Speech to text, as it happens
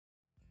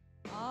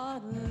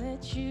I'd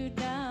let you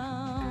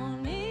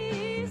down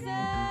easy.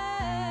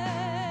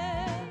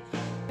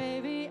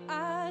 Baby,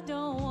 I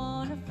don't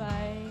wanna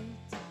fight,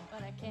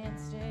 but I can't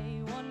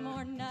stay one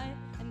more night,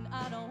 and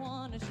I don't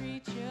wanna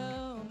treat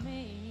you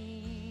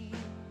mean.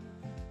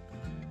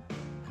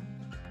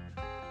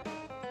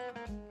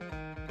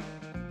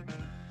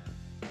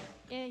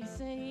 Yeah, you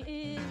say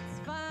it's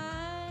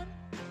fine,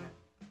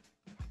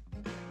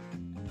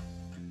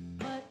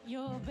 but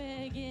you're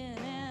begging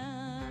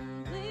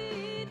and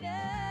pleading.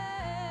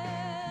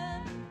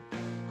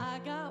 I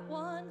got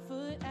one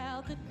foot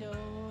out the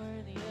door,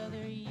 the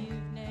other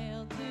you've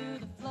nailed to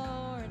the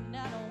floor, and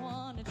I don't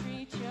want to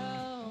treat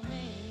you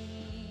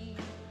mean.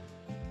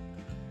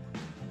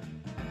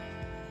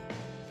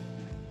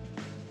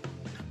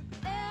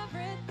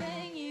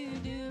 Everything you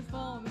do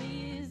for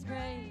me is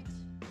great.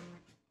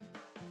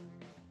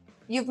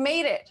 You've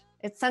made it.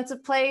 It's Sense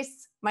of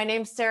Place. My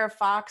name's Sarah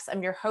Fox.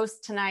 I'm your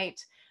host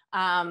tonight.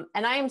 And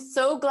I am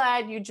so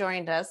glad you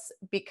joined us,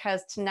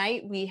 because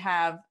tonight we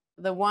have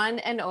the one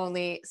and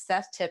only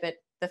Seth Tibbott,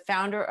 the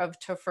founder of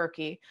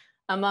Tofurky,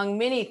 among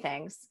many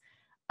things.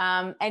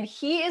 And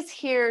he is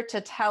here to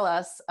tell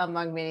us,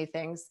 among many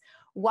things,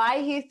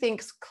 why he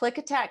thinks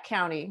Klickitat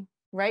County,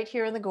 right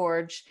here in the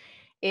Gorge,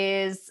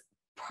 is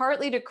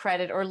partly to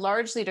credit or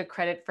largely to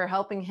credit for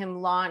helping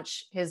him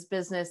launch his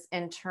business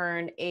and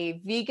turn a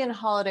vegan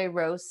holiday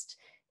roast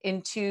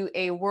into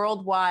a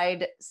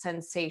worldwide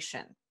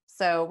sensation.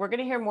 So we're going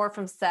to hear more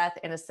from Seth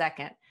in a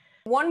second.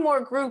 One more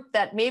group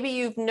that maybe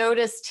you've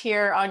noticed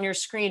here on your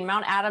screen,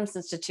 Mount Adams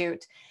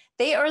Institute.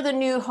 They are the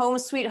new home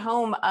sweet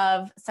home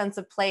of Sense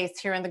of Place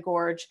here in the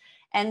Gorge.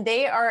 And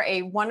they are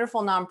a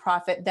wonderful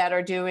nonprofit that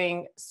are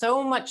doing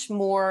so much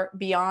more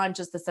beyond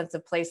just the Sense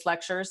of Place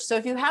lectures. So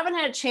if you haven't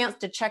had a chance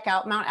to check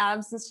out Mount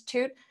Adams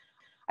Institute,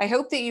 I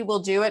hope that you will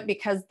do it,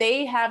 because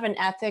they have an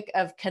ethic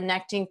of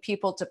connecting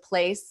people to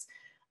place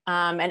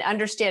and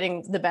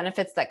understanding the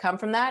benefits that come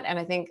from that. And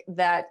I think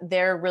that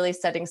they're really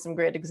setting some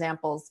great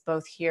examples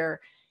both here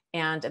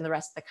and in the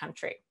rest of the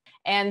country.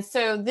 And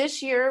so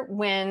this year,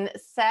 when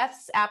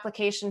Seth's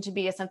application to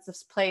be a Sense of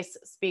Place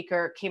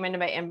speaker came into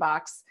my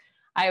inbox,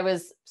 I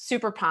was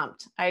super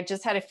pumped. I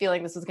just had a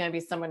feeling this was going to be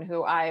someone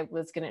who I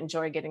was going to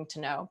enjoy getting to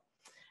know.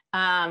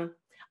 I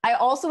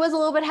also was a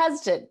little bit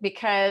hesitant,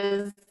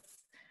 because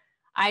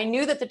I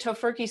knew that the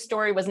Tofurky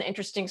story was an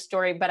interesting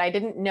story, but I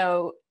didn't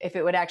know if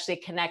it would actually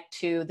connect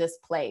to this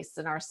place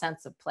and our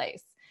sense of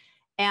place.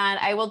 And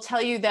I will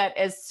tell you that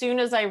as soon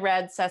as I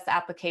read Seth's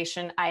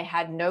application, I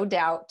had no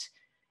doubt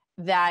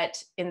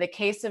that in the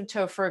case of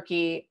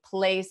Tofurky,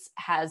 place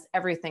has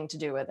everything to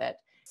do with it.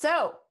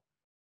 So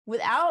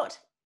without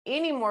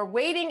any more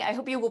waiting, I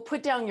hope you will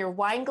put down your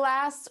wine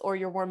glass or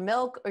your warm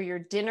milk or your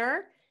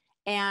dinner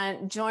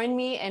and join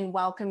me in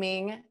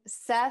welcoming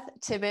Seth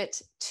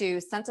Tibbott to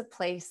Sense of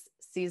Place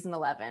Season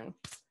 11.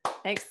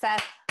 Thanks,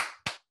 Seth.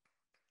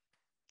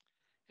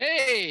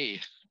 Hey,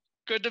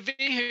 good to be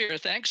here.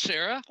 Thanks,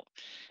 Sarah.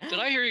 Did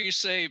I hear you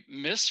say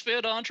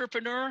misfit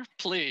entrepreneur?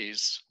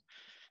 Please.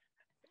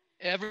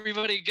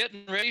 Everybody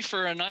getting ready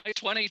for a nice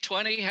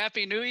 2020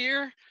 Happy New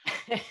Year?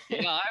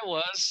 Yeah, I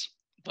was.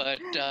 But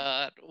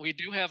we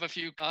do have a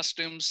few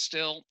costumes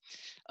still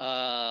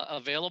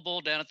available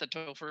down at the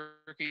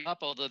Tofurky Shop,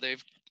 although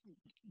they've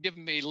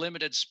given me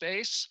limited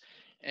space,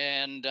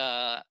 and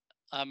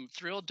I'm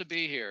thrilled to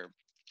be here.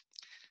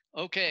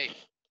 Okay,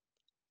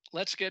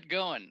 let's get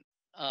going.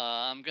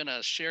 I'm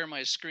gonna share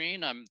my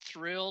screen. I'm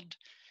thrilled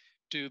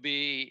to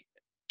be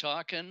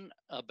talking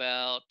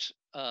about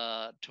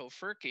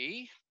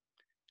Tofurky.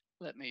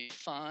 Let me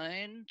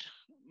find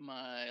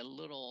my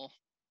little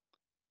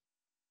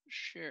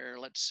share.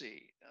 Let's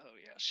see. Oh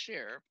yeah,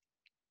 share.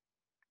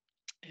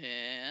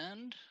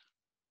 And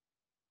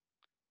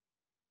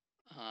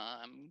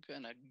I'm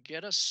gonna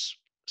get us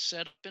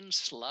set up in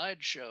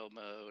slideshow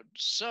mode.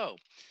 So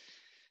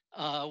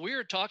we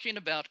are talking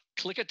about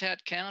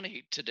Klickitat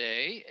County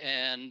today,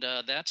 and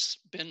that's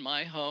been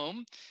my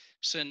home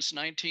since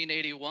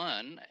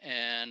 1981,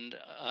 and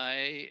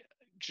I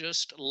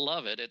just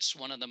love it. It's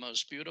one of the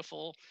most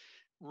beautiful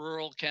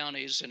rural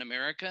counties in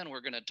America, and we're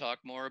going to talk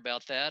more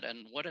about that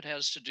and what it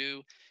has to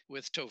do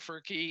with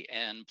Tofurky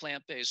and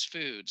plant-based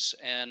foods.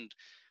 And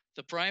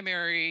the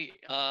primary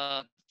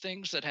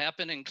things that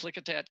happen in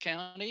Klickitat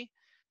County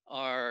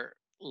are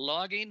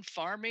logging,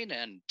 farming,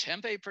 and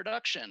tempeh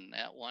production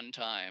at one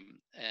time.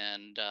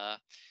 And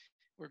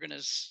we're going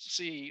to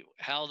see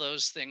how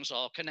those things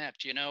all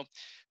connect. You know,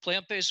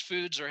 plant-based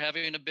foods are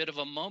having a bit of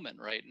a moment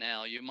right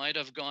now. You might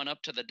have gone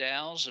up to the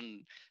Dows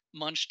and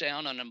munched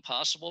down an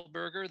Impossible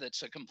Burger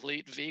that's a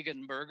complete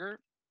vegan burger,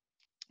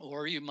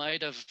 or you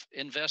might have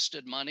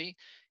invested money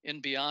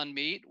in Beyond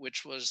Meat,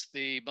 which was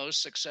the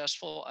most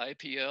successful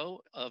IPO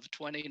of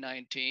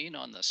 2019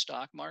 on the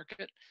stock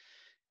market.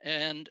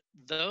 And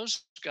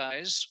those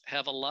guys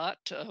have a lot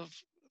of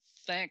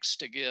thanks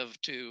to give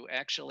to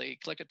actually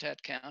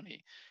Klickitat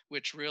County,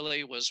 which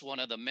really was one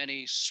of the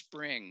many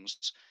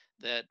springs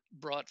that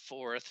brought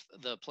forth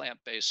the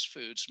plant-based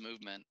foods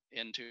movement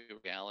into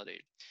reality.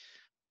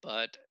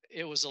 But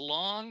it was a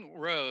long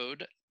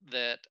road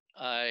that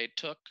I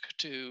took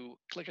to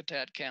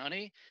Klickitat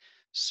County.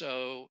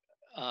 So,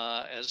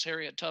 as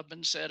Harriet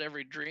Tubman said,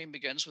 every dream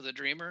begins with a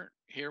dreamer.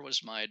 Here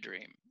was my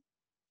dream.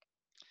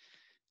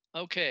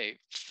 Okay,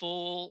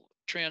 full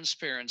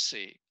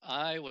transparency.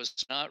 I was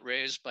not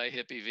raised by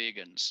hippie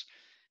vegans.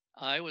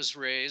 I was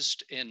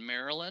raised in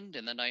Maryland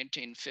in the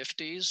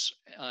 1950s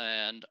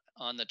and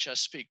on the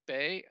Chesapeake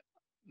Bay.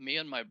 Me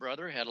and my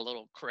brother had a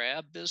little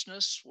crab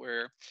business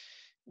where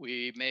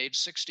we made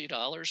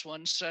 $60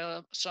 one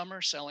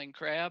summer selling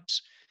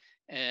crabs.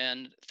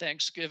 And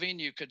Thanksgiving,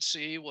 you could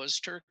see, was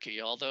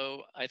turkey.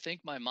 Although I think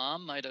my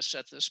mom might have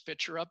set this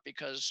picture up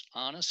because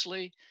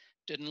honestly,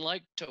 didn't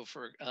like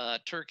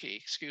turkey,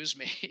 excuse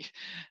me,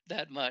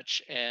 that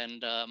much.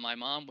 And my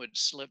mom would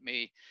slip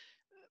me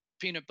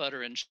peanut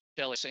butter and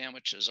jelly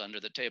sandwiches under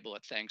the table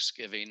at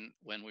Thanksgiving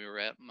when we were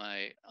at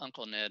my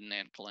Uncle Ned and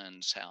Aunt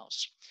Glenn's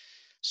house.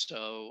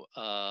 So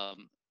I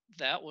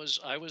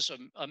was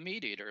a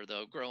meat eater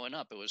though growing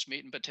up. It was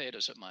meat and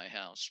potatoes at my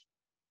house.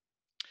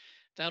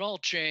 That all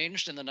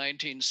changed in the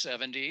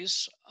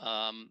 1970s,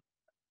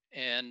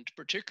 and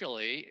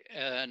particularly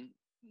in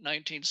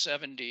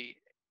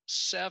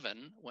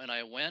 1977 when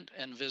I went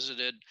and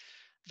visited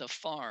the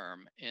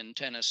farm in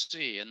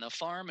Tennessee. And the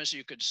farm, as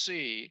you could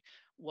see,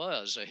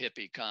 was a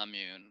hippie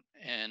commune.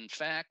 And in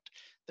fact,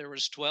 there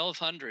was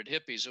 1,200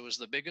 hippies. It was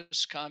the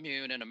biggest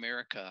commune in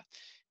America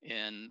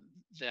in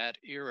that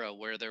era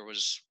where there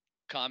was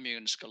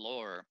communes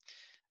galore.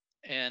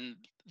 And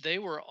they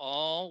were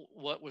all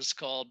what was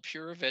called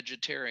pure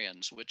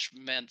vegetarians, which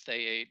meant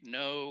they ate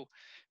no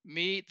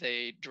meat,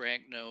 they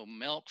drank no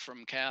milk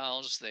from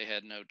cows, they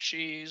had no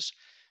cheese.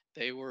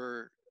 They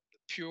were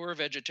pure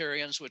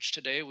vegetarians, which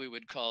today we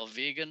would call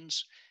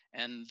vegans.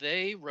 And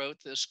they wrote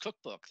this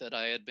cookbook that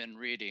I had been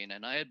reading,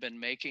 and I had been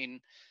making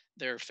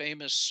their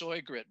famous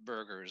soy grit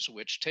burgers,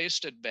 which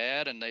tasted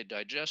bad and they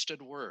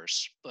digested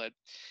worse. But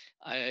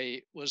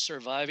I was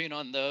surviving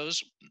on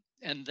those.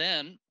 And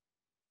then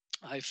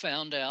I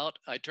found out,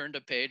 I turned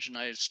a page and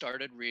I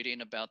started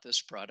reading about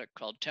this product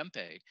called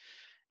Tempeh.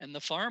 And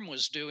the farm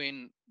was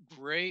doing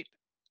great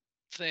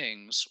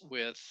things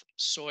with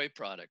soy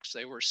products.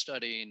 They were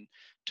studying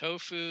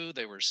tofu,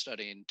 they were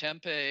studying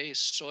tempeh,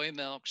 soy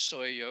milk,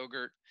 soy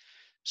yogurt,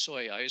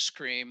 soy ice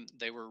cream.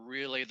 They were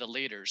really the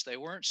leaders. They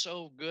weren't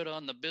so good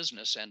on the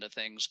business end of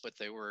things, but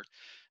they were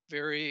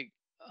very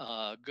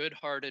good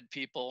hearted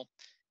people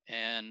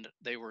and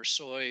they were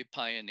soy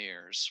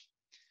pioneers.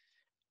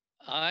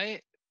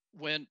 I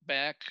went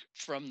back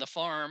from the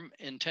farm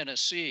in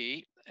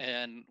Tennessee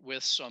and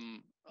with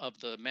some of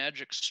the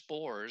magic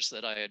spores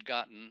that I had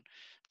gotten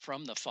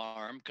from the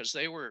farm, because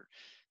they were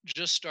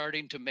just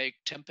starting to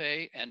make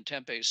tempeh and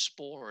tempeh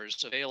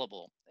spores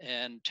available.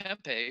 And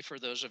tempeh, for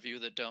those of you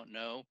that don't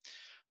know,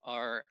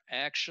 are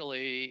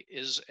actually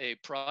is a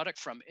product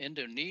from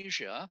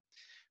Indonesia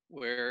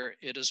where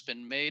it has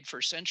been made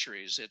for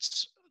centuries.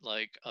 It's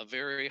like a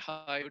very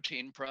high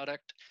protein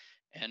product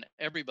and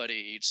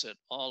everybody eats it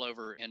all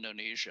over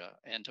Indonesia.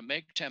 And to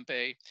make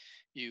tempeh,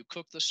 you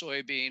cook the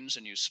soybeans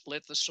and you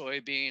split the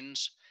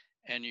soybeans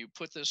and you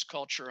put this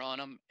culture on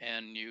them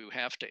and you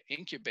have to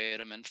incubate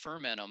them and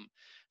ferment them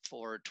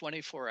for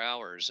 24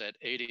 hours at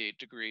 88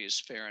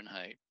 degrees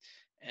Fahrenheit.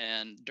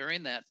 And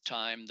during that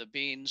time, the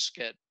beans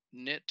get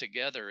knit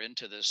together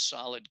into this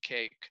solid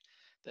cake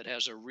that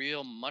has a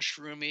real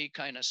mushroomy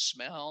kind of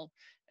smell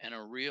and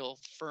a real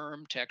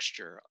firm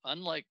texture.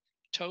 Unlike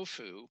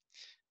tofu,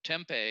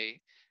 tempeh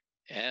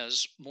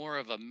has more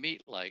of a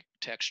meat-like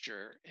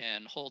texture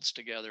and holds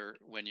together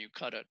when you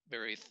cut it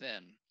very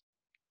thin.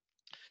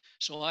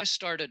 So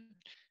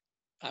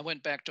I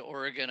went back to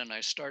Oregon and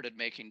I started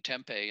making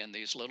tempeh in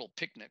these little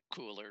picnic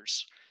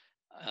coolers.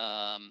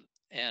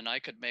 And I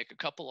could make a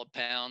couple of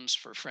pounds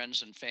for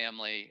friends and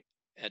family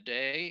a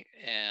day.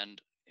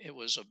 And it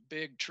was a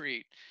big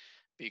treat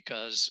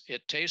because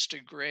it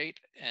tasted great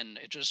and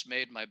it just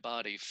made my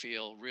body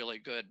feel really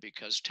good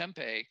because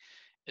tempeh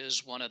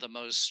is one of the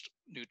most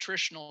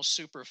nutritional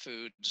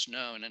superfoods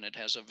known and it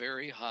has a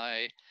very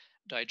high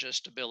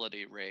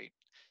digestibility rate.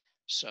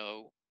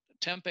 So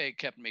tempeh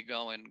kept me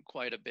going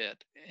quite a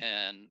bit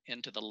and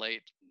into the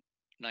late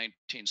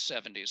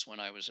 1970s when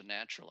I was a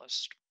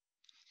naturalist.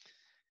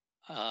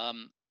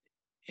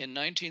 In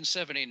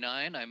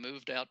 1979, I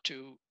moved out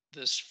to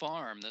this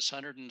farm, this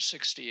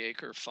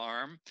 160-acre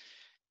farm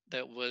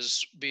that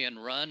was being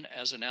run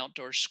as an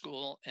outdoor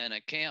school and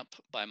a camp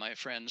by my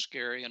friends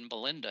Gary and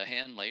Belinda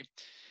Hanley.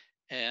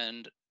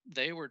 And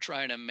they were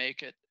trying to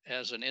make it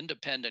as an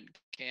independent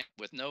camp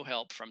with no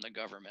help from the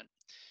government.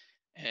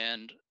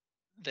 And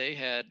they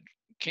had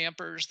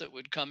campers that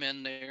would come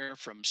in there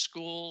from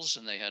schools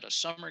and they had a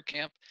summer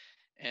camp.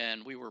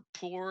 And we were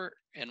poor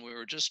and we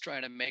were just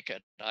trying to make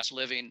it. I was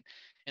living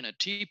in a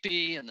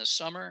teepee in the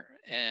summer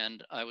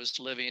and I was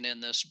living in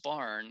this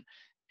barn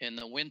in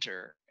the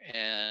winter.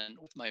 And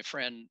with my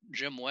friend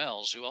Jim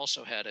Wells, who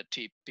also had a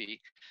teepee,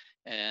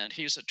 and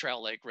he's a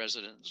Trout Lake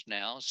resident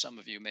now. Some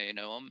of you may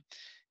know him.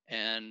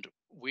 And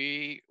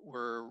we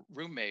were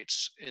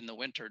roommates in the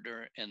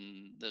winter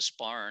in this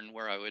barn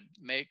where I would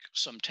make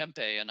some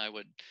tempeh and I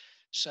would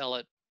sell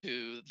it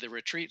to the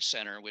retreat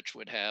center, which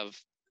would have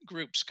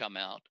groups come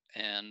out.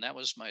 And that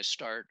was my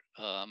start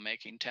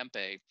making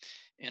tempeh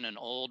in an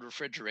old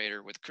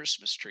refrigerator with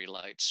Christmas tree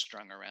lights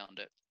strung around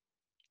it.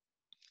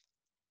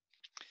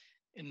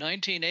 In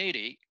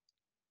 1980,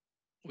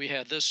 we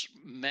had this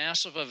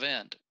massive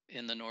event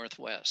in the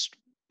Northwest.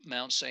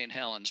 Mount St.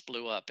 Helens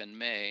blew up in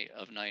May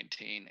of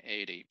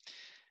 1980.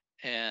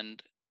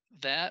 And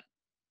that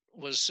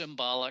was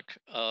symbolic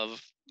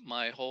of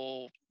my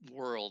whole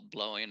world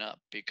blowing up,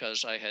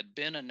 because I had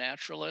been a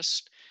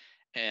naturalist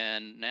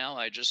and now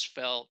I just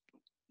felt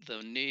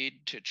the need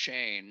to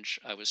change.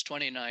 I was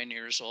 29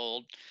 years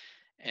old,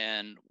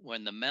 and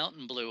when the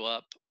mountain blew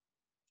up,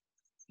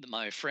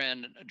 my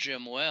friend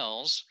Jim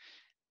Wells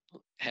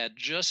had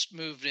just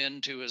moved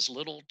into his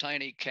little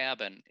tiny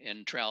cabin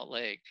in Trout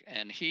Lake,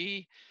 and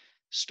he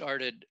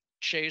started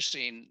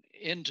chasing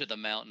into the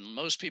mountain.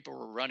 Most people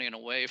were running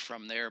away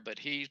from there, but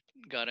he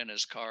got in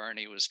his car and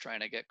he was trying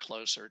to get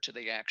closer to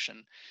the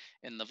action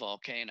in the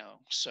volcano.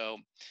 So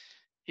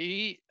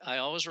I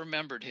always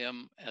remembered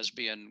him as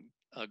being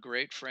a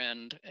great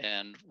friend,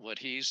 and what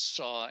he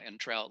saw in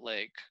Trout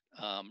Lake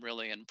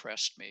really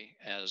impressed me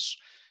as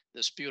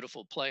this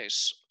beautiful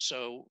place.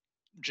 So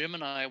Jim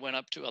and I went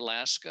up to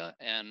Alaska,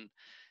 and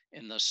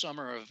in the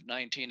summer of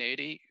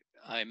 1980,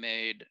 I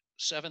made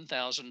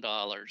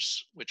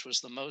 $7,000, which was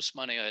the most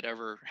money I'd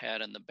ever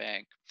had in the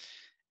bank.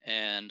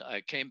 And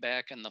I came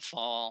back in the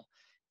fall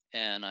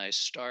and I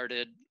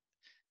started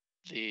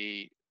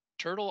the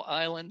Turtle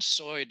Island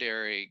Soy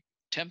Dairy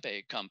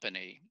Tempeh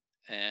Company.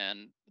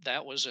 And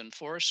that was in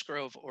Forest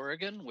Grove,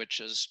 Oregon, which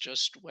is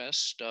just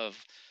west of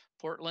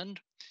Portland.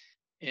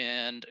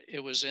 And it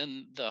was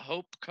in the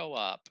Hope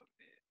Co-op,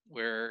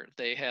 where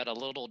they had a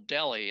little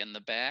deli in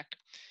the back,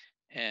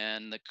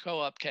 and the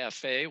co-op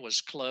cafe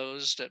was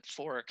closed at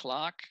 4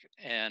 o'clock,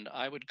 and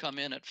I would come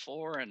in at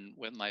 4 and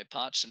with my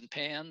pots and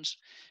pans,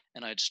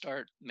 and I'd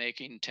start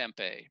making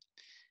tempeh.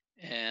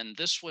 And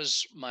this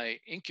was my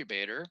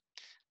incubator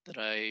that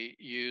I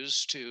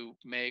used to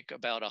make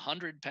about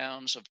 100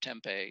 pounds of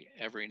tempeh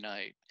every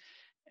night.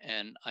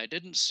 And I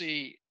didn't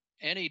see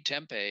any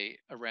tempeh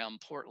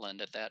around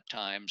Portland at that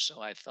time. So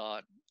I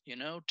thought,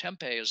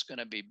 tempeh is going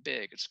to be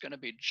big. It's going to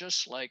be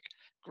just like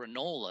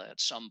granola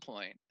at some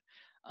point.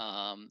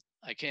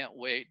 I can't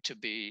wait to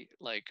be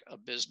like a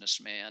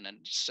businessman and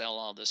sell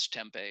all this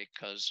tempeh,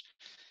 because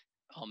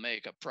I'll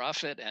make a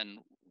profit and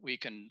we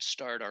can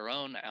start our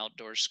own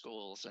outdoor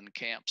schools and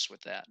camps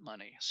with that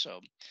money.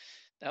 So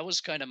that was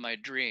kind of my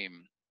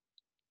dream.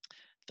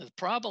 The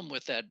problem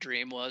with that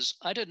dream was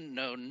I didn't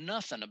know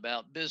nothing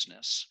about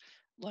business.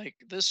 Like,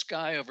 this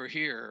guy over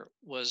here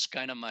was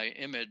kind of my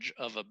image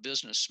of a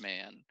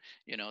businessman.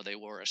 They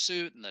wore a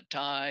suit and a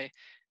tie.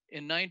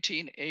 In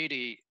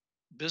 1980,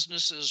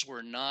 businesses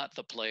were not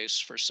the place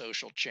for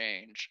social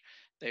change.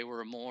 They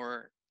were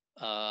more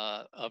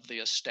of the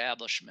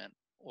establishment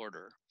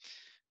order.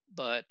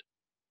 But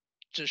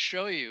to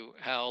show you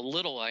how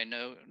little I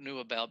knew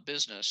about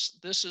business,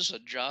 this is a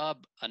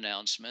job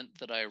announcement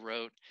that I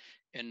wrote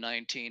in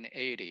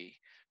 1980,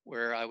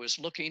 where I was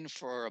looking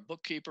for a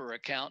bookkeeper,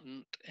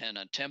 accountant, and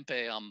a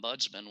tempeh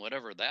ombudsman,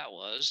 whatever that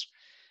was.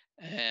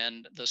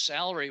 And the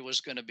salary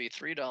was going to be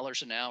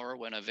 $3 an hour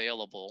when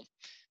available.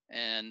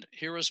 And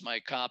here was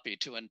my copy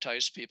to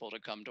entice people to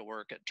come to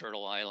work at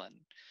Turtle Island.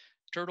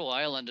 Turtle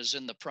Island is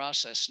in the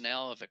process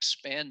now of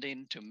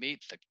expanding to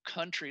meet the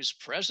country's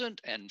present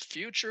and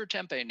future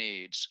tempeh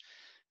needs.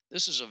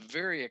 This is a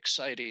very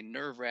exciting,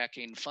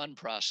 nerve-wracking, fun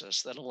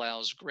process that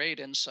allows great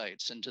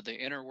insights into the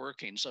inner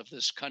workings of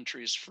this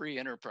country's free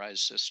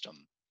enterprise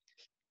system.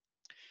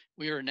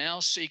 We are now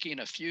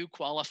seeking a few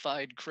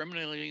qualified,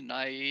 criminally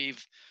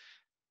naive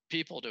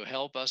people to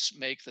help us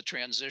make the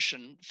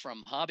transition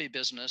from hobby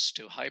business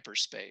to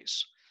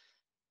hyperspace.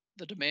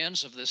 The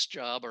demands of this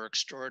job are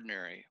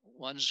extraordinary.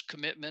 One's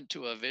commitment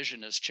to a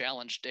vision is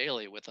challenged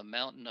daily with a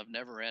mountain of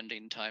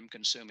never-ending,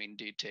 time-consuming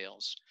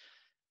details.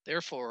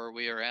 Therefore,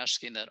 we are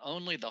asking that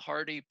only the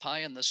hardy,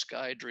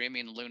 pie-in-the-sky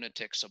dreaming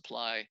lunatics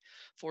apply.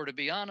 For to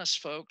be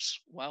honest,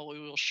 folks, while we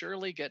will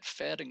surely get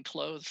fed and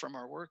clothed from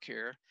our work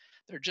here,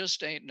 there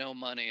just ain't no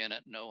money in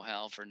it, no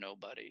how for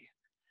nobody.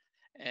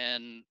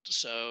 And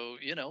so,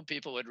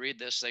 people would read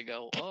this, they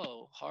go,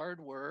 oh, hard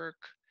work,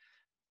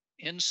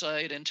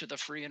 insight into the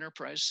free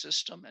enterprise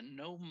system, and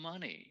no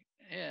money.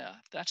 Yeah,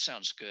 that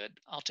sounds good.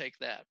 I'll take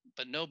that.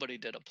 But nobody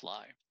did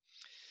apply.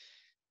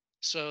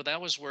 So that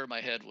was where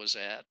my head was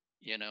at,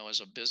 as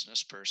a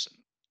business person,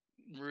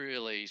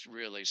 really,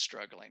 really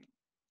struggling.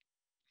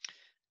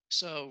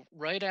 So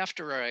right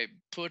after I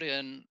put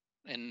in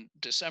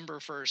December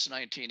 1st,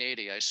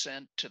 1980, I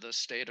sent to the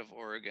state of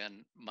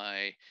Oregon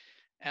my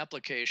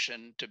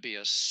application to be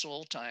a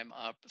small-time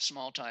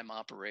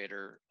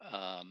operator,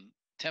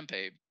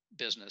 tempeh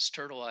business,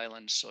 Turtle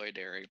Island Soy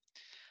Dairy.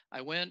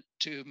 I went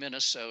to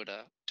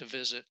Minnesota to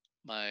visit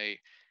my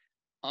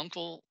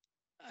uncle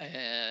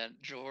and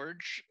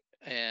George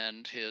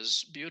and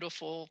his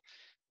beautiful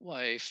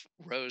wife,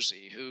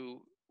 Rosie,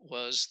 who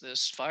was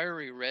this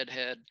fiery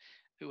redhead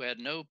who had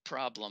no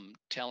problem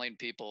telling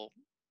people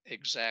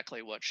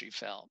exactly what she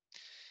felt.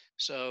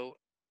 So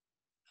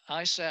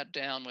I sat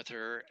down with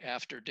her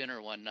after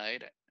dinner one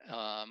night,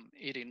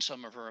 eating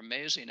some of her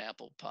amazing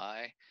apple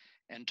pie,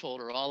 and told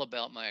her all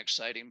about my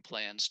exciting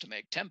plans to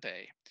make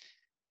tempeh.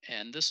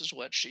 And this is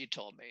what she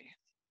told me.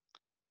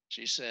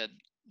 She said,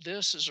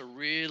 "This is a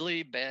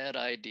really bad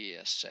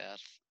idea,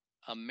 Seth.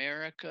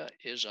 America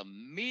is a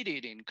meat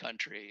eating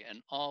country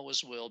and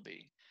always will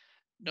be.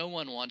 No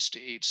one wants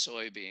to eat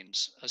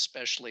soybeans,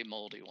 especially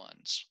moldy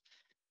ones."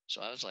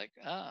 So I was like,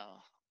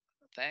 "Oh,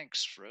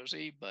 thanks,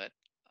 Rosie, but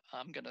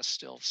I'm going to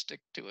still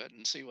stick to it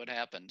and see what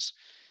happens."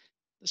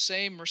 The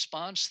same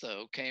response,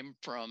 though, came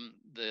from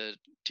the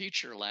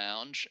teacher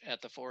lounge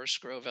at the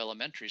Forest Grove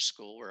Elementary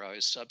School where I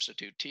was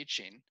substitute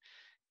teaching.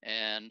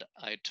 And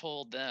I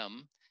told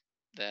them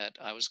that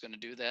I was going to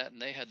do that, and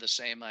they had the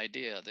same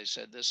idea. They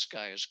said, "This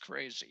guy is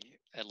crazy.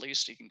 At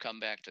least he can come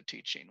back to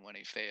teaching when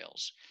he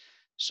fails."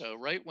 So,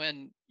 right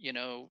when,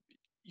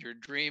 your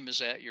dream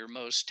is at your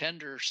most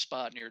tender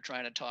spot and you're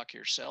trying to talk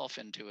yourself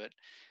into it,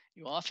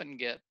 you often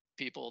get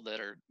people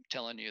that are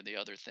telling you the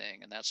other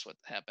thing. And that's what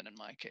happened in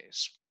my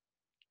case.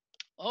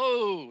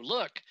 Oh,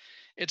 look,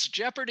 it's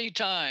Jeopardy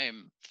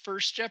time.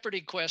 First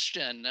Jeopardy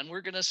question. And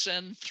we're going to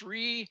send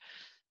 3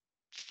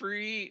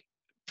 free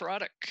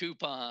product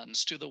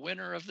coupons to the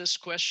winner of this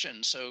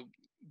question. So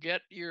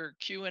get your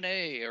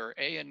Q&A or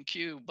A and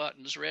Q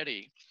buttons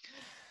ready.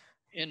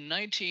 In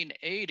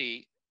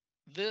 1980,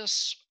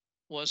 this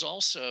was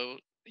also,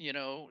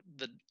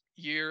 the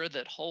year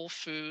that Whole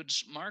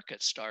Foods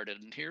Market started.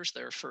 And here's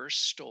their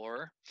first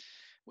store,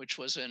 which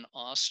was in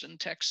Austin,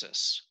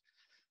 Texas.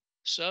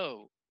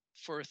 So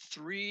for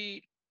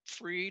 3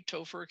 free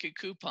Tofurky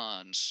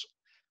coupons,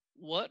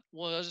 what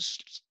was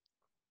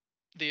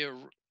the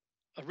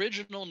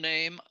original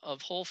name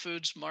of Whole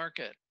Foods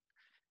Market?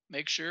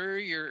 Make sure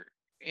your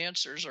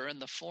answers are in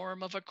the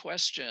form of a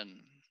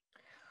question.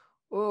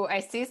 Ooh, I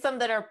see some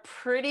that are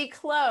pretty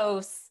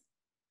close,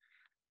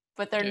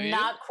 but they're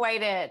not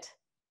quite it.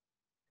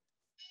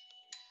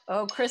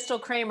 Oh, Crystal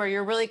Kramer,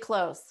 you're really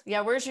close.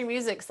 Yeah, where's your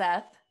music,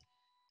 Seth?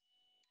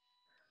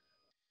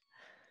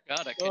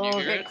 Got it. Can you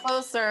hear get it?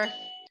 Closer.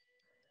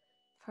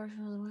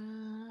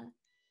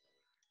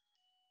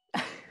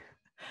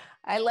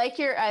 I like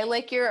your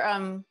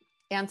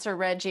answer,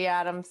 Reggie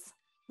Adams.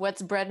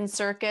 What's bread and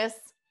circus?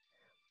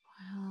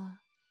 Wow.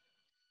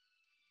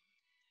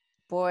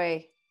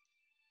 Boy.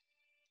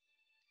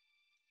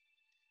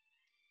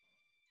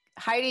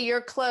 Heidi, you're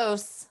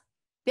close.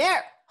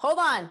 There, hold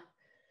on.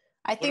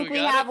 I think we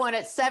have one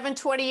at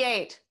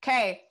 7:28.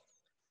 Okay.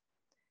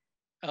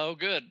 Oh,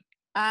 good.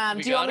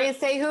 Do you want me to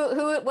say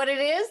what it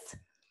is?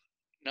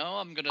 No,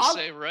 I'm going to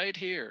say right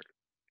here.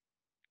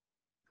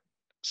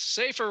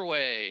 Safer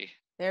Way.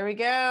 There we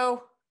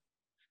go.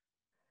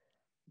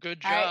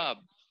 Good job.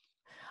 Right.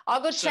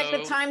 I'll go check the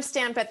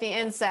timestamp at the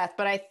end, Seth,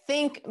 but I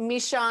think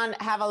Mishan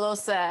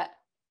Havalosa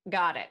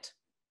got it.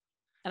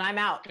 And I'm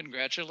out.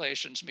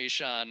 Congratulations,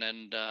 Mishan,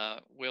 and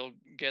we'll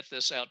get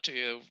this out to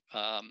you.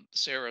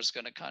 Sarah's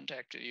going to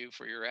contact you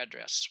for your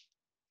address.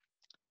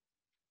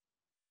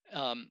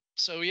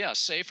 So yeah,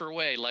 Safer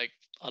Way, like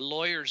a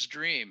lawyer's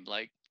dream.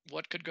 Like,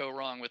 what could go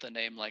wrong with a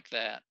name like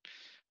that?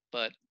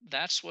 But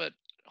that's what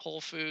Whole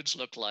Foods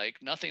looked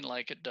like, nothing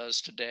like it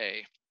does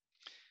today.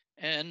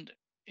 And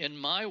in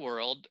my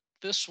world,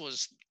 this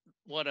was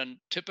what a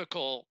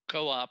typical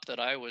co-op that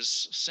I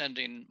was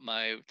sending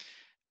my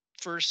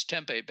first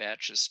tempeh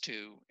batches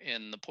to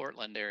in the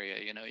Portland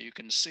area. You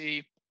can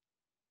see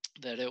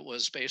that it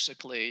was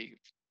basically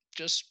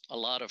just a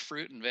lot of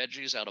fruit and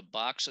veggies out of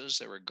boxes.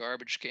 There were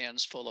garbage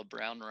cans full of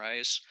brown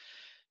rice.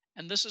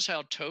 And this is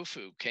how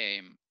tofu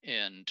came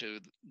into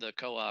the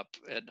co-op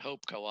at Hope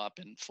Co-op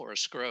in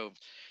Forest Grove.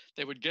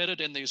 They would get it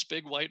in these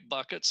big white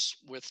buckets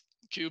with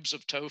cubes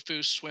of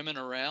tofu swimming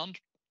around.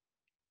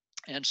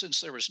 And since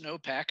there was no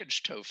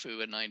packaged tofu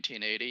in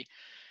 1980,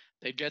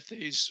 they'd get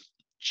these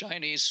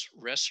Chinese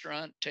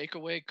restaurant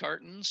takeaway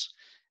cartons,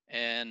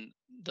 and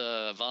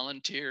the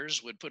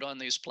volunteers would put on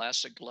these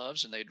plastic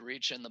gloves and they'd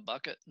reach in the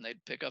bucket and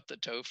they'd pick up the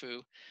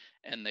tofu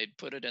and they'd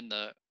put it in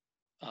the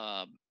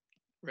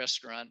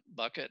restaurant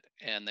bucket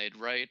and they'd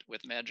write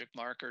with magic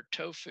marker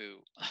tofu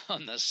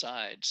on the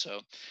side. So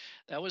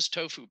that was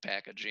tofu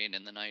packaging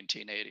in the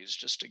 1980s,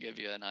 just to give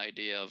you an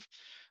idea of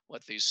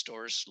what these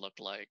stores looked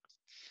like.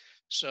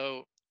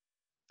 So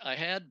I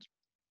had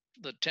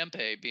the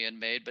tempeh being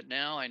made, but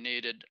now I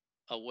needed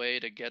a way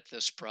to get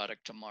this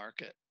product to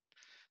market.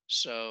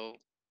 So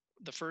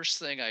the first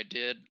thing I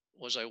did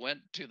was I went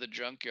to the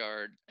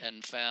junkyard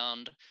and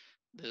found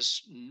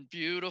this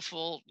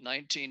beautiful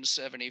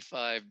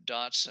 1975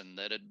 Datsun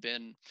that had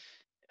been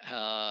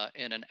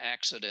in an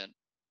accident.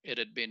 It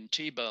had been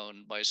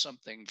T-boned by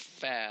something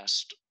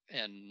fast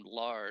and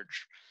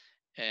large,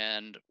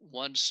 and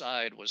one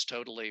side was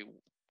totally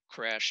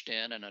crashed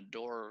in and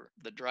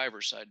the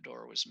driver's side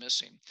door was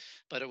missing.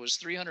 But it was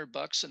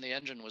 $300 and the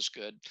engine was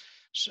good.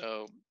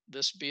 So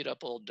this beat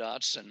up old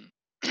Datsun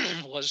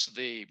was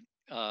the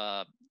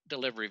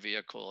delivery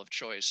vehicle of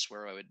choice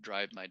where I would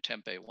drive my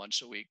tempeh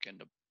once a week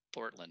into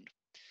Portland.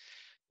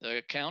 The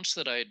accounts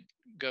that I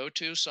go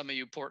to, some of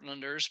you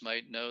Portlanders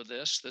might know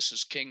this. This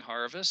is King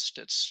Harvest.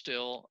 It's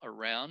still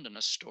around in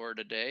a store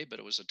today, but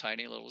it was a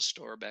tiny little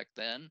store back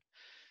then.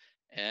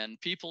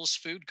 And People's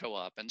Food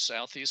Co-op in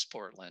Southeast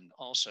Portland,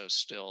 also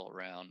still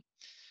around.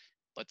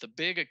 But the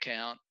big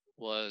account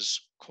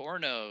was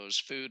Corno's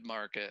Food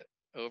Market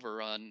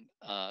over on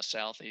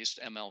Southeast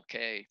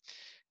MLK.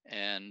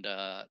 And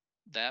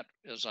that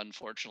is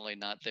unfortunately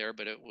not there,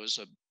 but it was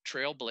a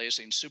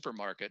trailblazing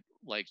supermarket.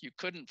 Like, you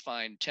couldn't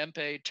find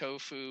tempeh,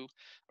 tofu,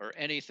 or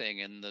anything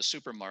in the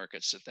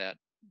supermarkets at that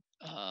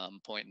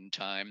point in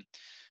time.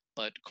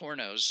 But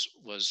Corno's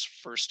was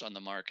first on the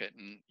market,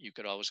 and you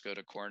could always go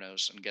to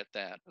Corno's and get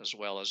that, as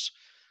well as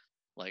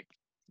like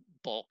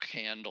bulk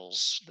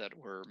handles that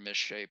were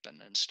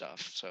misshapen and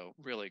stuff. So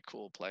really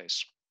cool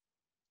place.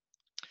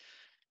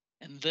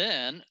 And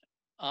then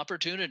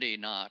opportunity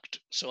knocked.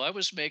 So I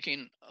was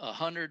making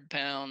 100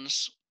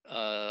 pounds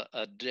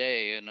a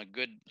day in a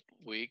good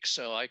week,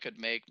 so I could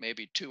make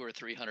maybe 200 or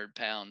 300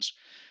 pounds.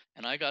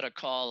 And I got a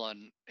call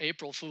on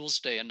April Fool's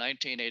Day in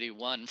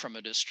 1981 from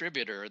a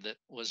distributor that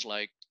was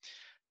like,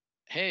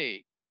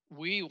 "Hey,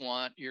 we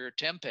want your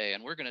tempeh,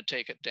 and we're going to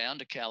take it down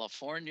to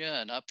California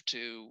and up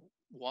to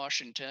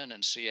Washington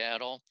and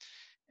Seattle,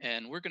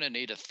 and we're going to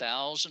need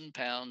 1,000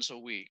 pounds a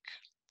week."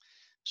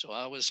 So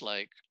I was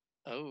like,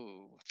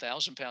 "Oh,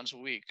 1,000 pounds a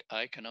week.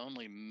 I can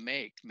only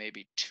make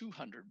maybe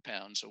 200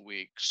 pounds a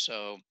week.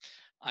 So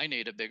I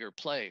need a bigger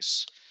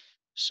place."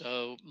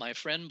 So my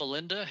friend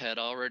Belinda had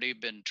already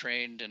been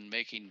trained in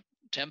making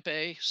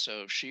tempeh.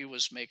 So she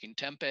was making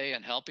tempeh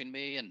and helping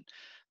me. And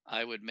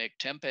I would make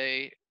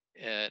tempeh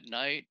at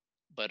night,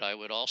 but I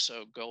would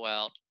also go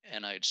out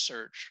and I'd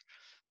search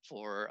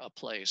for a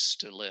place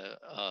to live,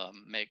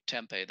 make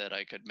tempeh that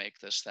I could make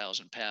this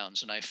 1,000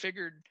 pounds. And I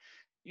figured,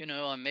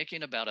 I'm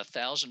making about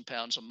 1,000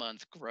 pounds a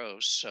month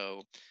gross.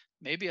 So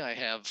maybe I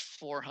have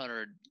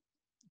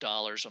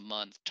 $400 a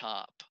month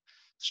top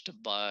to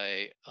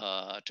buy,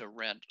 to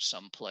rent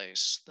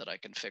someplace that I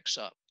can fix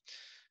up.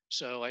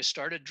 So I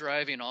started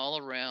driving all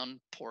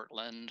around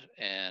Portland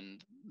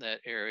and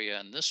that area,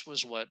 and this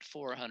was what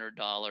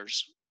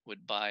 $400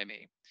 would buy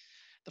me.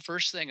 The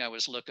first thing I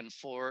was looking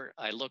for,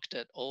 I looked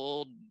at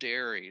old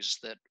dairies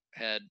that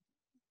had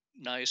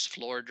nice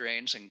floor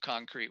drains and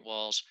concrete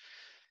walls,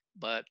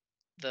 but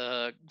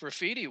the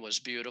graffiti was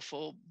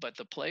beautiful, but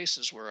the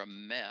places were a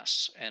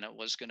mess, and it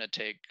was going to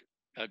take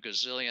a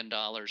gazillion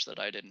dollars that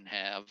I didn't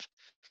have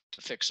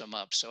to fix them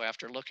up. So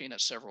after looking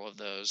at several of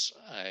those,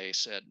 I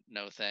said,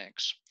 no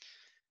thanks.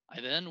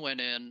 I then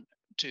went in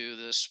to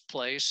this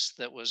place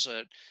that was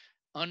an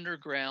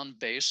underground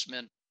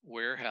basement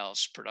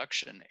warehouse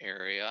production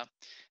area,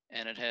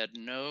 and it had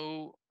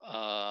no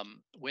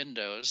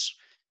windows.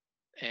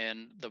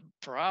 And the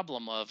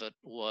problem of it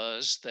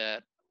was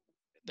that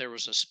there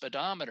was a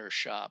speedometer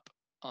shop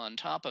on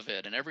top of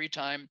it. And every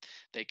time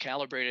they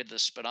calibrated the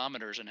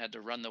speedometers and had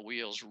to run the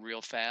wheels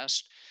real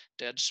fast,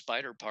 dead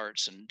spider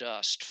parts and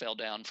dust fell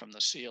down from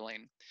the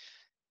ceiling.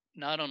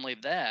 Not only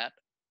that,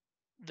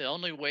 the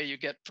only way you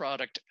get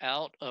product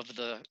out of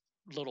the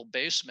little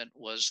basement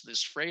was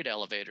this freight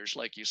elevators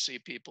like you see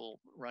people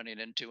running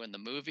into in the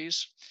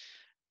movies.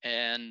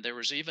 And there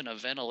was even a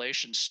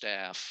ventilation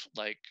staff,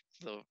 like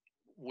the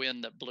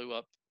wind that blew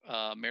up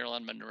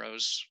Marilyn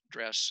Monroe's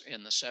dress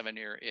in The 7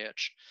 Year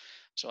Itch.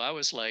 So I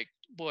was like,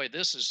 boy,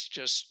 this is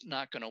just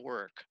not going to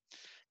work.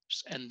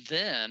 And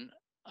then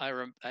I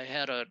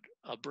had a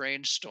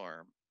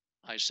brainstorm.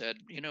 I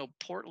said,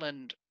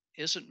 Portland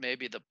isn't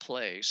maybe the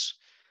place,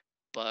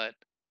 but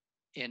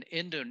in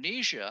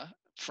Indonesia,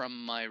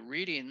 from my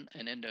reading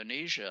in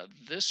Indonesia,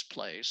 this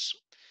place,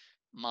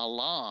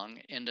 Malang,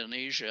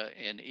 Indonesia,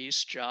 in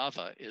East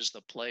Java, is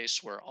the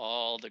place where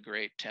all the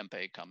great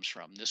tempeh comes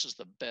from. This is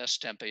the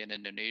best tempeh in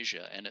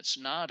Indonesia, and it's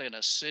not in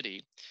a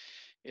city.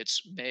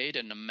 It's made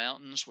in the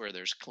mountains where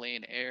there's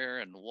clean air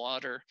and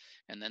water,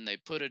 and then they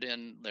put it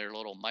in their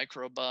little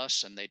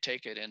microbus and they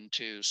take it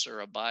into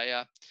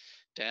Surabaya,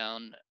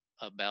 down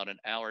about an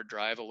hour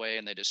drive away,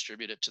 and they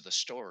distribute it to the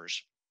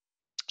stores.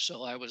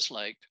 So I was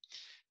like,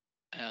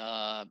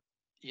 uh,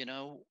 you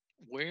know,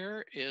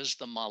 where is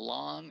the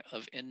Malang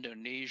of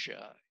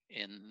Indonesia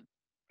in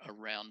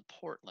around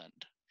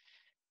Portland?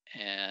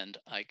 And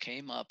I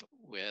came up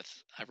with,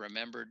 I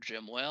remembered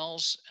Jim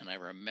Wells and I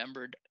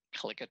remembered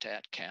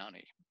Klickitat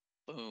County.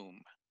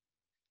 Boom.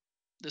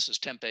 This is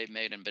tempeh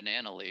made in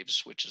banana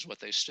leaves, which is what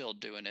they still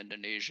do in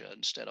Indonesia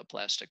instead of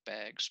plastic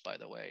bags, by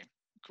the way.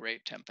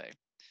 Great tempeh.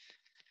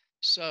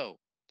 So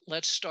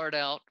let's start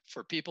out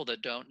for people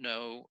that don't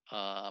know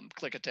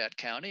Klickitat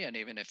County, and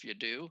even if you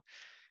do,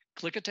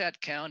 Klickitat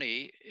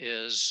County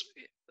is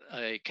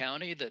a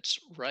county that's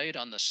right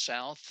on the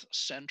south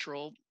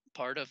central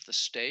part of the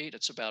state.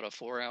 It's about a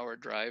 4-hour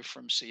drive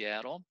from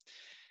Seattle.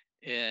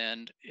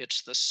 And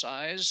it's the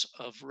size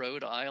of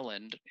Rhode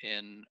Island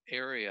in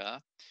area.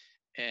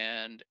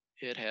 And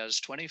it has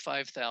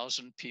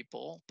 25,000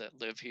 people that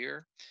live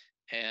here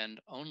and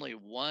only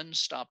one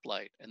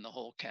stoplight in the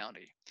whole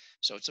county.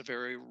 So it's a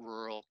very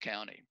rural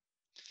county.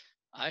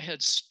 I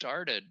had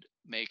started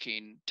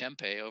making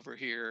tempeh over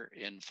here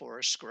in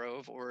Forest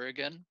Grove,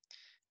 Oregon,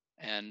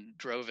 and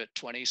drove it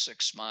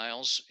 26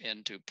 miles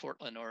into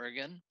Portland,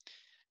 Oregon.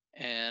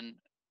 And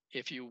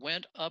if you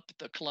went up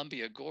the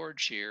Columbia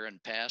Gorge here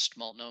and past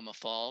Multnomah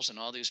Falls and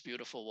all these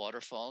beautiful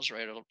waterfalls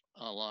right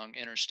along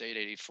Interstate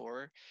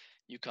 84,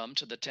 you come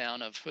to the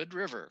town of Hood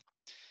River.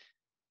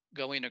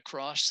 Going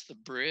across the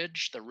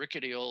bridge, the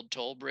rickety old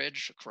toll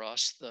bridge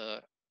across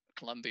the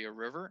Columbia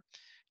River,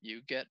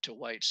 you get to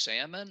White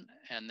Salmon,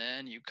 and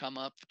then you come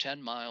up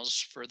 10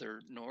 miles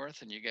further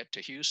north and you get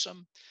to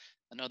Husum.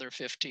 Another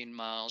 15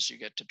 miles, you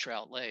get to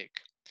Trout Lake.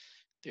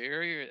 The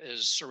area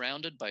is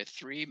surrounded by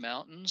three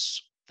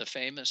mountains. The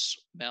famous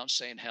Mount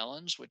St.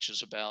 Helens, which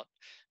is about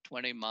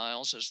 20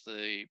 miles as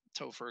the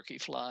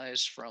Tofurky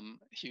flies from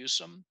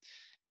Husum.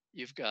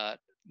 You've got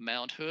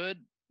Mount Hood,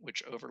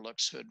 which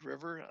overlooks Hood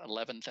River,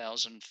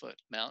 11,000-foot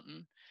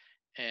mountain.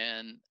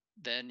 And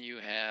then you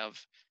have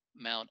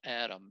Mount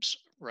Adams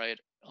right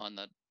on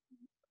the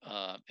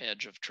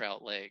edge of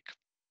Trout Lake.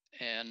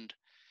 And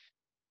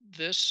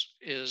this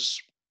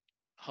is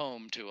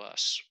home to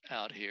us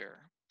out here.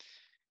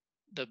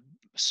 The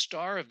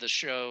star of the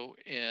show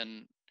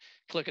in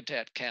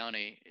Klickitat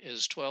County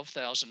is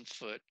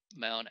 12,000-foot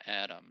Mount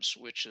Adams,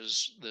 which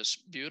is this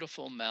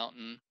beautiful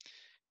mountain,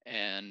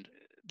 and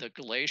the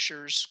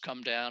glaciers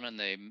come down and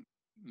they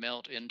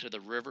melt into the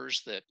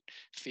rivers that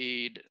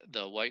feed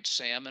the White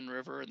Salmon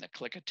River and the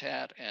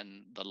Klickitat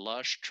and the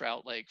lush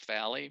Trout Lake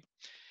Valley.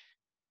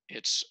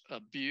 It's a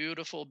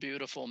beautiful,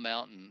 beautiful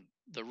mountain.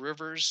 The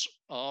rivers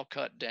all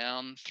cut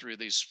down through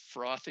these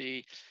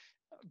frothy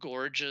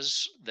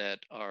gorges that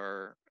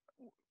are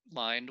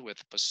lined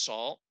with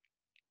basalt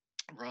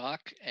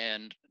rock.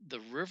 And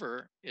the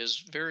river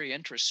is very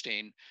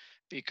interesting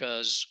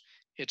because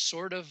it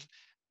sort of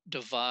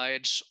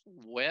divides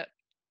wet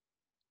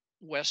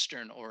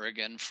western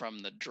Oregon from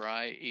the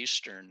dry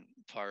eastern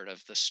part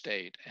of the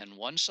state. And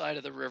one side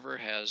of the river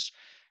has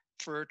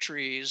fir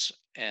trees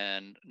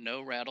and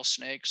no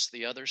rattlesnakes.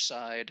 The other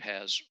side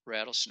has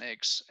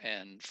rattlesnakes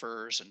and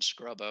firs and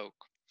scrub oak.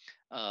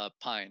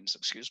 Pines,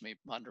 excuse me,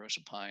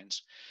 ponderosa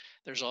pines.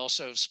 There's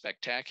also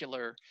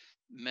spectacular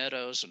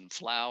meadows and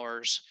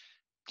flowers.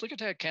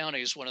 Klickitat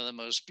County is one of the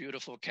most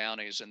beautiful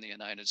counties in the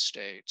United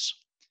States.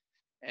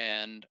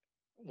 And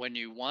when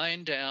you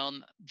wind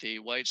down the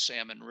White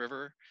Salmon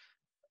River,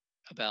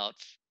 about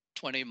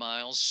 20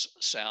 miles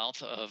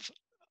south of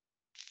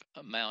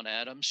Mount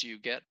Adams, you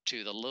get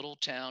to the little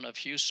town of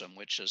Husum,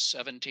 which is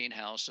 17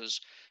 houses,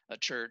 a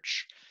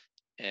church,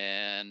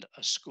 and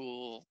a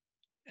school,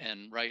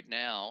 and right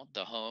now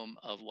the home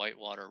of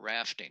whitewater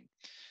rafting.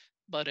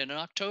 But in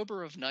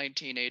October of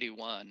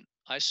 1981,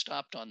 I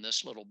stopped on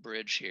this little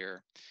bridge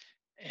here,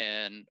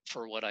 and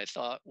for what I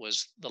thought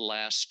was the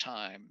last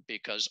time,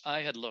 because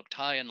I had looked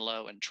high and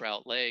low in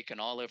Trout Lake and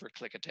all over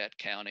Klickitat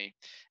County,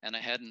 and I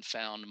hadn't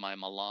found my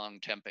Malong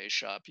Tempeh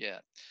shop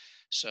yet.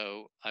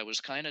 So I was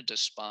kind of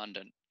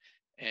despondent,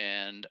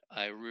 and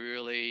I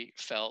really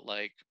felt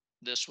like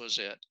this was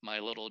it. My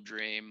little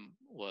dream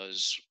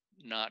was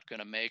not going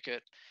to make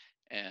it,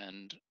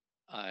 and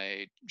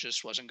I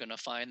just wasn't going to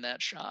find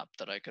that shop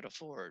that I could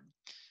afford.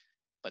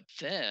 But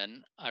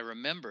then I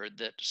remembered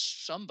that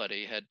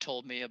somebody had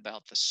told me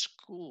about the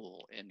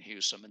school in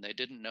Husum, and they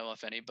didn't know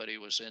if anybody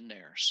was in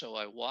there. So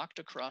I walked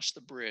across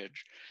the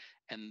bridge,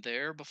 and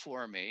there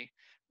before me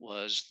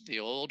was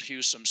the old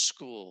Husum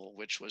school,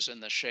 which was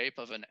in the shape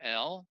of an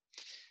L.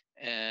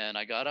 And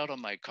I got out of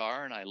my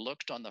car and I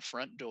looked on the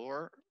front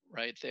door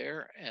right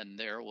there, and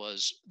there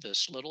was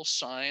this little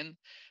sign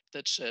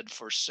that said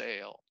for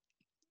sale.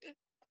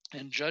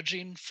 And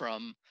judging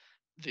from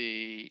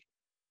the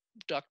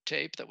duct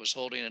tape that was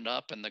holding it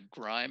up and the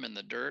grime and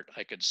the dirt,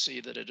 I could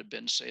see that it had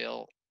been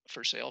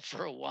for sale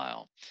for a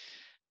while.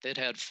 They'd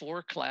had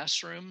 4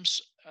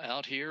 classrooms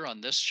out here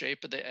on this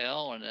shape of the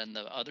L, and then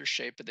the other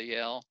shape of the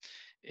L.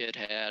 It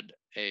had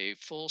a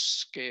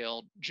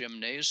full-scale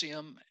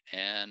gymnasium,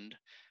 and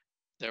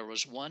there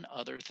was one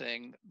other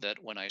thing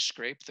that when I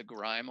scraped the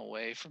grime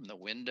away from the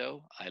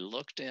window, I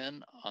looked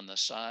in on the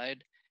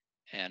side,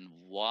 and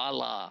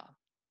voila,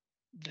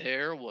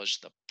 there was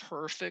the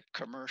perfect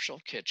commercial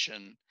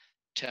kitchen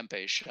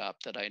tempeh shop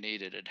that I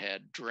needed. It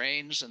had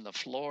drains in the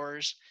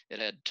floors, it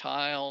had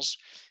tiles,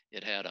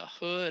 it had a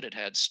hood, it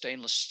had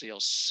stainless steel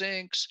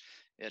sinks,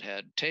 it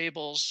had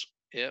tables.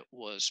 It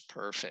was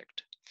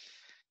perfect.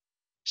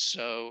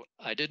 So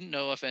I didn't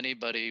know if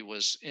anybody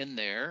was in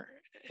there,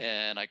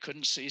 and I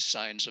couldn't see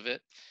signs of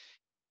it.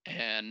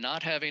 And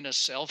not having a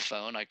cell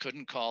phone, I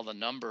couldn't call the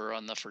number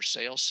on the for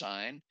sale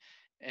sign,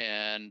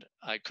 and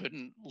I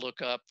couldn't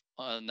look up,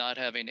 not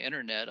having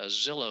internet, a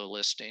Zillow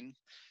listing.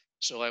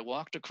 So I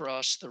walked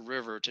across the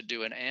river to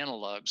do an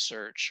analog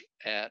search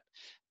at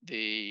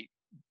the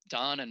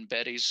Don and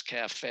Betty's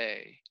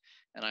Cafe.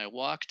 And I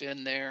walked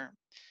in there,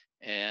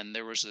 and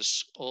there was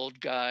this old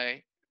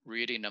guy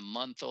reading a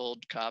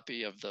month-old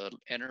copy of the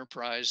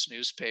Enterprise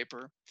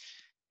newspaper,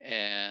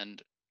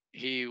 and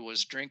he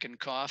was drinking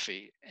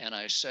coffee. And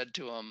I said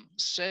to him,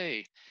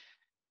 "Say,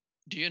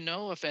 do you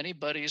know if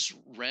anybody's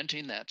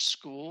renting that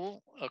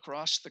school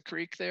across the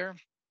creek there?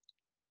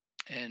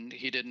 And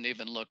he didn't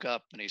even look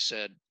up and he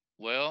said,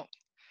 well,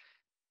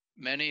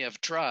 many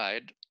have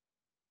tried.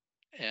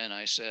 And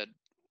I said,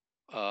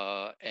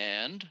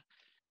 and?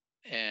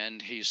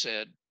 And he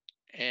said,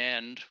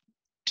 and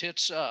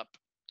tits up.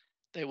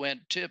 They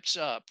went tips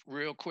up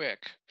real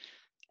quick.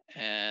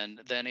 And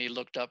then he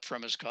looked up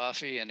from his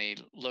coffee and he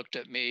looked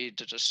at me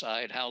to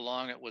decide how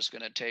long it was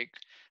going to take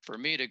for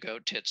me to go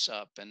tits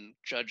up. And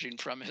judging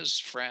from his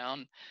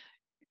frown,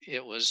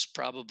 it was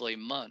probably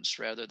months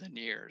rather than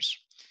years.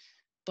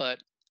 But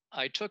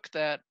I took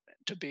that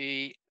to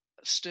be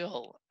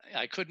still,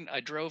 I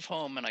drove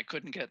home and I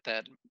couldn't get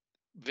that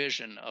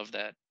vision of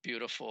that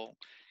beautiful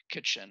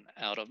kitchen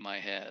out of my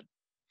head.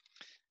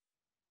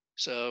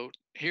 So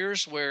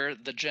here's where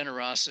the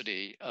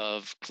generosity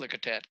of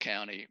Klickitat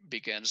County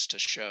begins to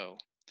show.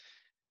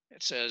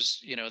 It says,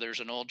 there's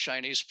an old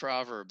Chinese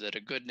proverb that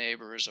a good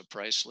neighbor is a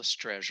priceless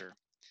treasure.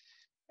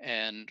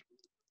 And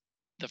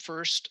the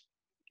first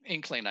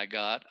inkling I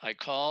got, I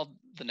called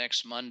the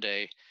next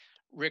Monday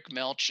Rick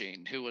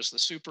Melching, who was the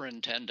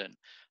superintendent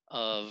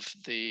of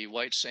the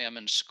White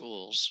Salmon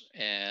schools.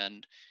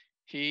 And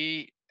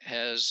he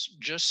has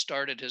just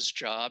started his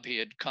job. He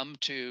had come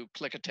to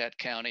Klickitat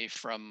County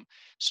from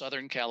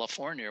Southern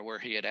California, where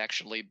he had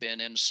actually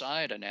been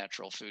inside a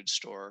natural food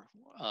store.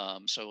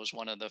 So it was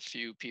one of the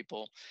few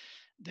people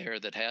there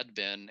that had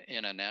been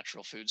in a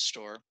natural food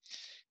store.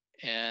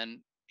 And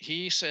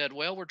he said,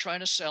 well, we're trying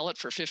to sell it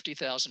for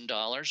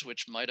 $50,000,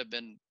 which might have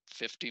been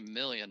 50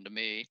 million to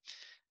me.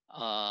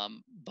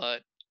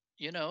 But,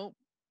 you know,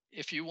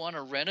 if you want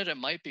to rent it, it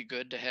might be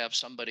good to have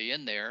somebody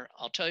in there.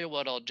 I'll tell you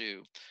what I'll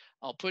do.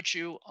 I'll put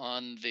you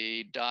on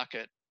the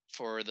docket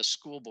for the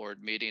school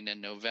board meeting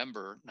in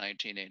November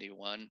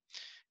 1981,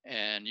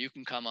 and you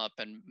can come up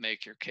and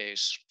make your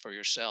case for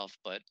yourself,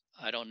 but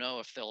I don't know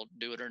if they'll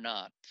do it or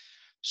not.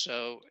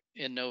 So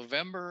in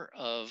November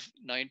of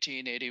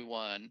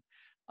 1981,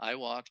 I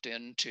walked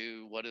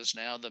into what is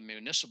now the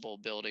municipal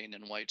building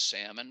in White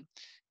Salmon,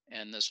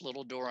 and this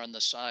little door on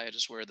the side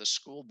is where the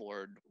school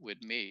board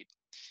would meet.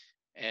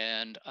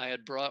 And I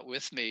had brought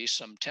with me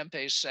some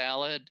tempeh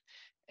salad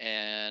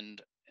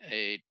and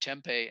a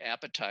tempeh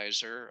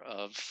appetizer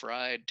of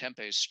fried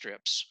tempeh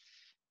strips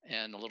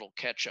and a little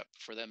ketchup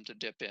for them to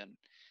dip in.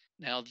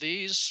 Now,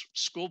 these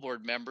school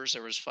board members,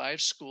 there was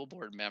 5 school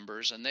board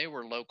members, and they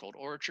were local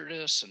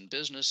orchardists and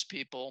business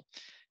people.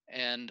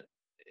 And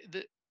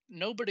the,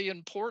 nobody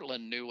in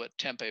Portland knew what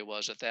tempeh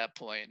was at that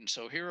point. And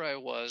so here I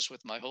was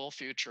with my whole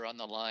future on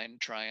the line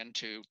trying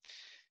to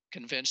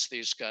convince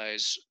these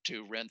guys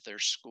to rent their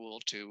school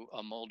to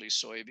a moldy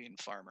soybean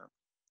farmer.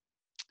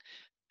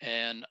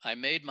 And I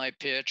made my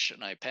pitch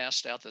and I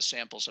passed out the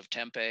samples of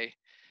tempeh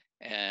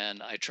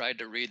and I tried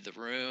to read the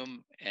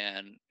room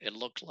and it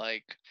looked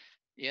like,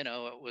 it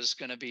was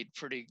going to be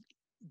pretty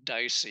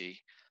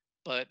dicey.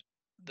 But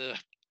the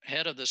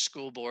head of the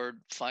school board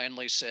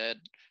finally said,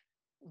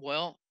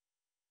 well,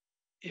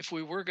 if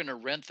we were going to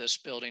rent this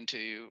building to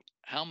you,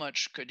 how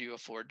much could you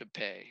afford to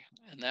pay?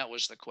 And that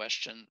was the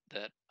question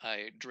that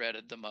I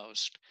dreaded the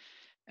most.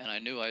 And I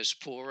knew I was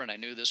poor and I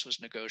knew this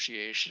was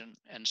negotiation.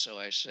 And so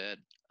I said,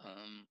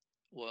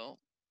 well,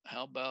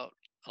 how about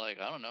like,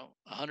 I don't know,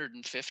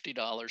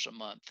 $150 a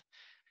month?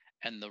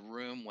 And the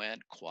room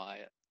went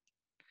quiet.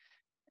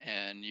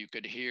 And you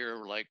could hear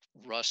like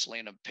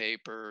rustling of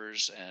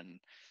papers and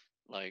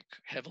like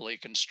heavily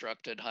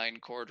constructed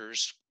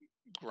hindquarters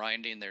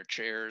grinding their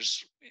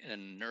chairs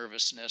in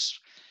nervousness.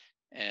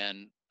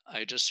 And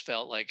I just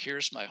felt like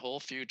here's my whole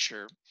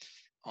future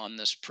on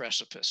this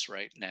precipice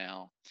right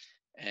now.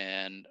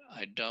 And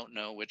I don't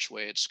know which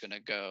way it's going to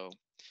go.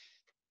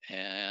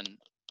 And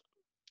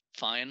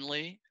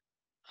finally,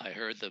 I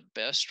heard the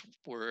best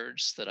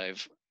words that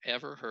I've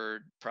ever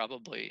heard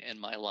probably in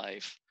my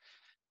life.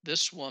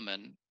 This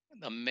woman,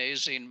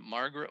 amazing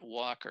Margaret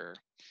Walker,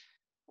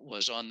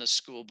 was on the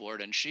school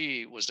board and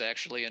she was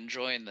actually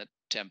enjoying the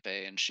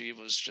tempeh and she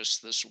was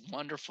just this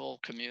wonderful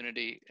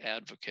community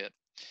advocate.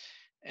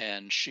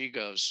 And she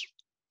goes,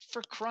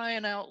 for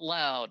crying out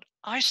loud,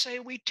 I say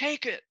we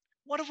take it.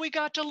 What have we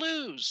got to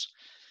lose?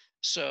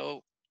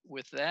 So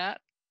with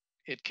that,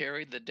 it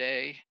carried the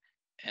day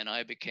and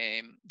I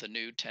became the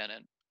new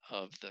tenant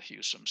of the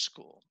Husum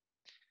School,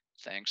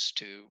 thanks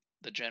to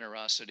the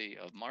generosity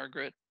of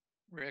Margaret,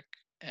 Rick,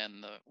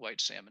 and the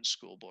White Salmon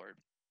School Board.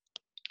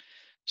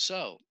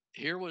 So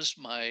here was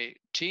my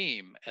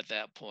team at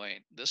that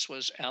point. This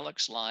was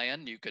Alex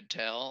Lyon. You could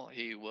tell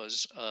he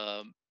was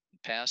a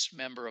past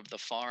member of the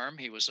farm.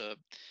 He was a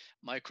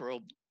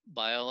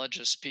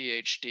microbiologist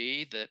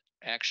PhD that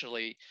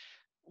actually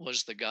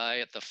was the guy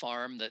at the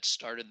farm that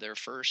started their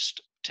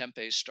first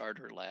tempeh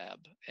starter lab.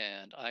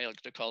 And I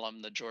like to call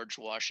him the George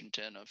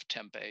Washington of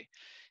tempeh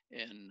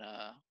in,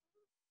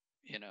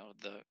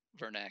 the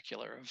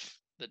vernacular of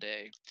the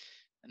day.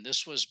 And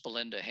this was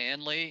Belinda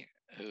Hanley,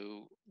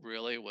 who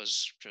really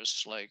was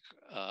just like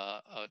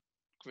a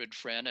good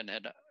friend and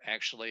had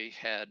actually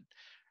had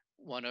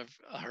one of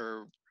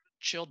her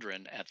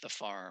children at the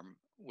farm,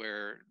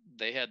 where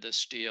they had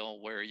this deal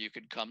where you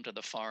could come to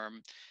the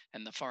farm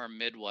and the farm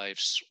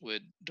midwives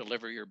would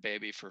deliver your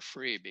baby for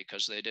free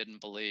because they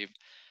didn't believe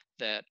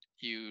that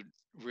you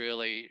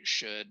really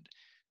should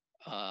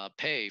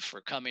pay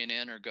for coming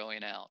in or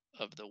going out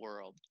of the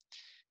world.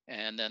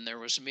 And then there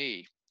was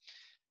me.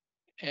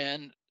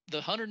 And the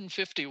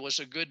 150 was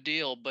a good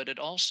deal, but it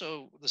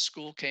also, the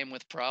school came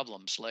with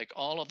problems. Like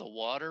all of the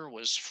water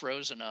was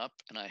frozen up,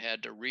 and I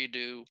had to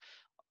redo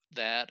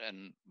that.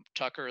 And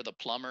Tucker, the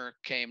plumber,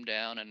 came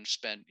down and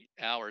spent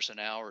hours and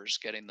hours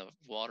getting the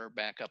water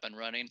back up and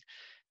running.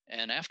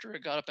 And after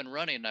it got up and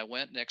running, I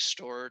went next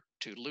door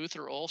to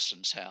Luther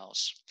Olson's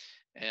house.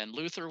 And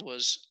Luther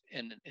was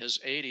in his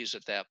 80s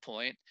at that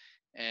point,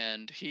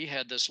 and he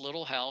had this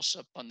little house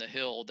up on the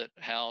hill that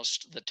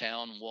housed the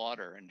town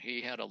water. And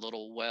he had a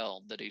little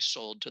well that he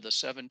sold to the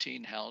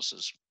 17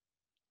 houses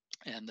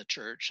and the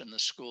church and the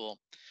school.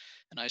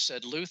 And I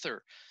said,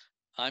 Luther,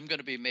 I'm going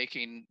to be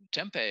making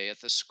tempeh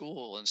at the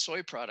school and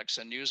soy products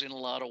and using a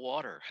lot of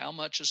water. How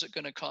much is it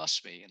going to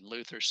cost me? And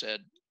Luther said,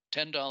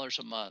 $10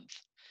 a month.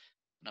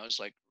 And I was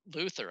like,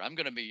 Luther, I'm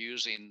going to be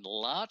using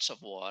lots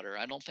of water.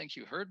 I don't think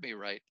you heard me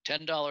right.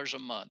 $10 a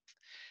month.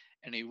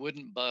 And he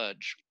wouldn't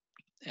budge.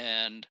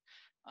 And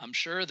I'm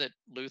sure that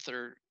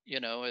Luther,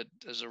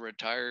 as a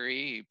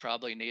retiree, he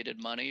probably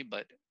needed money,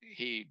 but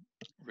he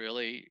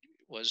really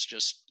was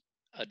just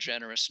a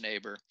generous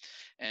neighbor.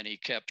 And he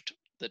kept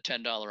the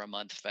 $10 a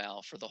month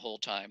vow for the whole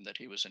time that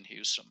he was in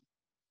Husum.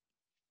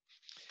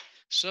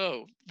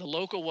 So the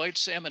local white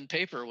salmon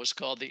paper was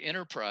called the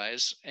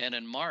Enterprise. And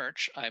in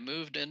March, I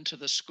moved into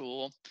the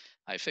school.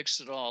 I fixed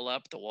it all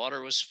up. The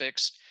water was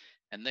fixed.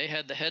 And they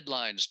had the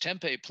headlines,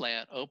 Tempeh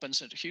plant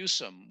opens at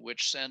Husum,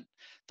 which sent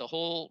the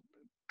whole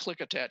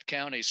Klickitat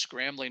County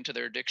scrambling to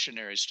their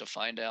dictionaries to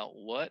find out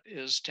what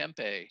is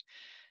Tempeh.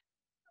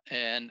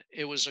 And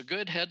it was a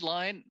good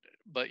headline,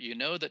 but you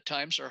know that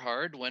times are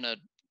hard when a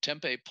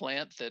Tempeh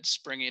plant that's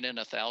bringing in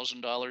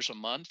 $1,000 a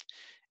month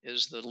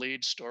is the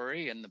lead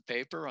story in the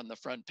paper on the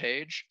front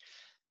page.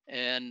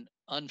 And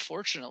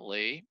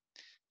unfortunately,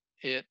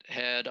 it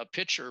had a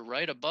picture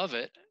right above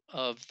it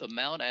of the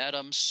Mount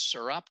Adams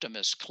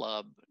Seroptimus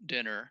Club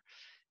dinner.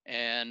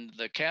 And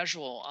the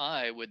casual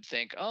eye would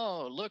think,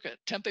 oh, look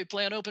at Tempeh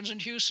plant opens in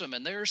Husum,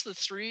 and there's the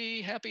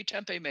 3 happy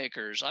Tempeh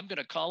makers. I'm going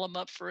to call them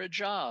up for a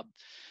job.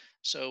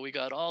 So we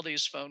got all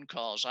these phone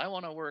calls. I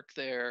want to work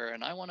there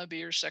and I want to be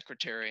your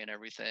secretary and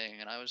everything.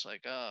 And I was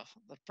like, oh,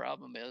 the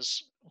problem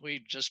is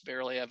we just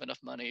barely have enough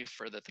money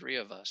for the 3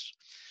 of us.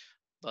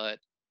 But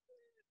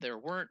there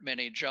weren't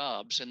many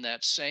jobs. In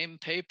that same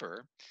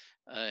paper,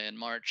 in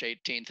March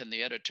 18th, in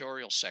the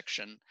editorial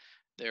section,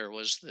 there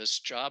was this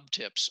job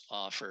tips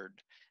offered.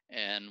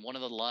 And one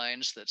of the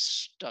lines that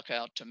stuck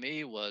out to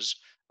me was,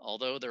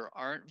 although there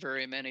aren't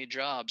very many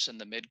jobs in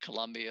the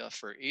Mid-Columbia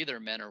for either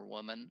men or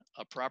women,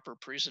 a proper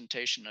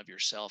presentation of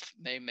yourself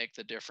may make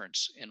the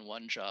difference in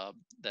one job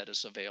that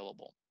is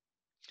available.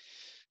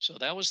 So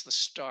that was the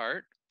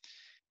start.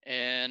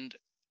 And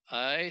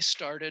I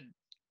started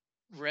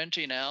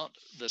renting out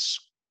the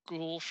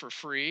school for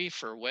free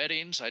for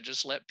weddings. I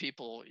just let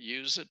people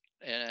use it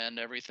and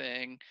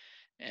everything.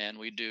 And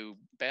we do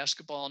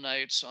basketball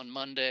nights on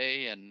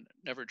Monday and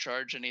never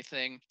charge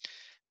anything.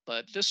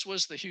 But this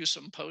was the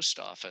Husum post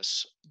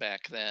office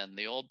back then,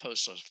 the old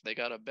post office. They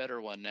got a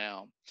better one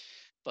now.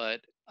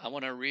 But I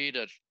want to read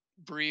a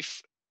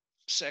brief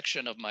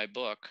section of my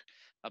book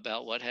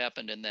about what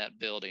happened in that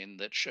building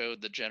that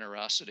showed the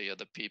generosity of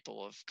the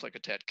people of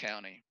Klickitat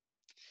County.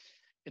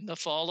 In the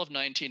fall of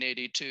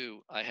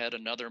 1982, I had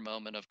another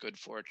moment of good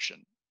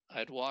fortune.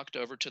 I'd walked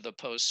over to the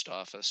post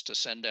office to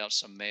send out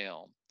some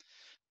mail.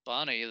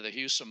 Bonnie, the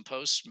Husum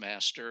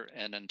postmaster,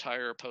 and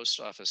entire post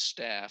office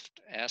staff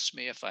asked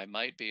me if I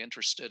might be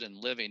interested in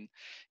living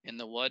in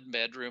the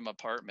 1-bedroom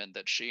apartment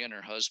that she and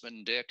her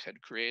husband, Dick, had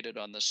created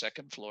on the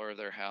 2nd floor of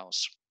their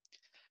house.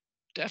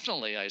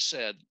 Definitely, I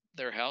said.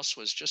 Their house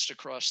was just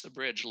across the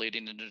bridge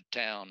leading into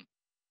town,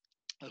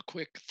 a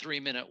quick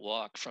 3-minute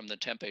walk from the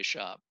Tempeh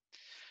shop.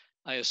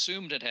 I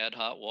assumed it had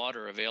hot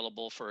water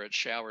available for its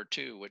shower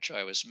too, which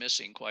I was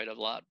missing quite a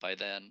lot by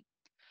then.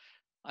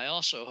 I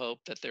also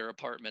hoped that their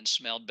apartment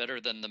smelled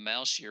better than the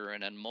mouse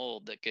urine and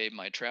mold that gave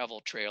my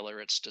travel trailer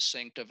its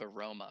distinctive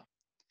aroma.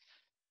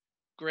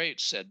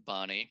 Great, said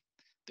Bonnie.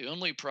 The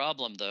only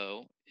problem,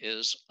 though,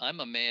 is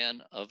I'm a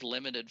man of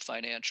limited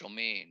financial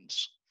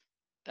means.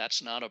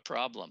 That's not a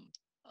problem.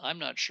 I'm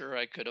not sure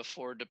I could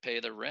afford to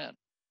pay the rent.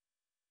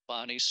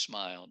 Bonnie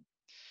smiled.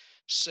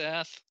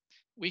 Seth,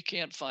 we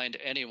can't find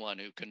anyone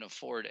who can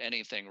afford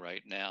anything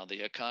right now.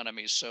 The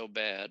economy's so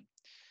bad.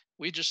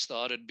 We just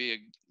thought it'd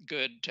be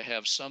good to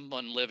have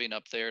someone living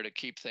up there to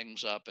keep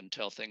things up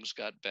until things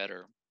got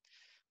better.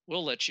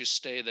 We'll let you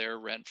stay there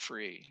rent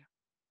free.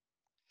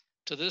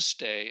 To this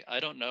day, I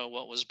don't know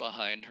what was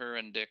behind her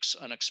and Dick's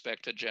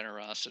unexpected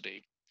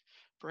generosity.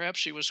 Perhaps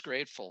she was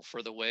grateful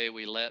for the way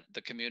we let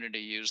the community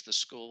use the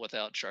school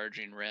without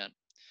charging rent.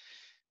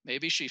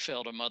 Maybe she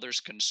felt a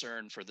mother's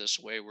concern for this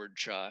wayward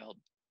child.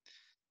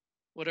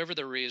 Whatever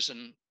the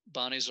reason,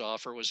 Bonnie's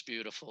offer was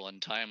beautiful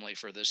and timely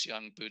for this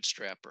young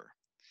bootstrapper.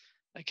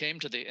 I came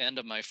to the end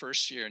of my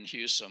first year in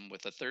Husum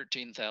with a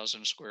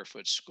 13,000 square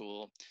foot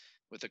school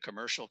with a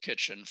commercial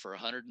kitchen for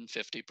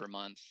 $150 per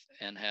month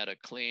and had a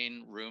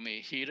clean,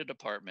 roomy, heated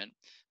apartment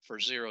for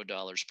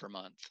 $0 per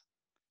month.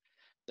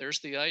 There's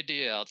the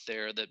idea out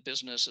there that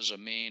business is a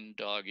mean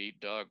dog eat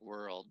dog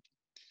world.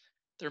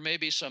 There may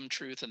be some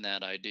truth in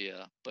that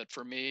idea, but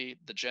for me,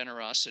 the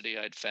generosity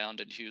I'd found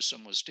in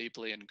Husum was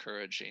deeply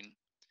encouraging.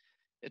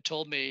 It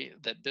told me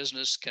that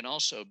business can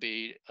also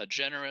be a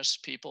generous,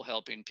 people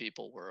helping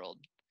people world.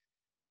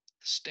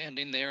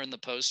 Standing there in the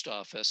post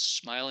office,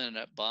 smiling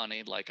at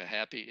Bonnie like a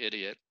happy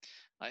idiot,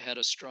 I had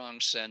a strong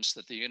sense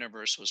that the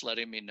universe was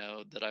letting me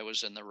know that I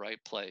was in the right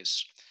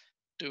place,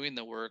 doing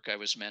the work I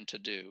was meant to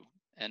do,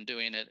 and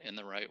doing it in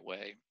the right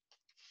way.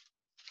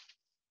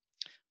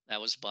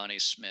 That was Bonnie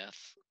Smith.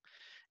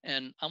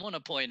 And I want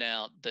to point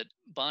out that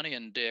Bonnie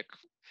and Dick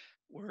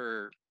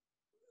were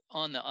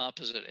on the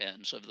opposite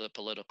ends of the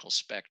political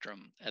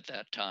spectrum at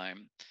that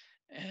time.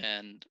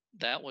 And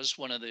that was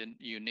one of the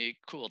unique,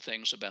 cool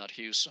things about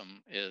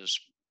Husum is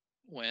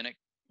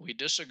we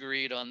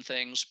disagreed on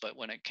things, but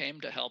when it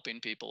came to helping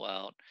people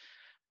out,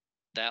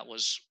 that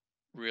was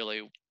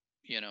really,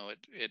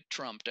 it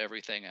trumped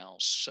everything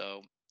else.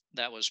 So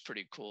that was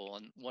pretty cool.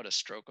 And what a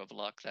stroke of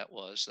luck that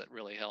was. That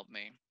really helped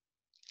me.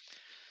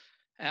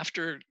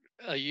 After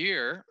a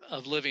year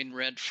of living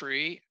rent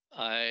free,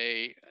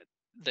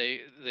 the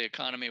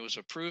economy was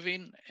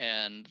improving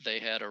and they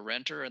had a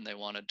renter and they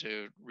wanted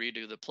to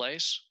redo the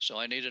place. So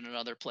I needed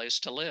another place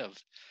to live.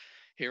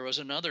 Here was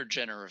another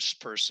generous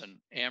person,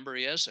 Amber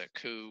Yezik,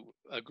 who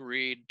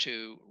agreed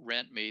to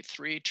rent me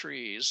 3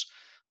 trees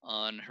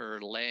on her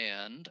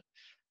land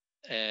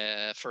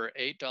for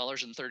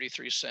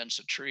 $8.33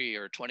 a tree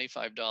or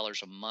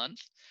 $25 a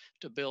month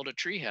to build a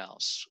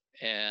treehouse.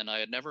 And I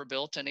had never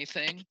built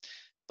anything,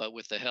 but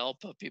with the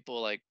help of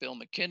people like Bill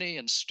McKinney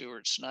and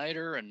Stuart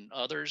Snyder and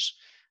others,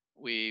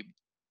 we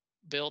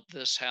built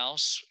this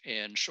house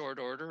in short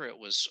order. It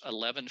was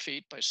 11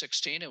 feet by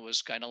 16. It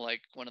was kind of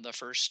like one of the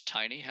first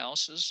tiny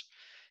houses.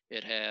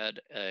 It had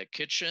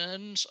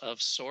kitchens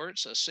of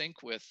sorts, a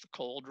sink with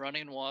cold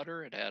running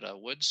water. It had a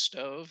wood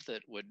stove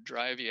that would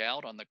drive you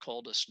out on the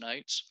coldest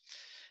nights.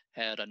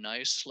 Had a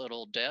nice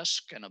little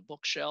desk and a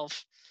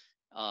bookshelf,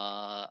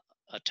 a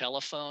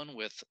telephone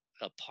with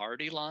a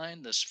party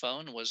line. This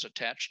phone was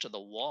attached to the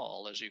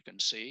wall, as you can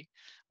see.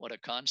 What a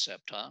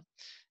concept, huh?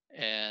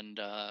 And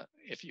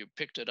if you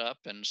picked it up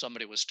and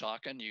somebody was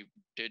talking, you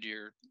did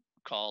your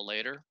call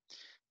later.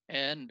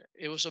 And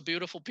it was a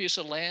beautiful piece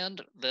of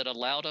land that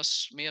allowed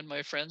us, me and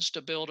my friends,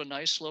 to build a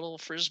nice little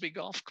Frisbee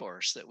golf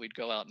course that we'd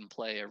go out and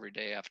play every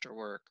day after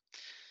work.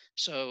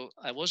 So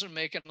I wasn't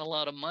making a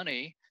lot of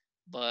money,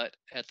 but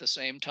at the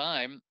same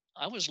time,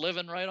 I was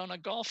living right on a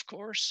golf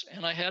course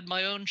and I had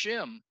my own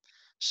gym.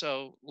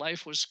 So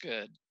life was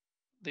good.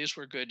 These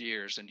were good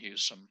years in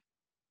Husum.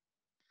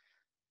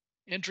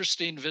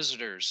 Interesting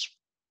visitors.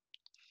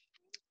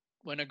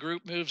 When a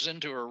group moves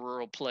into a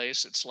rural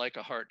place, it's like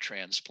a heart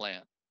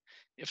transplant.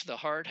 If the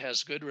heart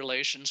has good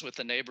relations with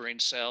the neighboring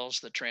cells,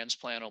 the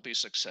transplant will be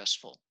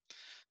successful.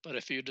 But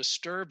if you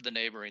disturb the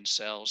neighboring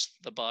cells,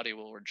 the body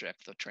will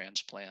reject the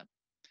transplant.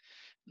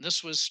 And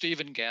this was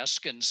Stephen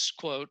Gaskin's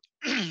quote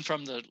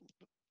from the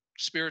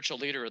spiritual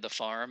leader of the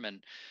farm.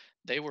 And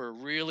they were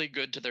really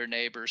good to their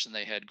neighbors and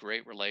they had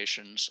great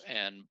relations.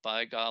 And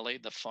by golly,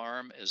 the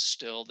farm is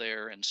still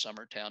there in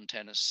Summertown,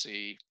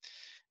 Tennessee,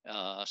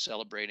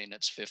 celebrating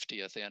its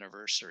 50th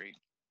anniversary.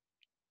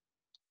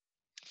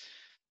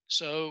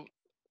 So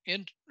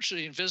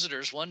interesting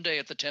visitors. One day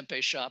at the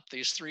Tempeh shop,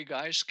 these 3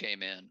 guys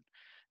came in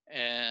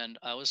and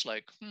I was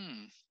like,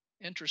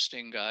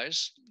 interesting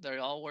guys. They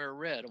all wear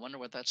red. I wonder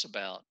what that's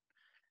about.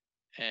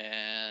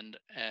 And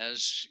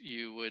as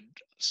you would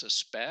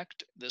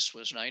suspect, this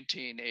was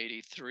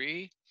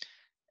 1983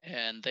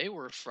 and they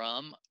were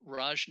from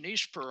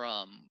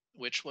Rajneeshpuram,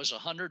 which was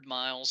 100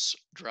 miles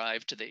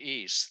drive to the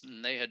east.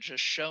 And they had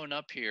just shown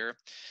up here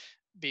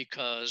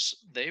because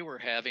they were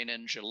having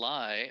in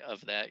July of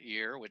that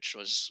year, which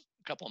was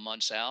a couple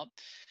months out,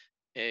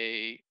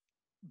 a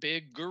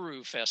big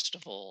guru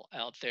festival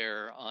out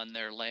there on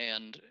their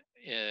land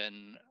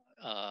in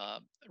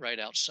right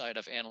outside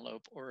of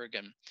Antelope,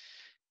 Oregon.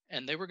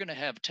 And they were going to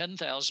have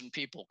 10,000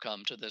 people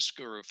come to this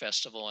guru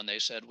festival. And they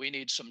said, we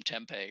need some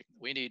tempeh.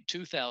 We need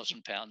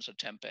 2,000 pounds of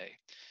tempeh.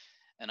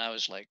 And I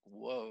was like,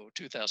 whoa,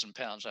 2,000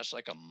 pounds. That's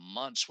like a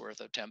month's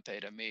worth of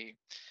tempeh to me.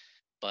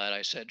 But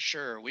I said,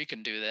 sure, we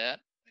can do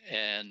that.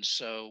 And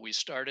so we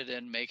started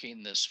in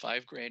making this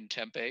 5-grain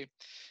tempeh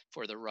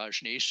for the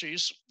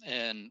Rajneeshis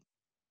and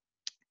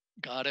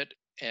got it.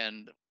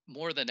 And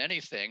more than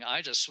anything,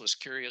 I just was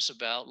curious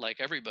about, like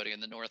everybody in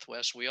the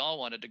Northwest, we all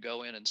wanted to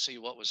go in and see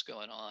what was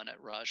going on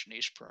at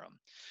Rajneeshpuram.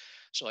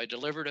 So I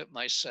delivered it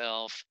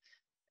myself.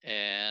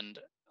 And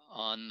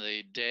on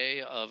the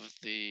day of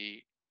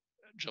the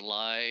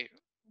July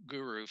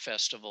Guru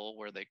Festival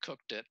where they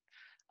cooked it,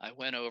 I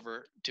went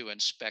over to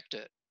inspect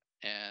it.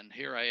 And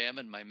here I am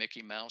in my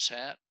Mickey Mouse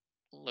hat,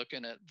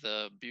 looking at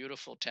the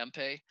beautiful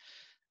tempeh.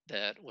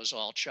 that was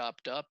all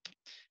chopped up.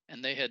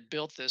 And they had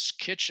built this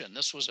kitchen.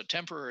 This was a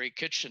temporary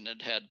kitchen.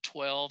 It had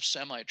 12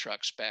 semi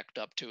trucks backed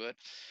up to it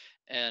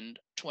and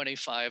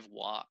 25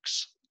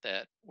 woks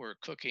that were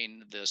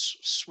cooking this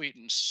sweet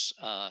and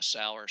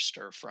sour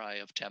stir fry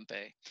of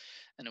tempeh.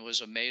 And it was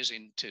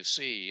amazing to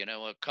see. You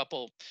know, a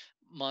couple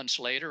months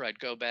later, I'd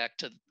go back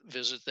to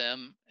visit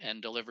them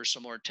and deliver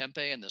some more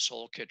tempeh, and this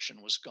whole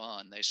kitchen was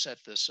gone. They set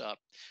this up.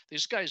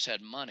 These guys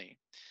had money.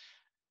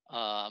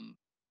 Um,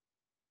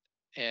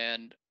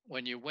 and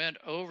when you went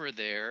over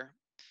there,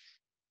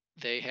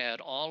 they had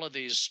all of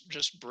these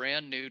just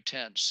brand new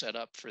tents set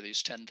up for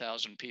these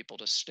 10,000 people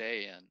to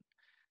stay in.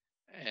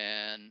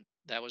 And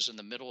that was in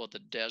the middle of the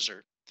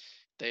desert.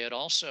 They had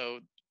also,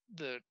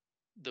 the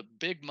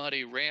big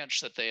muddy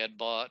ranch that they had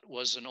bought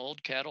was an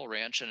old cattle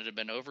ranch, and it had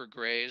been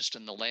overgrazed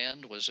and the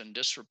land was in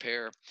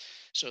disrepair.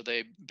 So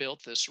they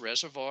built this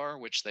reservoir,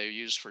 which they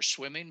used for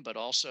swimming, but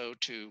also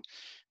to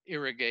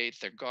irrigate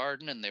their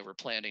garden, and they were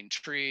planting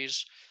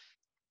trees.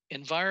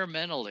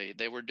 Environmentally,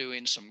 they were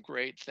doing some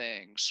great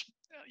things.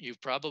 You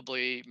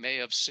probably may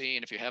have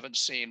seen, if you haven't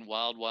seen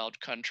Wild Wild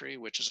Country,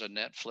 which is a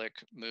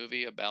Netflix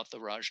movie about the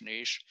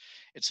Rajneesh,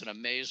 it's an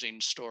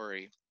amazing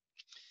story.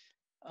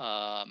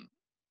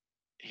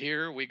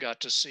 Here we got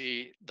to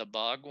see the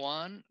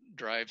Bhagwan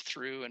drive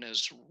through in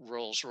his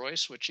Rolls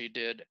Royce, which he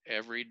did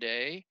every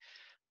day,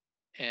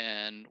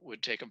 and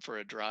would take him for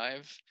a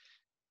drive.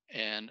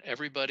 And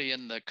everybody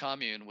in the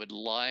commune would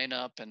line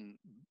up and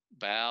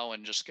bow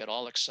and just get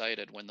all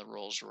excited when the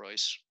Rolls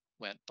Royce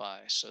went by.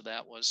 So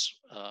that was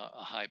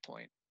a high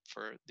point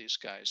for these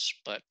guys.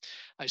 But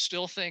I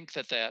still think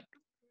that that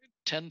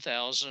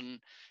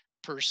 10,000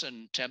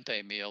 person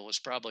tempeh meal was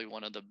probably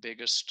one of the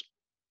biggest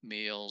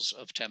meals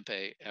of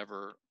tempeh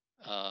ever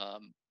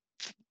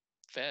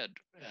fed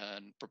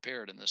and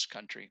prepared in this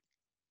country.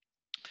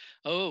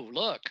 Oh,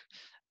 look,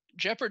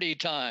 Jeopardy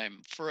time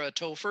for a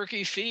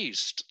Tofurky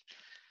feast.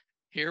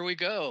 Here we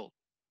go.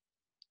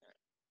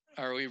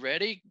 Are we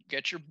ready?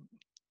 Get your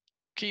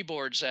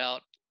keyboards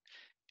out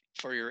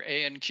for your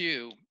A and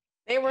Q.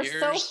 They were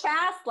so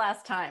fast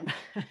last time.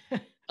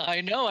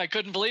 I know. I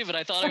couldn't believe it.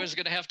 I thought I was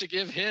going to have to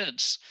give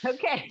hints.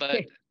 Okay.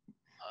 But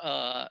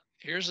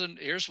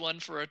here's one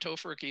for a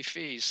Tofurky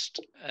feast,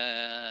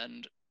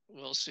 and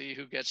we'll see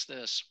who gets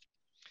this.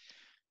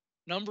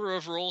 Number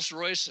of Rolls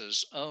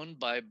Royces owned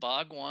by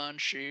Bhagwan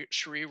Sri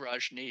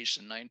Rajneesh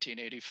in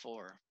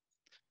 1984.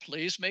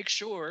 Please make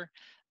sure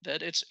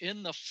that it's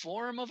in the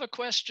form of a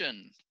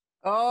question.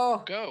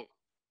 Oh. Go.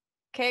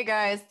 Okay,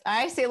 guys.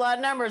 I see a lot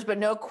of numbers, but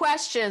no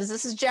questions.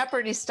 This is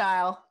Jeopardy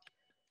style.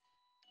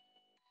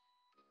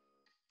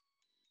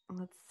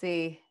 Let's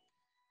see.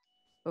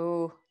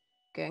 Oh,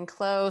 getting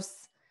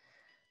close.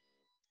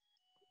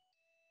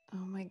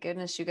 Oh my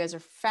goodness, you guys are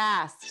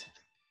fast.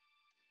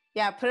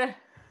 Yeah, put it.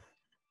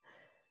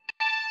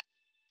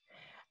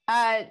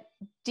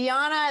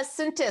 Deanna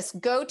Sintis,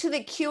 go to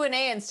the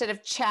Q&A instead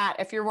of chat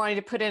if you're wanting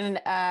to put in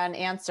an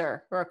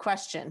answer or a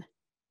question.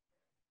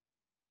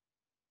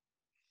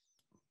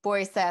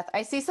 Boy, Seth,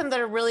 I see some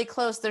that are really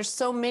close. There's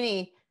so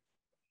many.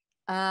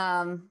 We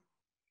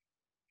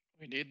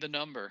need the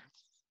number.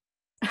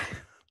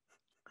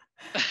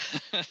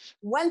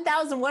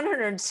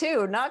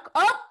 1,102. Not.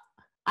 Oh,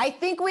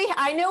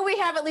 I know we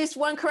have at least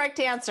one correct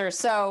answer.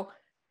 So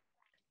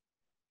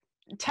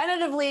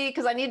tentatively,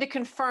 because I need to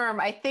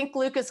confirm, I think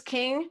Lucas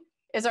King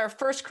is our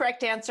first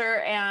correct answer.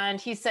 And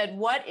he said,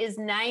 what is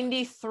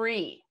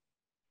 93?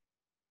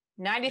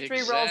 93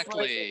 exactly.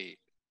 Rolls Royces.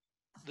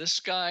 This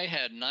guy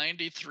had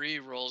 93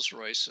 Rolls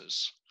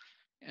Royces.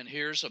 And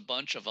here's a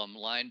bunch of them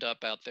lined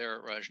up out there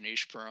at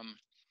Rajneeshpuram.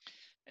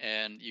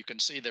 And you can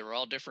see they were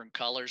all different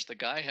colors. The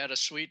guy had a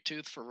sweet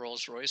tooth for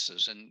Rolls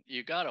Royces. And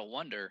you got to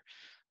wonder,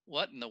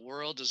 what in the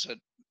world does a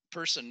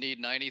person need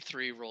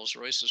 93 Rolls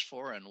Royces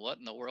for? And what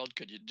in the world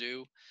could you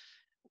do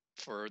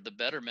for the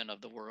betterment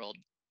of the world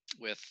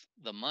with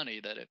the money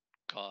that it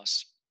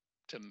costs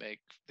to make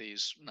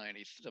these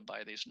to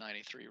buy these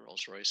 93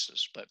 Rolls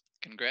Royces? But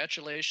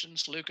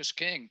congratulations, Lucas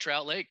King,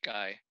 Trout Lake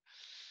guy.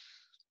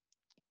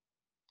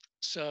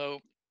 So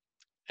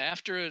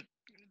after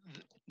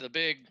the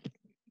big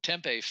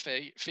Tempeh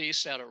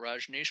feast out at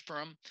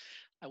Rajneeshpuram,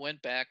 I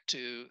went back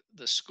to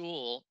the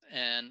school,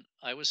 and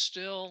I was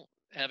still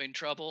having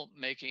trouble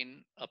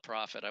making a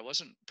profit. I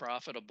wasn't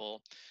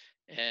profitable.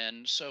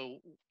 And so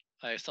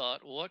I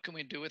thought, well, what can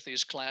we do with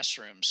these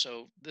classrooms?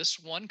 So this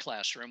one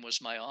classroom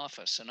was my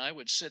office, and I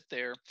would sit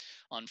there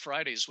on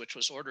Fridays, which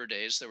was order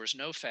days. There was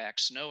no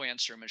fax, no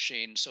answer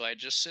machine. So I'd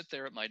just sit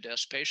there at my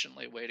desk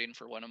patiently waiting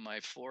for one of my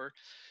 4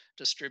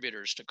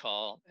 distributors to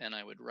call, and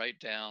I would write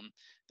down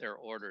their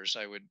orders.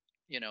 I would,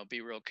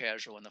 be real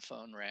casual when the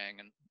phone rang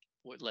and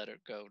would let it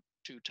go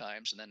 2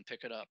 times and then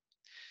pick it up.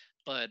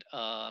 But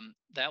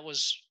that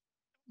was,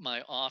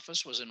 my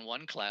office was in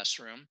one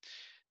classroom.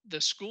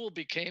 The school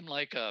became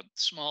like a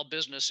small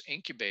business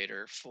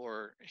incubator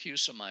for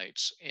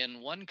Husumites. In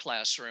one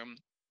classroom,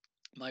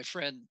 my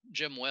friend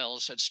Jim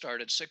Wells had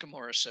started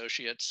Sycamore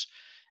Associates,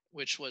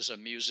 which was a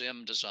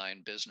museum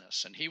design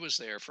business. And he was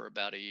there for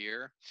about a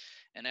year.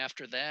 And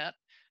after that,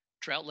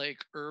 Trout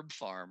Lake Herb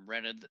Farm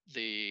rented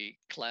the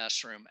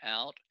classroom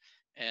out,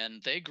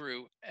 and they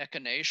grew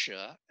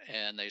echinacea,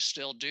 and they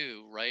still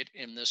do, right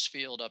in this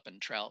field up in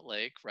Trout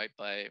Lake, right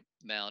by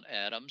Mount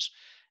Adams.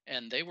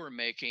 And they were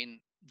making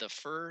the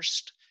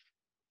first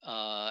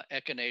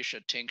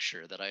echinacea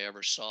tincture that I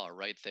ever saw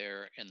right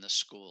there in the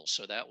school.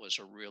 So that was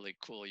a really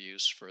cool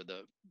use for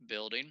the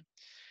building.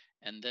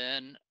 And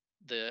then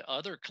the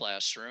other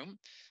classroom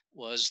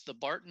was the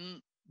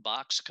Barton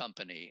Box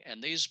Company.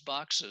 And these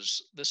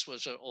boxes, this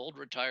was an old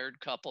retired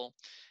couple,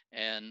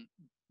 and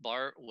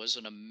Bart was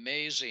an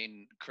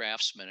amazing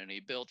craftsman, and he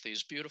built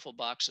these beautiful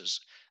boxes.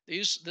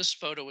 This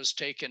photo was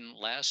taken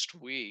last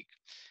week,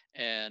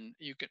 and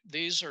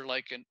these are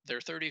like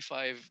they're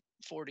 35,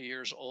 40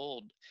 years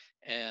old,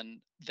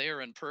 and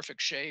they're in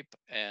perfect shape,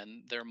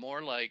 and they're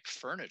more like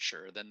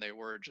furniture than they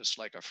were just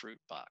like a fruit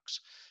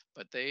box.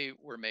 But they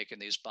were making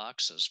these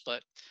boxes.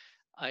 But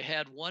I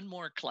had one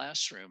more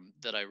classroom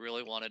that I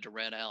really wanted to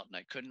rent out, and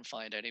I couldn't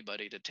find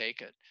anybody to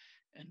take it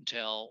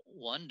until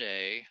one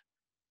day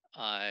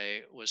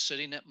I was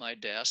sitting at my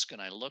desk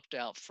and I looked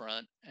out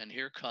front, and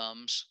here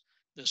comes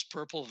this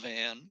purple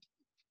van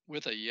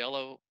with a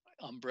yellow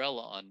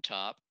umbrella on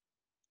top.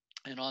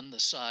 And on the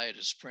side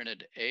is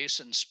printed Ace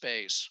in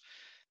Space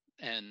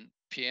and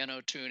piano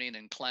tuning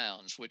and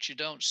clowns, which you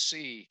don't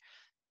see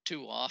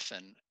too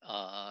often,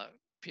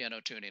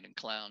 piano tuning and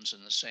clowns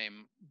in the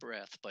same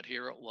breath. But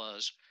here it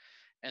was.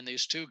 And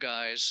these two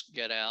guys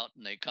get out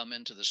and they come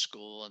into the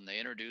school and they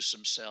introduce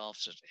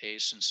themselves as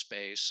Ace in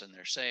Space. And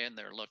they're saying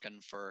they're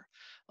looking for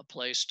a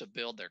place to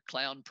build their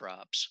clown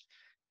props.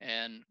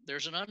 And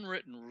there's an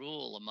unwritten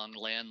rule among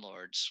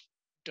landlords: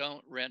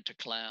 don't rent to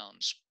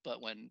clowns.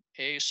 But when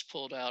Ace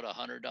pulled out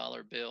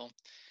 $100 bill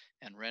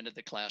and rented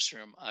the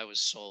classroom, I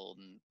was sold.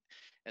 And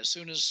as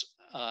soon as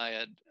I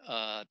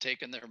had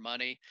taken their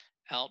money,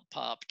 out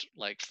popped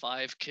like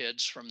 5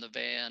 kids from the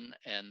van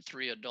and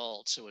 3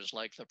 adults. It was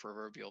like the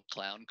proverbial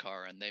clown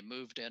car. And they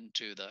moved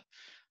into the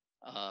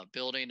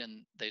building,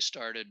 and they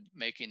started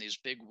making these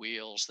big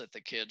wheels that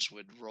the kids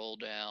would roll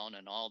down,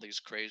 and all these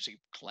crazy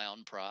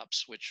clown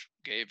props, which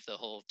gave the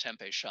whole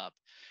Tempeh shop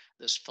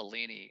this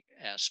Fellini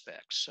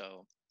aspect.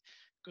 So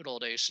good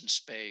old Ace in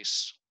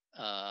Space.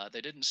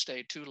 They didn't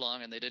stay too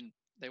long, and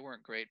they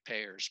weren't great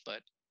payers,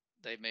 but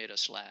they made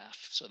us laugh.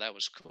 So that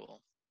was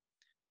cool.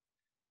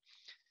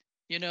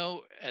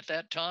 At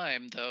that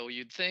time, though,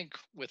 you'd think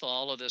with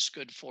all of this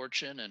good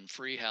fortune and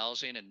free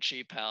housing and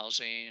cheap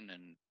housing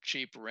and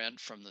cheap rent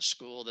from the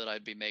school that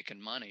I'd be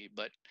making money.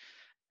 But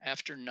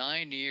after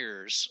 9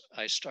 years,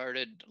 I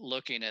started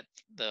looking at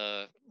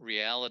the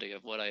reality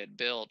of what I had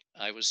built.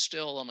 I was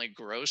still only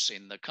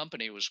grossing, the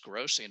company was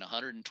grossing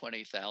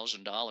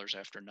 $120,000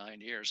 after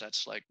 9 years.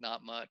 That's like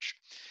not much.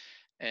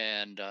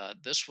 And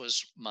this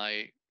was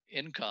my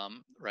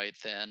income right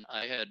then.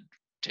 I had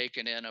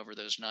taken in over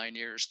those 9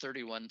 years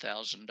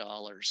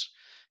 $31,000,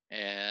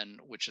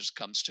 and which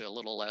comes to a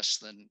little less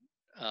than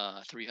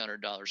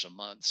 $300 a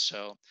month.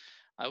 So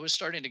I was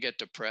starting to get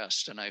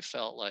depressed, and I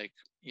felt like,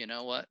 you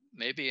know what,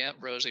 maybe Aunt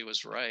Rosie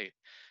was right,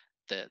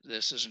 that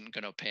this isn't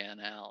going to pan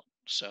out.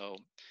 So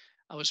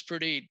I was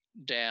pretty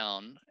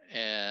down,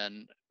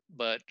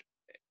 but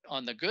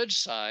on the good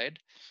side,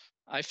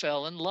 I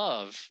fell in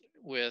love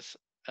with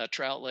a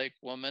Trout Lake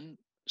woman,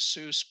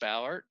 Sue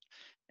Spowert,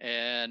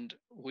 and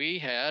we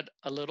had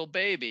a little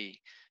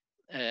baby.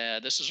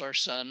 This is our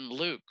son,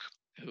 Luke,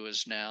 who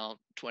is now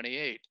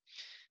 28.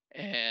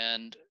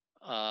 And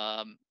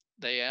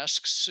they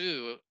ask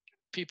Sue,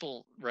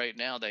 people right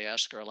now, they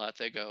ask her a lot.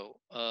 They go,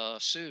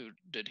 Sue,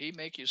 did he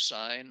make you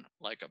sign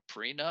like a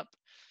prenup?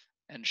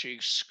 And she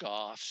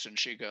scoffs and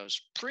she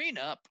goes,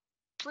 prenup?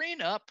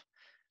 Prenup?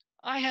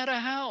 I had a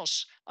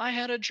house. I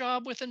had a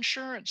job with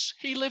insurance.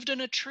 He lived in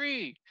a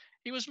tree.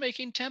 He was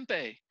making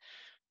tempeh.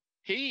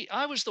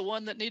 I was the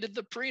one that needed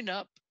the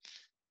prenup.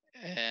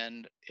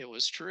 And it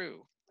was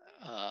true.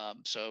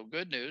 So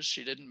good news,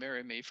 she didn't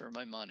marry me for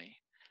my money.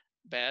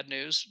 Bad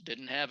news,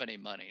 didn't have any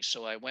money.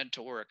 So I went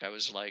to work. I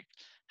was like,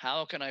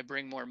 how can I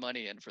bring more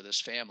money in for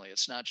this family?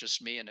 It's not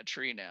just me and a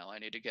tree now. I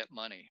need to get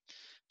money.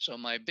 So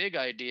my big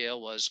idea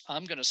was,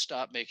 I'm going to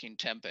stop making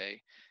tempeh,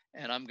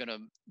 and I'm going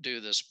to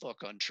do this book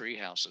on tree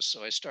houses.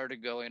 So I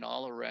started going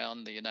all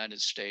around the United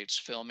States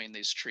filming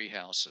these tree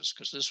houses,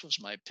 because this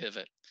was my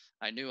pivot.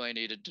 I knew I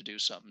needed to do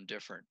something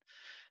different.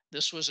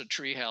 This was a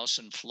tree house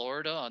in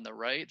Florida on the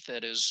right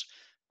that is,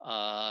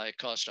 it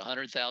cost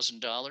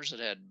 $100,000. It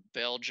had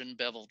Belgian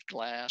beveled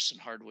glass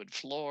and hardwood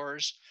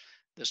floors.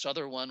 This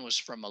other one was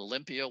from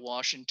Olympia,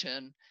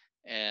 Washington.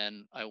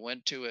 And I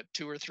went to it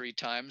 2 or 3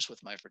 times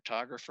with my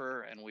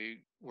photographer, and we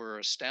were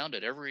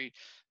astounded every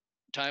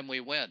time we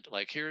went.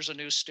 Like, here's a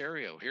new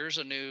stereo, here's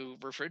a new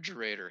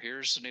refrigerator,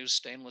 here's a new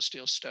stainless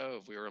steel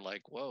stove. We were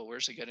like, whoa,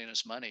 where's he getting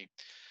his money?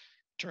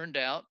 Turned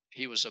out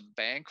he was a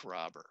bank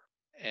robber,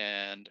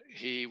 and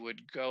he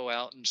would go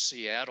out in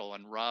Seattle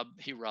and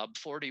robbed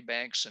 40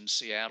 banks in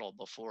Seattle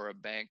before a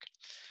bank,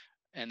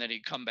 and then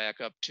he'd come back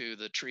up to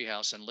the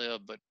treehouse and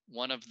live. But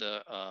one of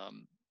the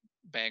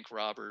bank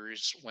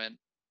robberies went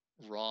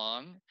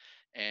wrong,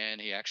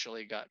 and he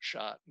actually got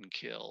shot and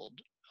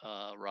killed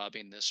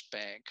robbing this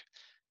bank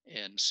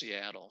in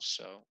Seattle.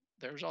 So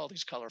there's all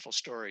these colorful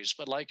stories.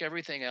 But like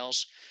everything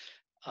else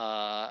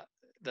uh,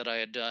 that I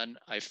had done,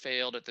 I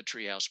failed at the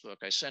Treehouse book.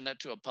 I sent it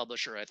to a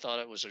publisher. I thought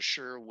it was a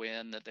sure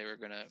win that they were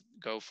going to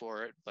go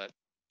for it, but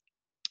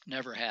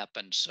never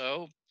happened.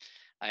 So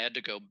I had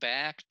to go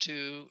back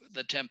to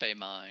the Tempeh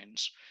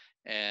mines.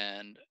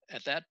 And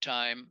at that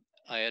time,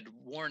 I had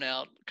worn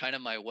out kind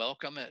of my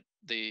welcome at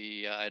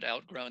I'd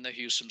outgrown the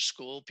Husum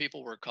school.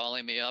 People were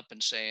calling me up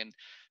and saying,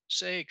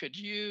 say, could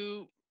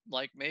you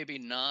like maybe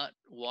not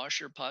wash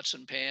your pots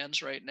and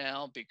pans right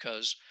now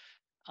because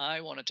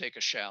I want to take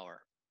a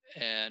shower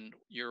and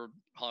you're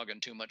hogging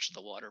too much of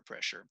the water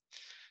pressure.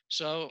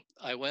 So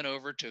I went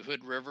over to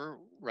Hood River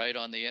right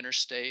on the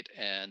interstate,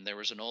 and there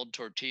was an old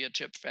tortilla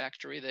chip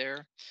factory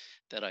there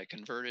that I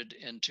converted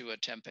into a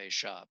tempeh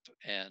shop.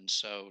 And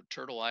so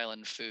Turtle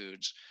Island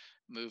Foods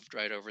moved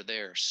right over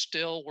there.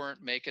 Still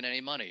weren't making any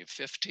money,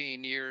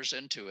 15 years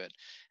into it.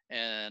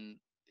 And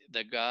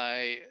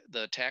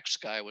the tax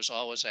guy was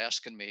always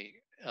asking me,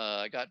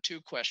 I got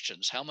two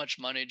questions. How much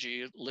money did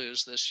you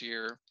lose this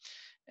year?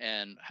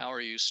 And how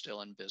are you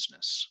still in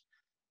business?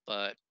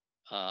 But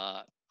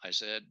I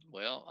said,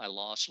 well, I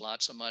lost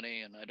lots of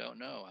money and I don't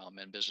know how I'm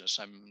in business.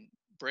 I'm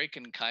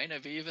breaking kind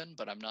of even,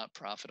 but I'm not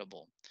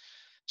profitable.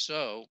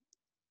 So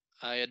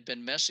I had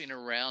been messing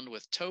around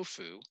with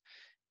tofu,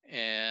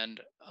 and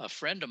a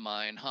friend of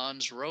mine,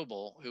 Hans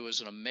Robel, who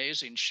is an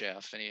amazing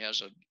chef, and he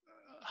has a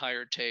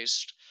higher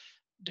taste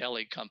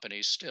deli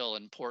company still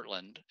in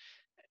Portland,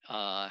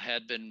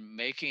 had been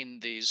making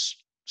these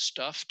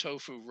stuffed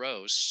tofu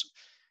roasts,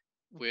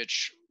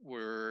 which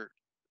were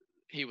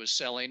he was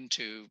selling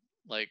to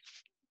like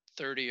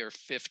 30 or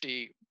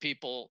 50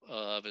 people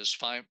of his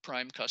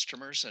prime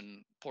customers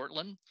in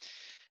Portland.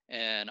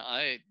 And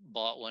I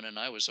bought one and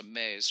I was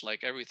amazed.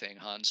 Like everything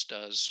Hans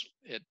does,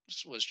 it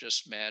was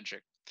just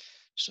magic.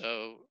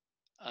 So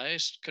I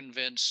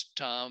convinced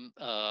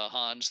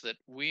Hans that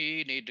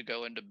we need to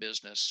go into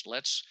business.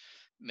 Let's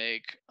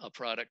make a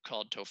product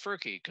called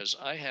Tofurky because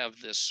I have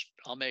this.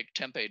 I'll make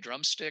tempeh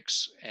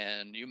drumsticks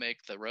and you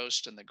make the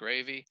roast and the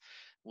gravy.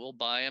 We'll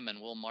buy them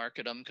and we'll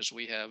market them because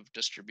we have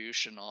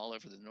distribution all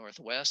over the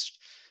Northwest.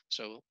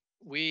 So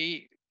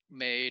we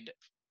made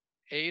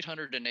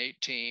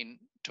 818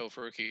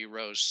 Tofurky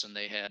roasts, and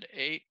they had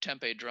 8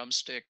 tempeh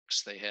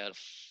drumsticks. They had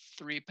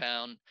a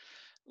 3-pound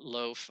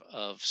loaf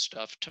of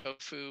stuffed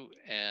tofu,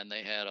 and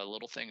they had a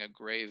little thing of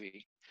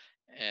gravy.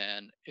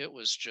 And it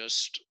was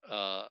just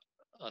a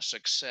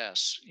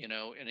success. You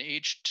know, in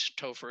each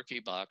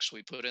Tofurky box,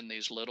 we put in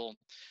these little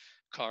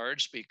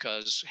cards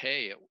because,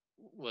 hey, it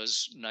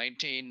was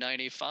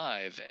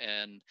 1995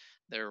 and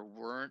there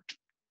weren't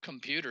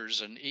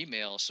computers and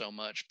email so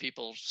much.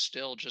 People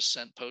still just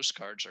sent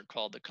postcards or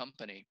called the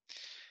company.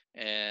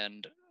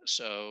 And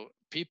so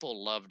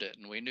people loved it,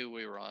 and we knew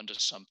we were onto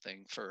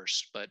something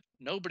first, but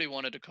nobody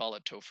wanted to call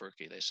it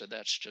Tofurky. They said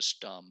that's just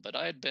dumb. But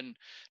I had been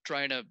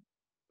trying to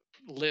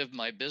live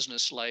my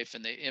business life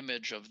in the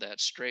image of that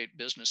straight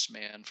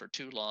businessman for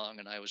too long.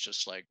 And I was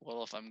just like,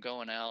 well, if I'm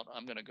going out,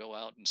 I'm going to go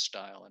out in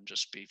style and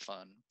just be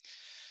fun.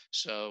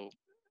 So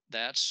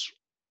that's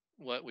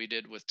what we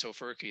did with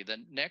Tofurky.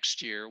 Then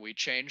next year, we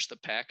changed the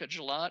package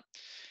a lot,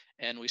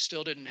 and we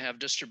still didn't have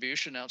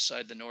distribution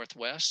outside the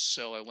Northwest.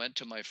 So I went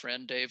to my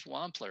friend Dave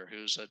Wampler,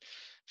 who's a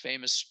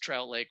famous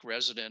Trout Lake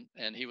resident,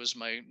 and he was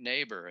my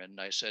neighbor. And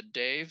I said,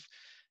 Dave,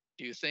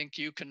 do you think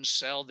you can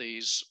sell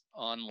these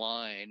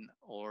online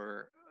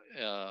or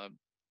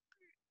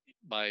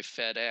by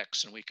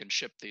FedEx and we can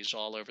ship these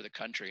all over the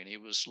country? And he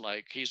was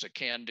like, he's a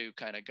can do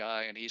kind of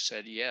guy. And he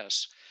said,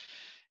 yes.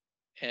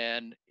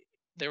 And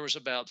there was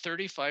about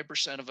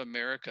 35% of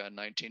America in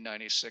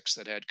 1996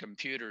 that had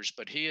computers,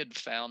 but he had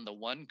found the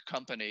one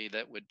company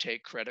that would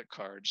take credit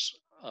cards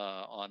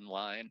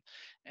online.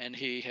 And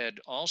he had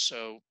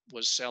also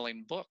was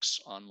selling books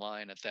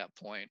online at that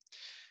point.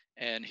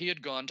 And he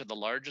had gone to the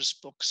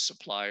largest book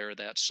supplier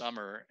that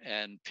summer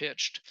and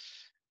pitched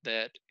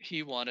that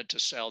he wanted to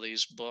sell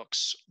these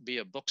books, be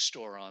a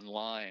bookstore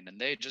online. And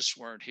they just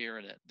weren't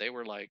hearing it. They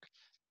were like,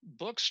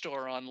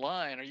 bookstore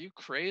online? Are you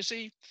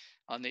crazy?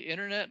 On the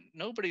internet,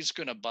 nobody's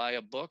going to buy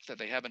a book that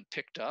they haven't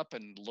picked up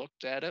and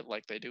looked at it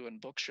like they do in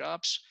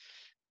bookshops.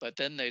 But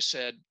then they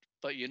said,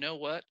 but you know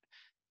what?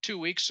 2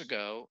 weeks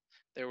ago,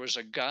 there was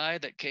a guy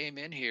that came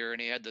in here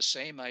and he had the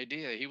same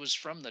idea. He was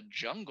from the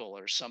jungle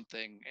or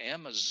something,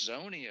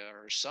 Amazonia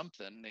or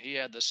something. He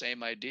had the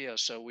same idea.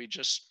 So we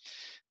just,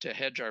 to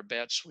hedge our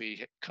bets,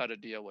 we cut a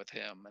deal with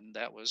him, and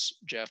that was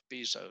Jeff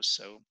Bezos.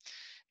 So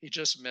he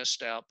just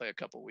missed out by a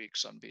couple of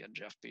weeks on being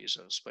Jeff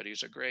Bezos, but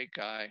he's a great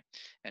guy.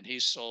 And he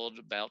sold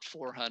about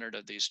 400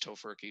 of these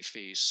Tofurky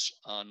feasts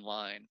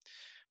online.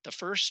 The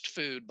first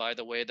food, by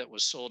the way, that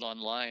was sold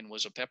online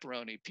was a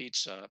pepperoni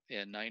pizza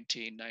in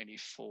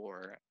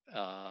 1994.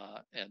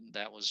 And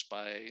that was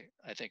by,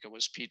 I think it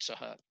was Pizza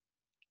Hut.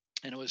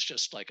 And it was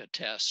just like a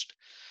test.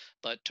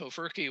 But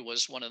Tofurky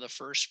was one of the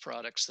first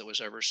products that was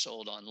ever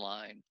sold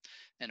online.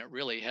 And it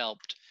really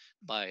helped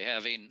by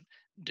having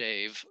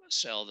Dave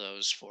sell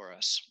those for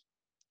us.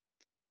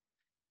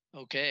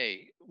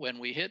 Okay, when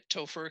we hit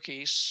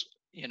tofurkeys,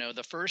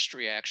 the first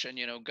reaction,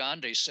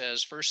 Gandhi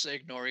says, first they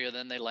ignore you,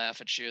 then they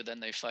laugh at you, then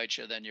they fight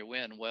you, then you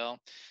win. Well,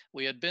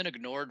 we had been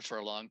ignored for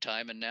a long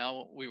time, and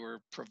now we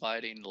were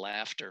providing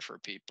laughter for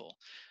people.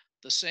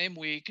 The same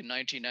week in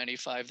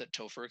 1995 that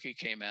Tofurky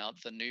came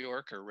out, the New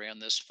Yorker ran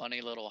this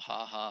funny little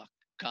ha-ha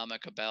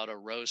comic about a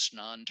roast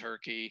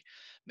non-turkey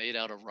made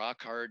out of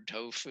rock hard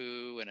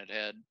tofu, and it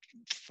had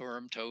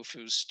firm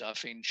tofu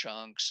stuffing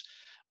chunks,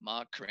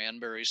 mock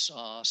cranberry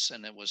sauce,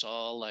 and it was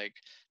all like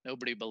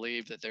nobody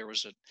believed that there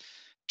was a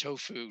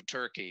tofu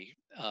turkey,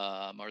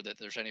 or that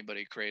there's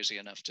anybody crazy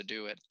enough to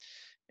do it.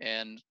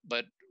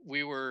 But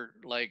we were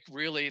like,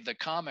 really, the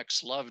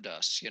comics loved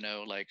us,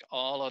 like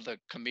all of the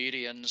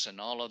comedians and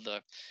all of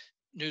the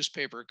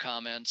newspaper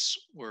comments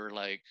were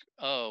like,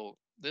 oh,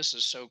 this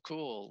is so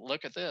cool.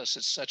 Look at this.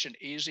 It's such an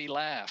easy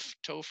laugh.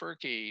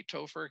 Tofurky,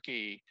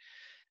 Tofurky.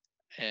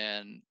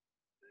 And,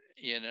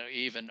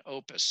 even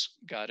Opus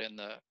got in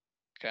the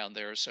count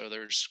there. So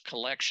there's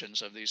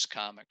collections of these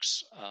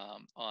comics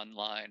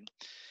online.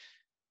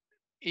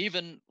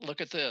 Even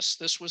look at this.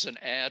 This was an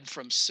ad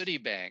from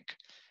Citibank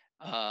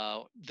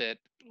that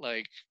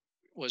like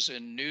was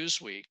in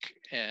Newsweek,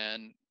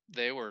 and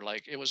they were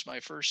like, it was my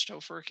first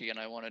Tofurky and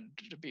I wanted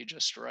to be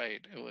just right.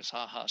 It was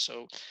haha.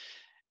 So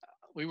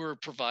we were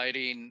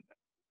providing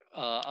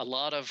a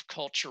lot of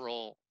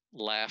cultural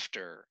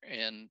laughter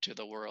into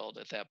the world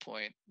at that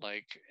point.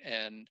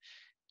 And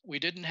we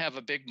didn't have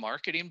a big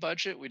marketing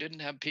budget. We didn't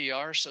have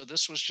PR. So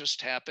this was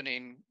just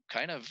happening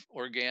kind of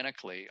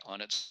organically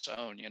on its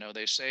own.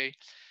 They say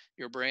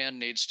your brand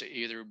needs to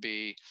either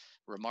be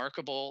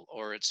remarkable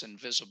or it's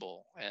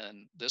invisible.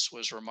 And this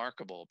was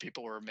remarkable.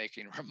 People were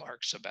making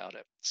remarks about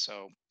it.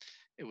 So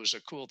it was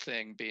a cool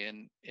thing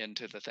being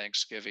into the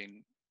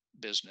Thanksgiving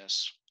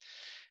business.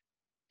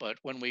 But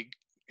when we,